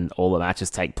on and all the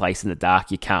matches take place in the dark,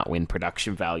 you can't win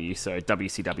production value. So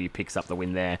WCW picks up the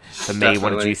win there. For me, What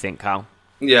did you think, Carl?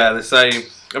 Yeah, the same.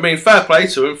 I mean, fair play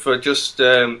to him for just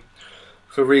for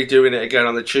redoing it again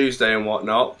on the Tuesday and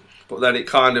whatnot. But then it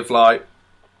kind of and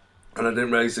I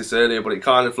didn't raise this earlier, but it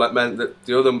kind of meant that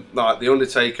the other, the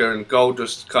Undertaker and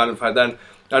Goldust kind of had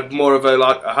more of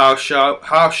a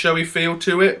house showy feel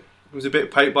to it. It was a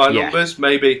bit paint by numbers.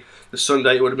 Maybe the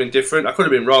Sunday it would have been different. I could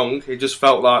have been wrong. It just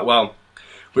felt like, well,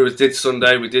 we did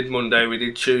Sunday, we did Monday, we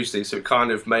did Tuesday, so it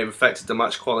kind of may have affected the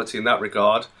match quality in that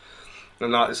regard.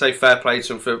 And like I say, fair play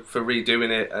to them for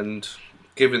redoing it and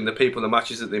giving the people the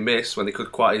matches that they missed when they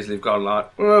could quite easily have gone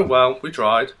oh, well, we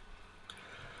tried.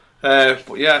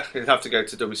 But yeah, it'd have to go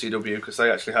to WCW because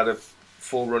they actually had a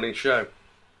full running show.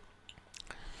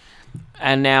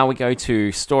 And now we go to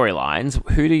storylines.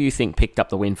 Who do you think picked up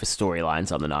the win for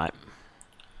storylines on the night?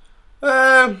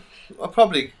 I'll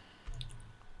probably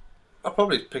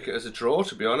pick it as a draw,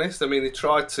 to be honest. I mean,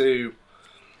 WCW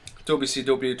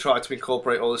tried to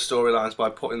incorporate all the storylines by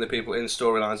putting the people in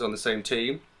storylines on the same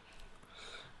team,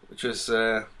 which was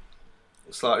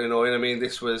slightly annoying. I mean,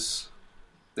 this was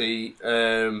the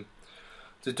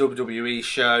WWE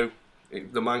show,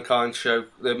 the Mankind show,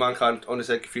 the Mankind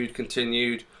Undertaker feud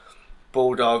continued.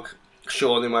 Bulldog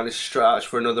surely managed to stretch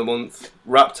for another month.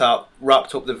 Wrapped up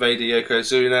the Vader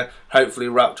Yokozuna. Hopefully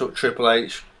wrapped up Triple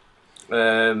H,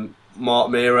 Mark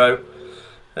Miro.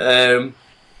 I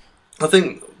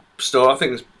think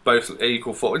it's both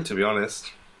equal footing, to be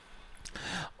honest.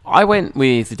 I went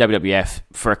with the WWF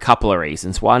for a couple of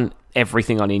reasons. One,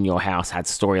 everything on In Your House had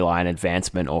storyline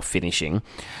advancement or finishing.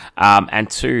 And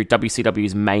two,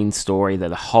 WCW's main story,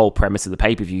 the whole premise of the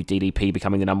pay-per-view, DDP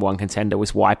becoming the number one contender,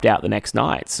 was wiped out the next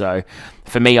night. So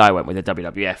for me, I went with the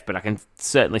WWF, but I can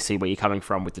certainly see where you're coming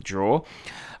from with the draw.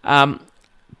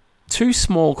 two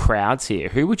small crowds here.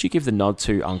 Who would you give the nod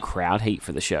to on crowd heat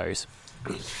for the shows?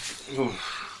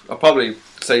 I'll probably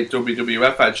say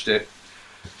WWF edged it.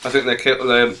 I think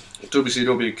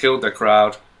WCW killed their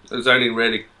crowd. It was only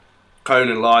really Conan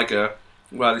and Liger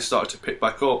where they started to pick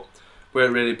back up.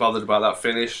 Weren't really bothered about that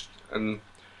finish. And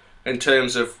in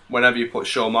terms of whenever you put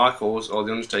Shawn Michaels or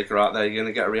The Undertaker out there, you're going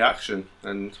to get a reaction.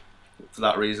 And for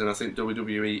that reason, I think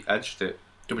WWE edged it.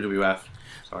 WWF,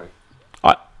 sorry.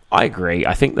 I agree.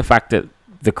 I think the fact that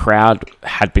the crowd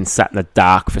had been sat in the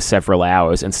dark for several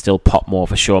hours and still popped more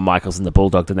for Shawn Michaels and the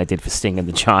Bulldog than they did for Sting and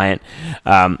the Giant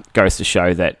goes to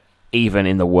show that even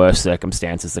in the worst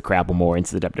circumstances, the crowd were more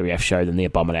into the WWF show than the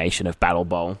abomination of Battle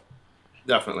Bowl.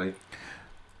 Definitely.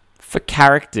 For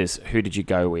characters, who did you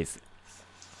go with?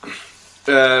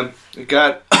 Again,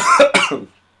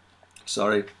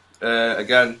 sorry.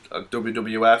 Again,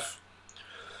 WWF.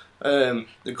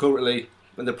 They're currently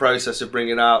in the process of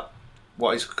bringing out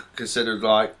what is considered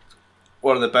like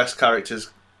one of the best characters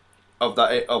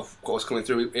of what's coming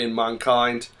through in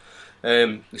Mankind.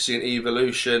 You see an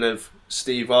evolution of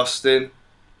Steve Austin,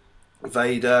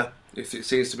 Vader. It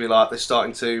seems to be like they're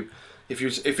starting to. If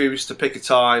you was to pick a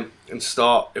time and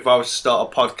start, if I was to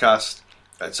start a podcast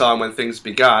at a time when things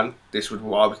began,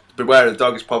 Beware of the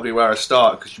Dog is probably where I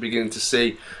start, because you're beginning to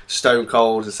see Stone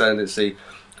Cold's ascendancy.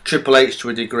 Triple H to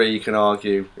a degree, you can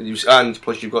argue, and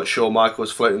plus you've got Shawn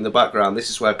Michaels floating in the background.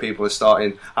 This is where people are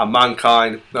starting, and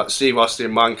Mankind, not Steve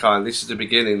Austin, Mankind. This is the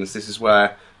beginnings. This is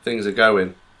where things are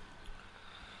going.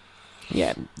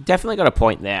 Yeah, definitely got a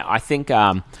point there. I think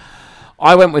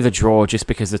I went with a draw just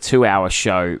because the 2-hour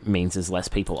show means there's less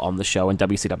people on the show, and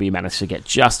WCW managed to get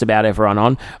just about everyone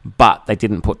on, but they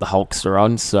didn't put the Hulkster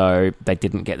on, so they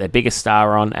didn't get their biggest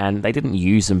star on, and they didn't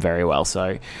use them very well,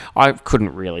 so I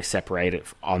couldn't really separate it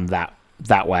on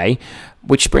that way.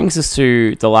 Which brings us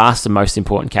to the last and most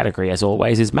important category, as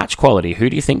always, is match quality. Who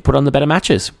do you think put on the better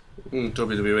matches?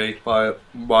 WWE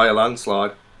by a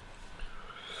landslide.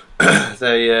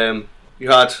 You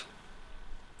had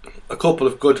a couple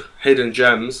of good hidden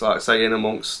gems, like say in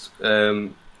amongst. I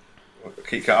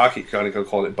keep kind of going to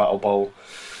call it Battle Bowl.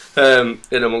 In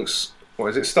amongst, what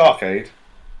is it, Starrcade?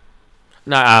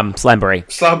 No, Slamboree.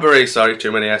 Slamboree, sorry,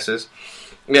 too many S's.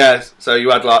 Yeah, so you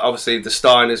had like obviously the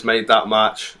Steiners made that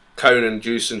match. Conan,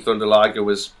 Juice, and Thunder Liger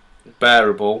was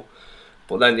bearable,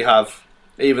 but then you have,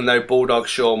 even though Bulldog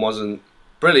Shawn wasn't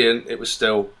brilliant, it was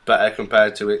still better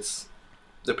compared to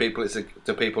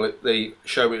the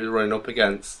show it was running up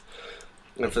against.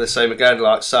 And for the same again,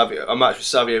 like a match with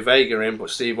Savio Vega in, but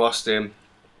Steve Austin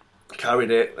carried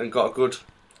it and got a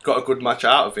good match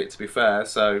out of it, to be fair.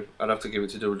 So I'd have to give it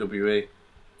to WWE.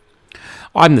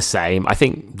 I'm the same. I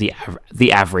think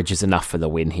the average is enough for the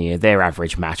win here. Their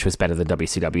average match was better than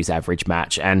WCW's average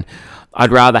match, and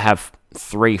I'd rather have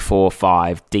 3, 4,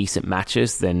 5 decent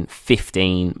matches than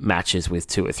 15 matches with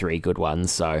 2 or 3 good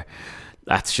ones. So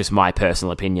that's just my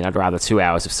personal opinion. I'd rather 2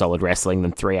 hours of solid wrestling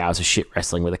than 3 hours of shit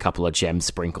wrestling with a couple of gems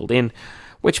sprinkled in,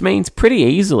 which means pretty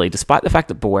easily, despite the fact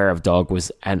that Beware of Dog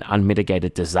was an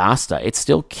unmitigated disaster, it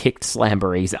still kicked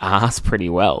Slamboree's ass pretty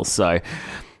well. So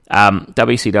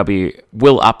WCW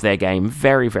will up their game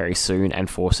very, very soon and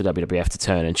force the WWF to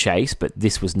turn and chase, but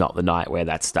this was not the night where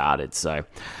that started. So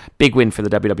big win for the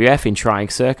WWF in trying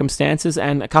circumstances,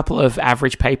 and a couple of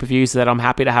average pay-per-views that I'm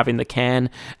happy to have in the can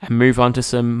and move on to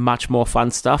some much more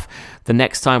fun stuff. The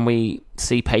next time we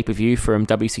see pay-per-view from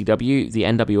WCW, the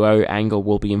NWO angle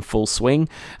will be in full swing.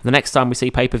 The next time we see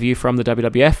pay-per-view from the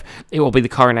WWF, it will be the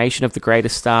coronation of the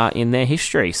greatest star in their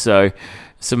history. So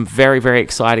some very, very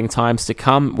exciting times to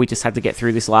come. We just had to get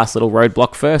through this last little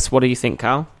roadblock first. What do you think,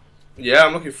 Carl? Yeah,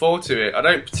 I'm looking forward to it. I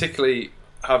don't particularly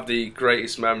have the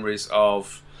greatest memories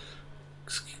of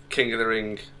King of the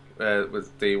Ring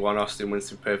with the one Austin wins,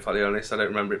 to be perfectly honest. I don't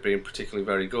remember it being particularly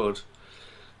very good.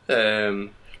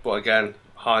 But again,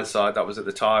 hindsight, that was at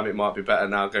the time. It might be better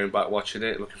now going back watching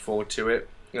it, looking forward to it.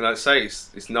 And I'd say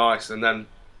it's nice, and then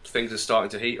things are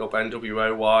starting to heat up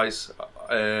NWO-wise.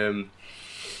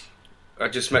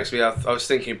 It just makes me. I was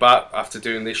thinking back after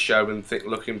doing this show and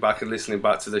looking back and listening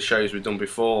back to the shows we've done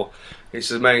before. It's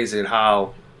amazing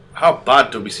how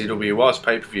bad WCW was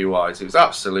pay-per-view wise. It was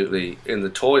absolutely in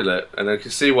the toilet, and I can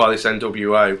see why this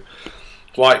NWO,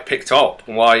 why it picked up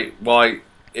and why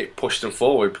it pushed them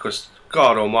forward, because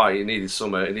God Almighty, it needed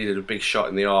somewhere. It needed a big shot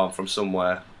in the arm from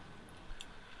somewhere.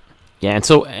 Yeah, and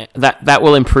so that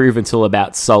will improve until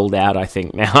about sold out, I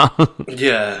think, now.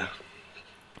 Yeah.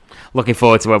 Looking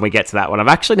forward to when we get to that one. I've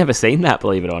actually never seen that,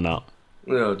 believe it or not.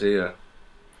 Oh dear.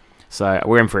 So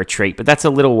we're in for a treat, but that's a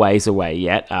little ways away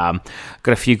yet. Got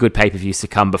a few good pay-per-views to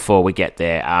come before we get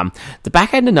there. The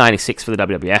back end of 96 for the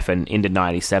WWF and into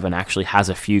 97 actually has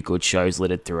a few good shows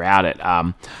littered throughout it.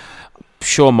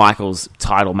 Shawn Michaels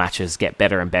title matches get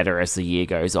better and better as the year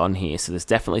goes on here, so there's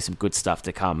definitely some good stuff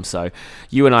to come. So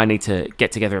you and I need to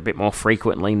get together a bit more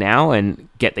frequently now and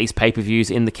get these pay-per-views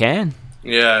in the can.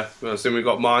 Yeah, well, so we've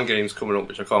got Mind Games coming up,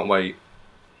 which I can't wait.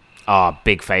 Oh,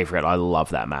 big favourite. I love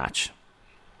that match.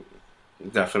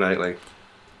 Definitely.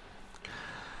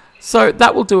 So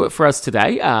that will do it for us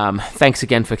today. Thanks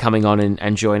again for coming on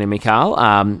and joining me,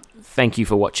 Carl. Thank you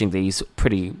for watching these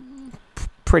pretty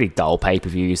dull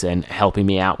pay-per-views and helping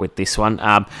me out with this one.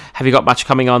 Have you got much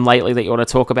coming on lately that you want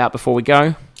to talk about before we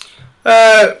go?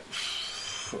 I've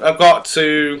got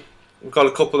a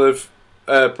couple of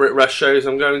Brit Rest shows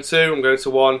I'm going to. I'm going to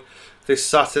one this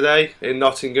Saturday in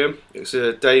Nottingham. It's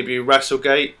a debut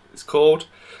WrestleGate, it's called.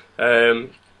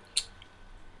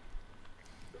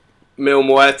 Mil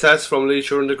Muertes from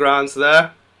Lucha Underground's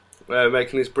there,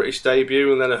 making his British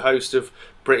debut, and then a host of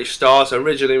British stars.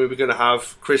 Originally we were going to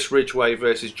have Chris Ridgway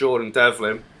versus Jordan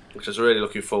Devlin, which I was really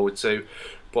looking forward to,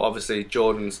 but obviously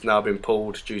Jordan's now been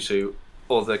pulled due to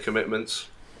other commitments.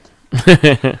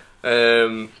 But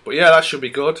yeah, that should be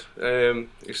good.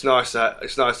 It's nice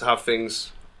to have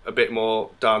things a bit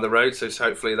more down the road, so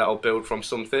hopefully that'll build from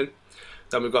something.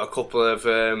 Then we've got a couple of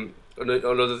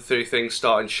another 3 things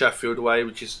starting Sheffield way,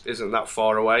 which isn't that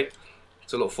far away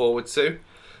to look forward to.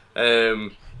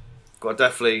 Got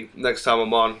definitely next time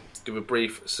I'm on, give a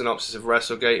brief synopsis of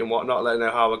WrestleGate and whatnot, let you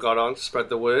know how I got on, spread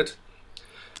the word.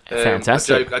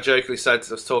 Fantastic. I jokingly said,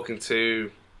 I was talking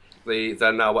to the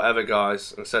Then Now Whatever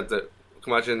guys, and said that,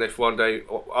 imagine if one day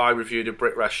I reviewed a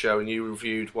Brit Rest show and you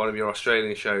reviewed one of your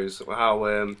Australian shows, how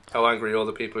angry all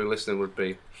the people who are listening would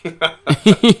be.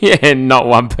 Yeah, not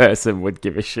one person would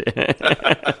give a shit.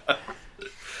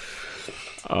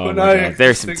 Oh my God.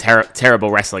 There's some terrible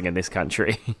wrestling in this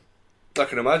country. I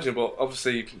can imagine, but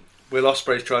obviously Will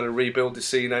Ospreay's trying to rebuild the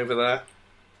scene over there.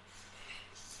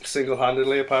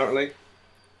 Single-handedly, apparently.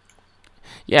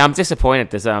 Yeah, I'm disappointed.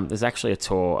 There's actually a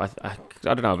tour. I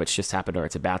don't know if it's just happened or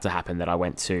it's about to happen that I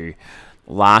went to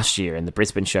last year, and the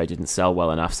Brisbane show didn't sell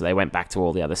well enough, so they went back to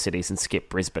all the other cities and skipped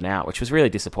Brisbane out, which was really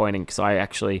disappointing because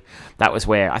that was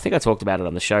where I think I talked about it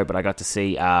on the show, but I got to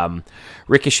see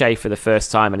Ricochet for the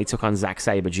first time, and he took on Zack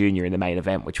Sabre Jr. in the main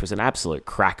event, which was an absolute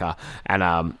cracker.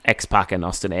 And X-Pac and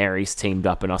Austin Aries teamed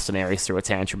up, and Austin Aries threw a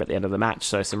tantrum at the end of the match.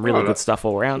 So some really good stuff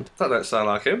all around. That don't sound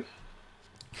like him.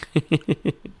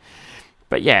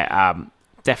 But yeah,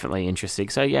 definitely interesting.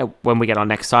 So yeah, when we get on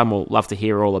next time, we'll love to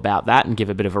hear all about that and give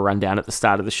a bit of a rundown at the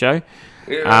start of the show.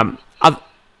 Yeah.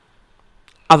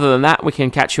 Other than that, we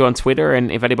can catch you on Twitter, and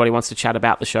if anybody wants to chat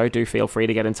about the show, do feel free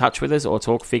to get in touch with us or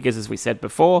talk figures, as we said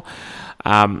before.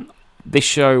 This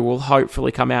show will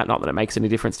hopefully come out, not that it makes any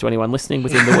difference to anyone listening,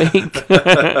 within the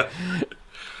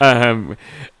week.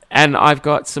 And I've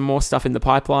got some more stuff in the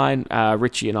pipeline.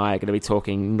 Richie and I are going to be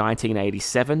talking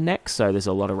 1987 next, so there's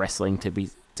a lot of wrestling to be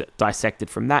dissected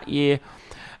from that year.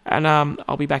 And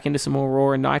I'll be back into some more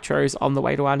Raw and Nitros on the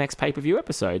way to our next pay-per-view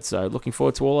episode, so looking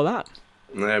forward to all of that.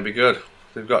 That'd be good.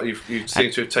 You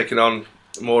seem to have taken on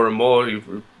more and more.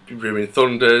 You're doing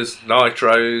Thunders,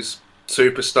 Nitros,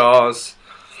 Superstars.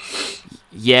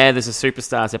 Yeah, there's a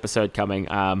Superstars episode coming.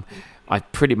 I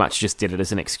pretty much just did it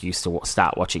as an excuse to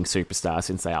start watching Superstars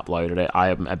since they uploaded it. I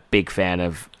am a big fan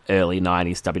of early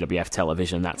 90s WWF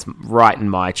television. That's right in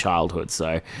my childhood.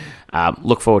 So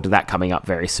look forward to that coming up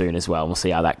very soon as well. We'll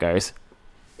see how that goes.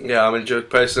 Yeah, I'm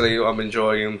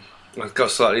enjoying them. I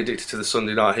got slightly addicted to the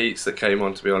Sunday Night Heats that came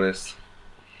on, to be honest.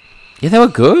 Yeah, they were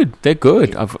good. They're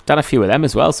good. I've done a few of them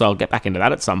as well, so I'll get back into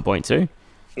that at some point too.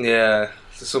 Yeah,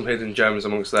 there's some hidden gems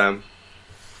amongst them.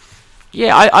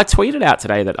 Yeah, I tweeted out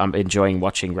today that I'm enjoying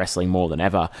watching wrestling more than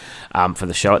ever for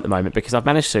the show at the moment, because I've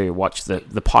managed to watch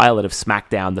the pilot of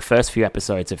SmackDown, the first few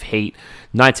episodes of Heat,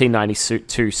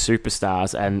 1992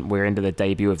 Superstars, and we're into the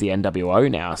debut of the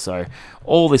NWO now. So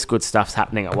all this good stuff's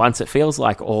happening at once. It feels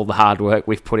like all the hard work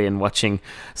we've put in watching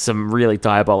some really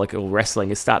diabolical wrestling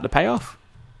is starting to pay off.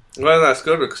 Well, that's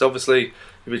good, because obviously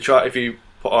if you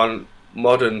put on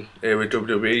modern era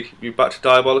WWE, you're back to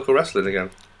diabolical wrestling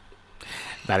again.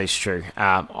 That is true.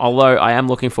 Although I am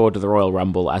looking forward to the Royal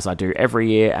Rumble, as I do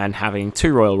every year, and having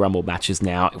 2 Royal Rumble matches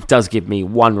now, it does give me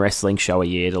one wrestling show a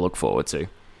year to look forward to.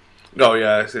 Oh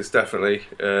yeah, it's definitely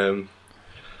a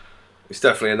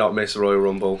not miss Royal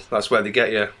Rumble. That's where they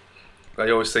get you.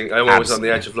 I'm always on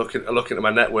the edge of looking at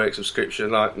my network subscription,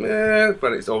 like,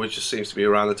 but it always just seems to be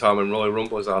around the time when Royal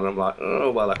Rumble is on. I'm like,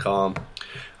 oh well, I can't.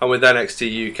 And with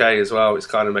NXT UK as well, it's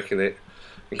kind of making it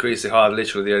increasingly hard.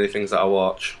 Literally the only things that I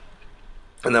watch.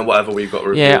 And then whatever we've got to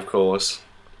review, of course.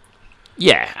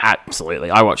 Yeah,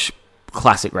 absolutely. I watch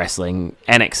classic wrestling,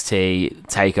 NXT,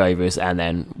 takeovers, and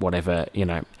then whatever,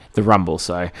 the Rumble.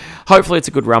 So hopefully it's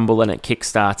a good Rumble and it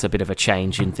kickstarts a bit of a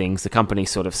change in things. The company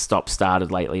sort of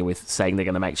started lately with saying they're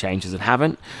going to make changes and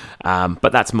haven't.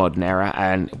 But that's modern era,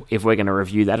 and if we're going to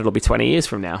review that, it'll be 20 years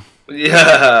from now.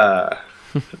 Yeah.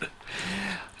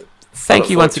 Thank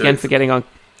you once again for getting on.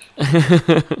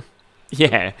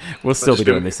 Yeah, we'll still be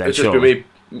doing this then, sure.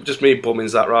 Just me bumming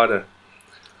Zack Ryder.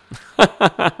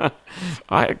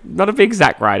 I'm not a big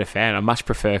Zack Ryder fan. I much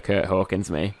prefer Kurt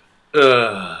Hawkins, me.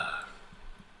 I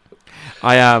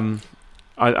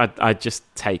just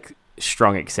take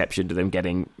strong exception to them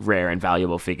getting rare and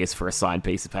valuable figures for a signed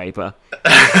piece of paper.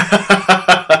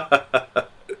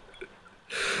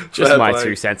 Just my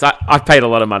 2 cents. I've paid a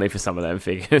lot of money for some of them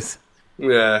figures.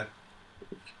 Yeah.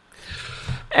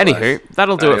 Anywho,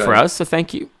 that'll do it for us. So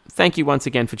thank you once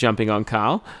again for jumping on,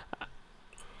 Carl.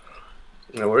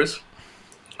 No worries.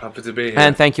 Happy to be here.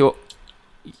 And thank you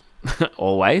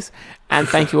always. And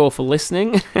thank you all for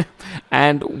listening.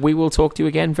 And we will talk to you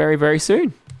again very, very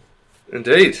soon.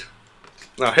 Indeed.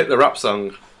 Now hit the rap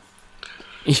song.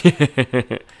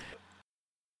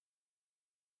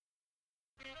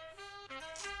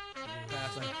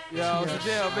 Yo, it's the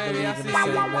deal, baby. I see you.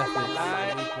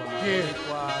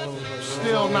 Yeah.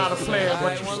 Still not a player,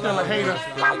 but you still a hater.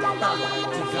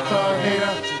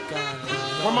 Hater.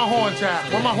 Where my horns at?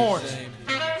 Where my horns?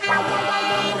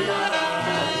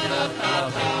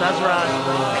 That's right.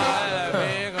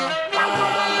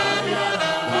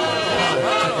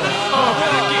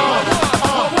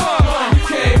 You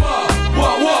came up,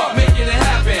 what, making it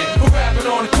happen. We're rapping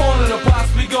on the corner to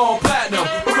possibly go platinum.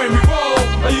 But when we roll,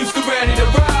 I used to ready to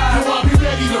ride. I'll be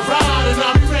ready to ride and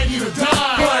I'll be ready to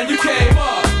die. But you came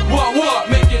up, what,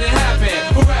 making it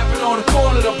happen. We're rapping on the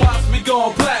corner to possibly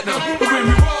go platinum. But when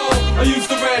we roll, I used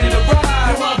to ready to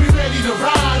ride. I'll be ready to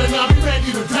ride and I'll be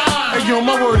ready to die. Hey yo,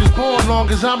 my word is born, long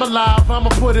as I'm alive, I'ma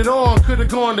put it on. Could've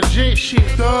gone to jail, shit,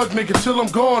 thug nigga, till I'm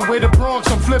gone. Way to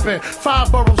Bronx, I'm flipping.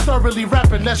 5 boroughs thoroughly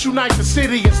repping. Let's unite the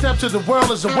city and step to the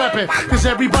world as a weapon. Cause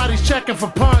everybody's checking for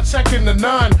puns, second to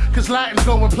none. Cause Latin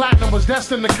going platinum was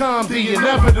destined to come. The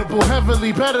inevitable,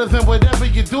 heavily better than whatever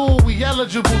you do. We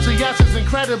eligible to yes is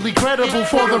incredibly credible.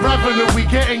 For the revenue, we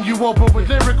getting you open with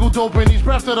lyrical dope. And these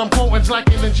breaths that I'm quoting's like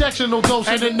an injectional dose.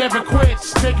 And it never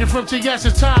quits. Taking from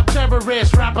TS's top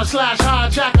terrorist, rapper slash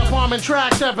hijacker, bombing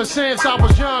tracks ever since I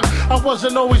was young. I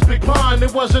wasn't always big pun,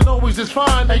 it wasn't always this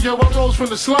fun. Hey yo, I rose from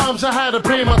the slums, I had to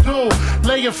pay my due.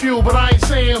 Lay a few, but I ain't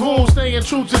saying who. Staying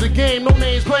true to the game, no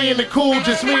names playing it cool.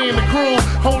 Just me and the crew,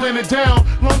 holding it down.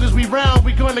 Long as we round,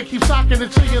 we gonna keep socking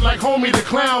it to you like homie the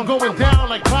clown. Going down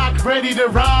like Pac, ready to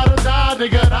ride or die,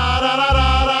 nigga. Da da da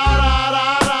da da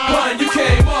da da. Pun, you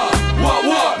came up,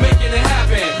 what, making it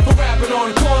happen. We're rapping on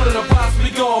the corner to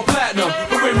possibly go platinum.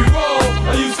 But when we roll,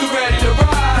 I used to ready to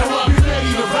ride. I'll be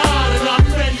ready to ride and I'll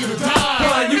be ready to die.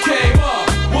 Pun, you came up,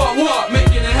 what,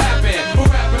 making it happen.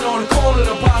 We're rapping on the corner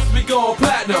to possibly go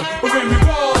platinum. But when we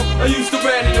roll, I used to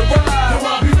ready to ride.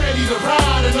 I'll be ready to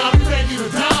ride and I'll be ready to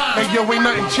die. Hey yo, ain't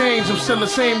nothing changed, I'm still the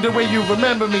same the way you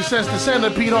remember me. Since the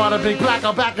centipede or the big black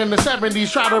out back in the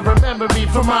 70s. Try to remember me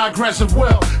for my aggressive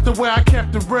will. The way I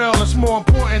kept it real is more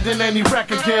important than any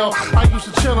record deal. I used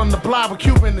to chill on the block with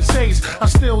Cuban estates. I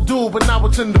still do, but now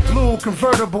it's in the blue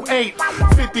convertible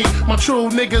 850. My true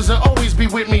niggas will always be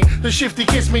with me. The shifty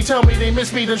kiss me, tell me they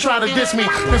miss me, then try to diss me.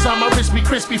 Cause I'ma wrist be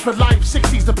crispy for life,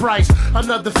 60's the price.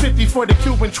 Another 50 for the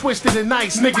Cuban twisted and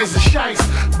nice. Niggas are shites,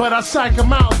 but I psych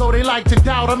them out, though they like to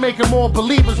doubt. I make them more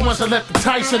believers once I let the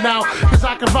Tyson out. Cause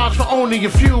I can vouch for only a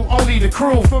few, only the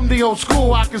crew. From the old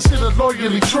school, I consider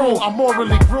loyally true. I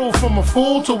morally grew from a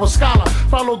fool to a scholar.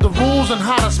 Follow the rules and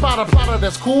how to spot a plotter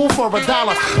that's cool for $1.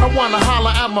 I wanna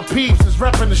holler at my peeps that's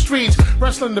repping the streets.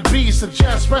 Wrestling the beast,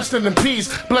 suggest resting in peace.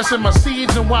 Blessing my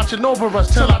seeds and watching over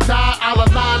us till I die. I'll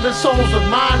align the souls of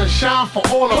mine and shine for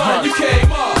all of us. You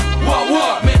came up,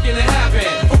 what, making it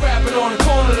happen. We're rapping on the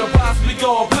corner to possibly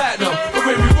go platinum. But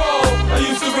when we roll, I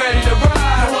used to ready to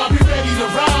ride. I'll be ready to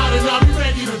ride and I'll be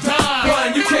ready to die.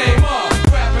 Run, you came up,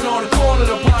 rapping on the corner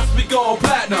to possibly go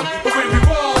platinum. But when we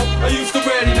roll, I used to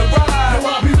ready to ride.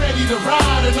 I'll be ready to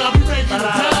ride and I'll be ready to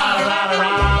die.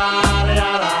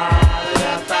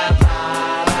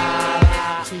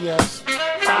 Yes.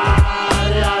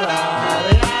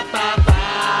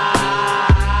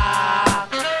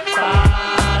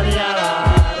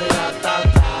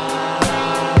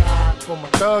 For my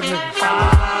thug niggas.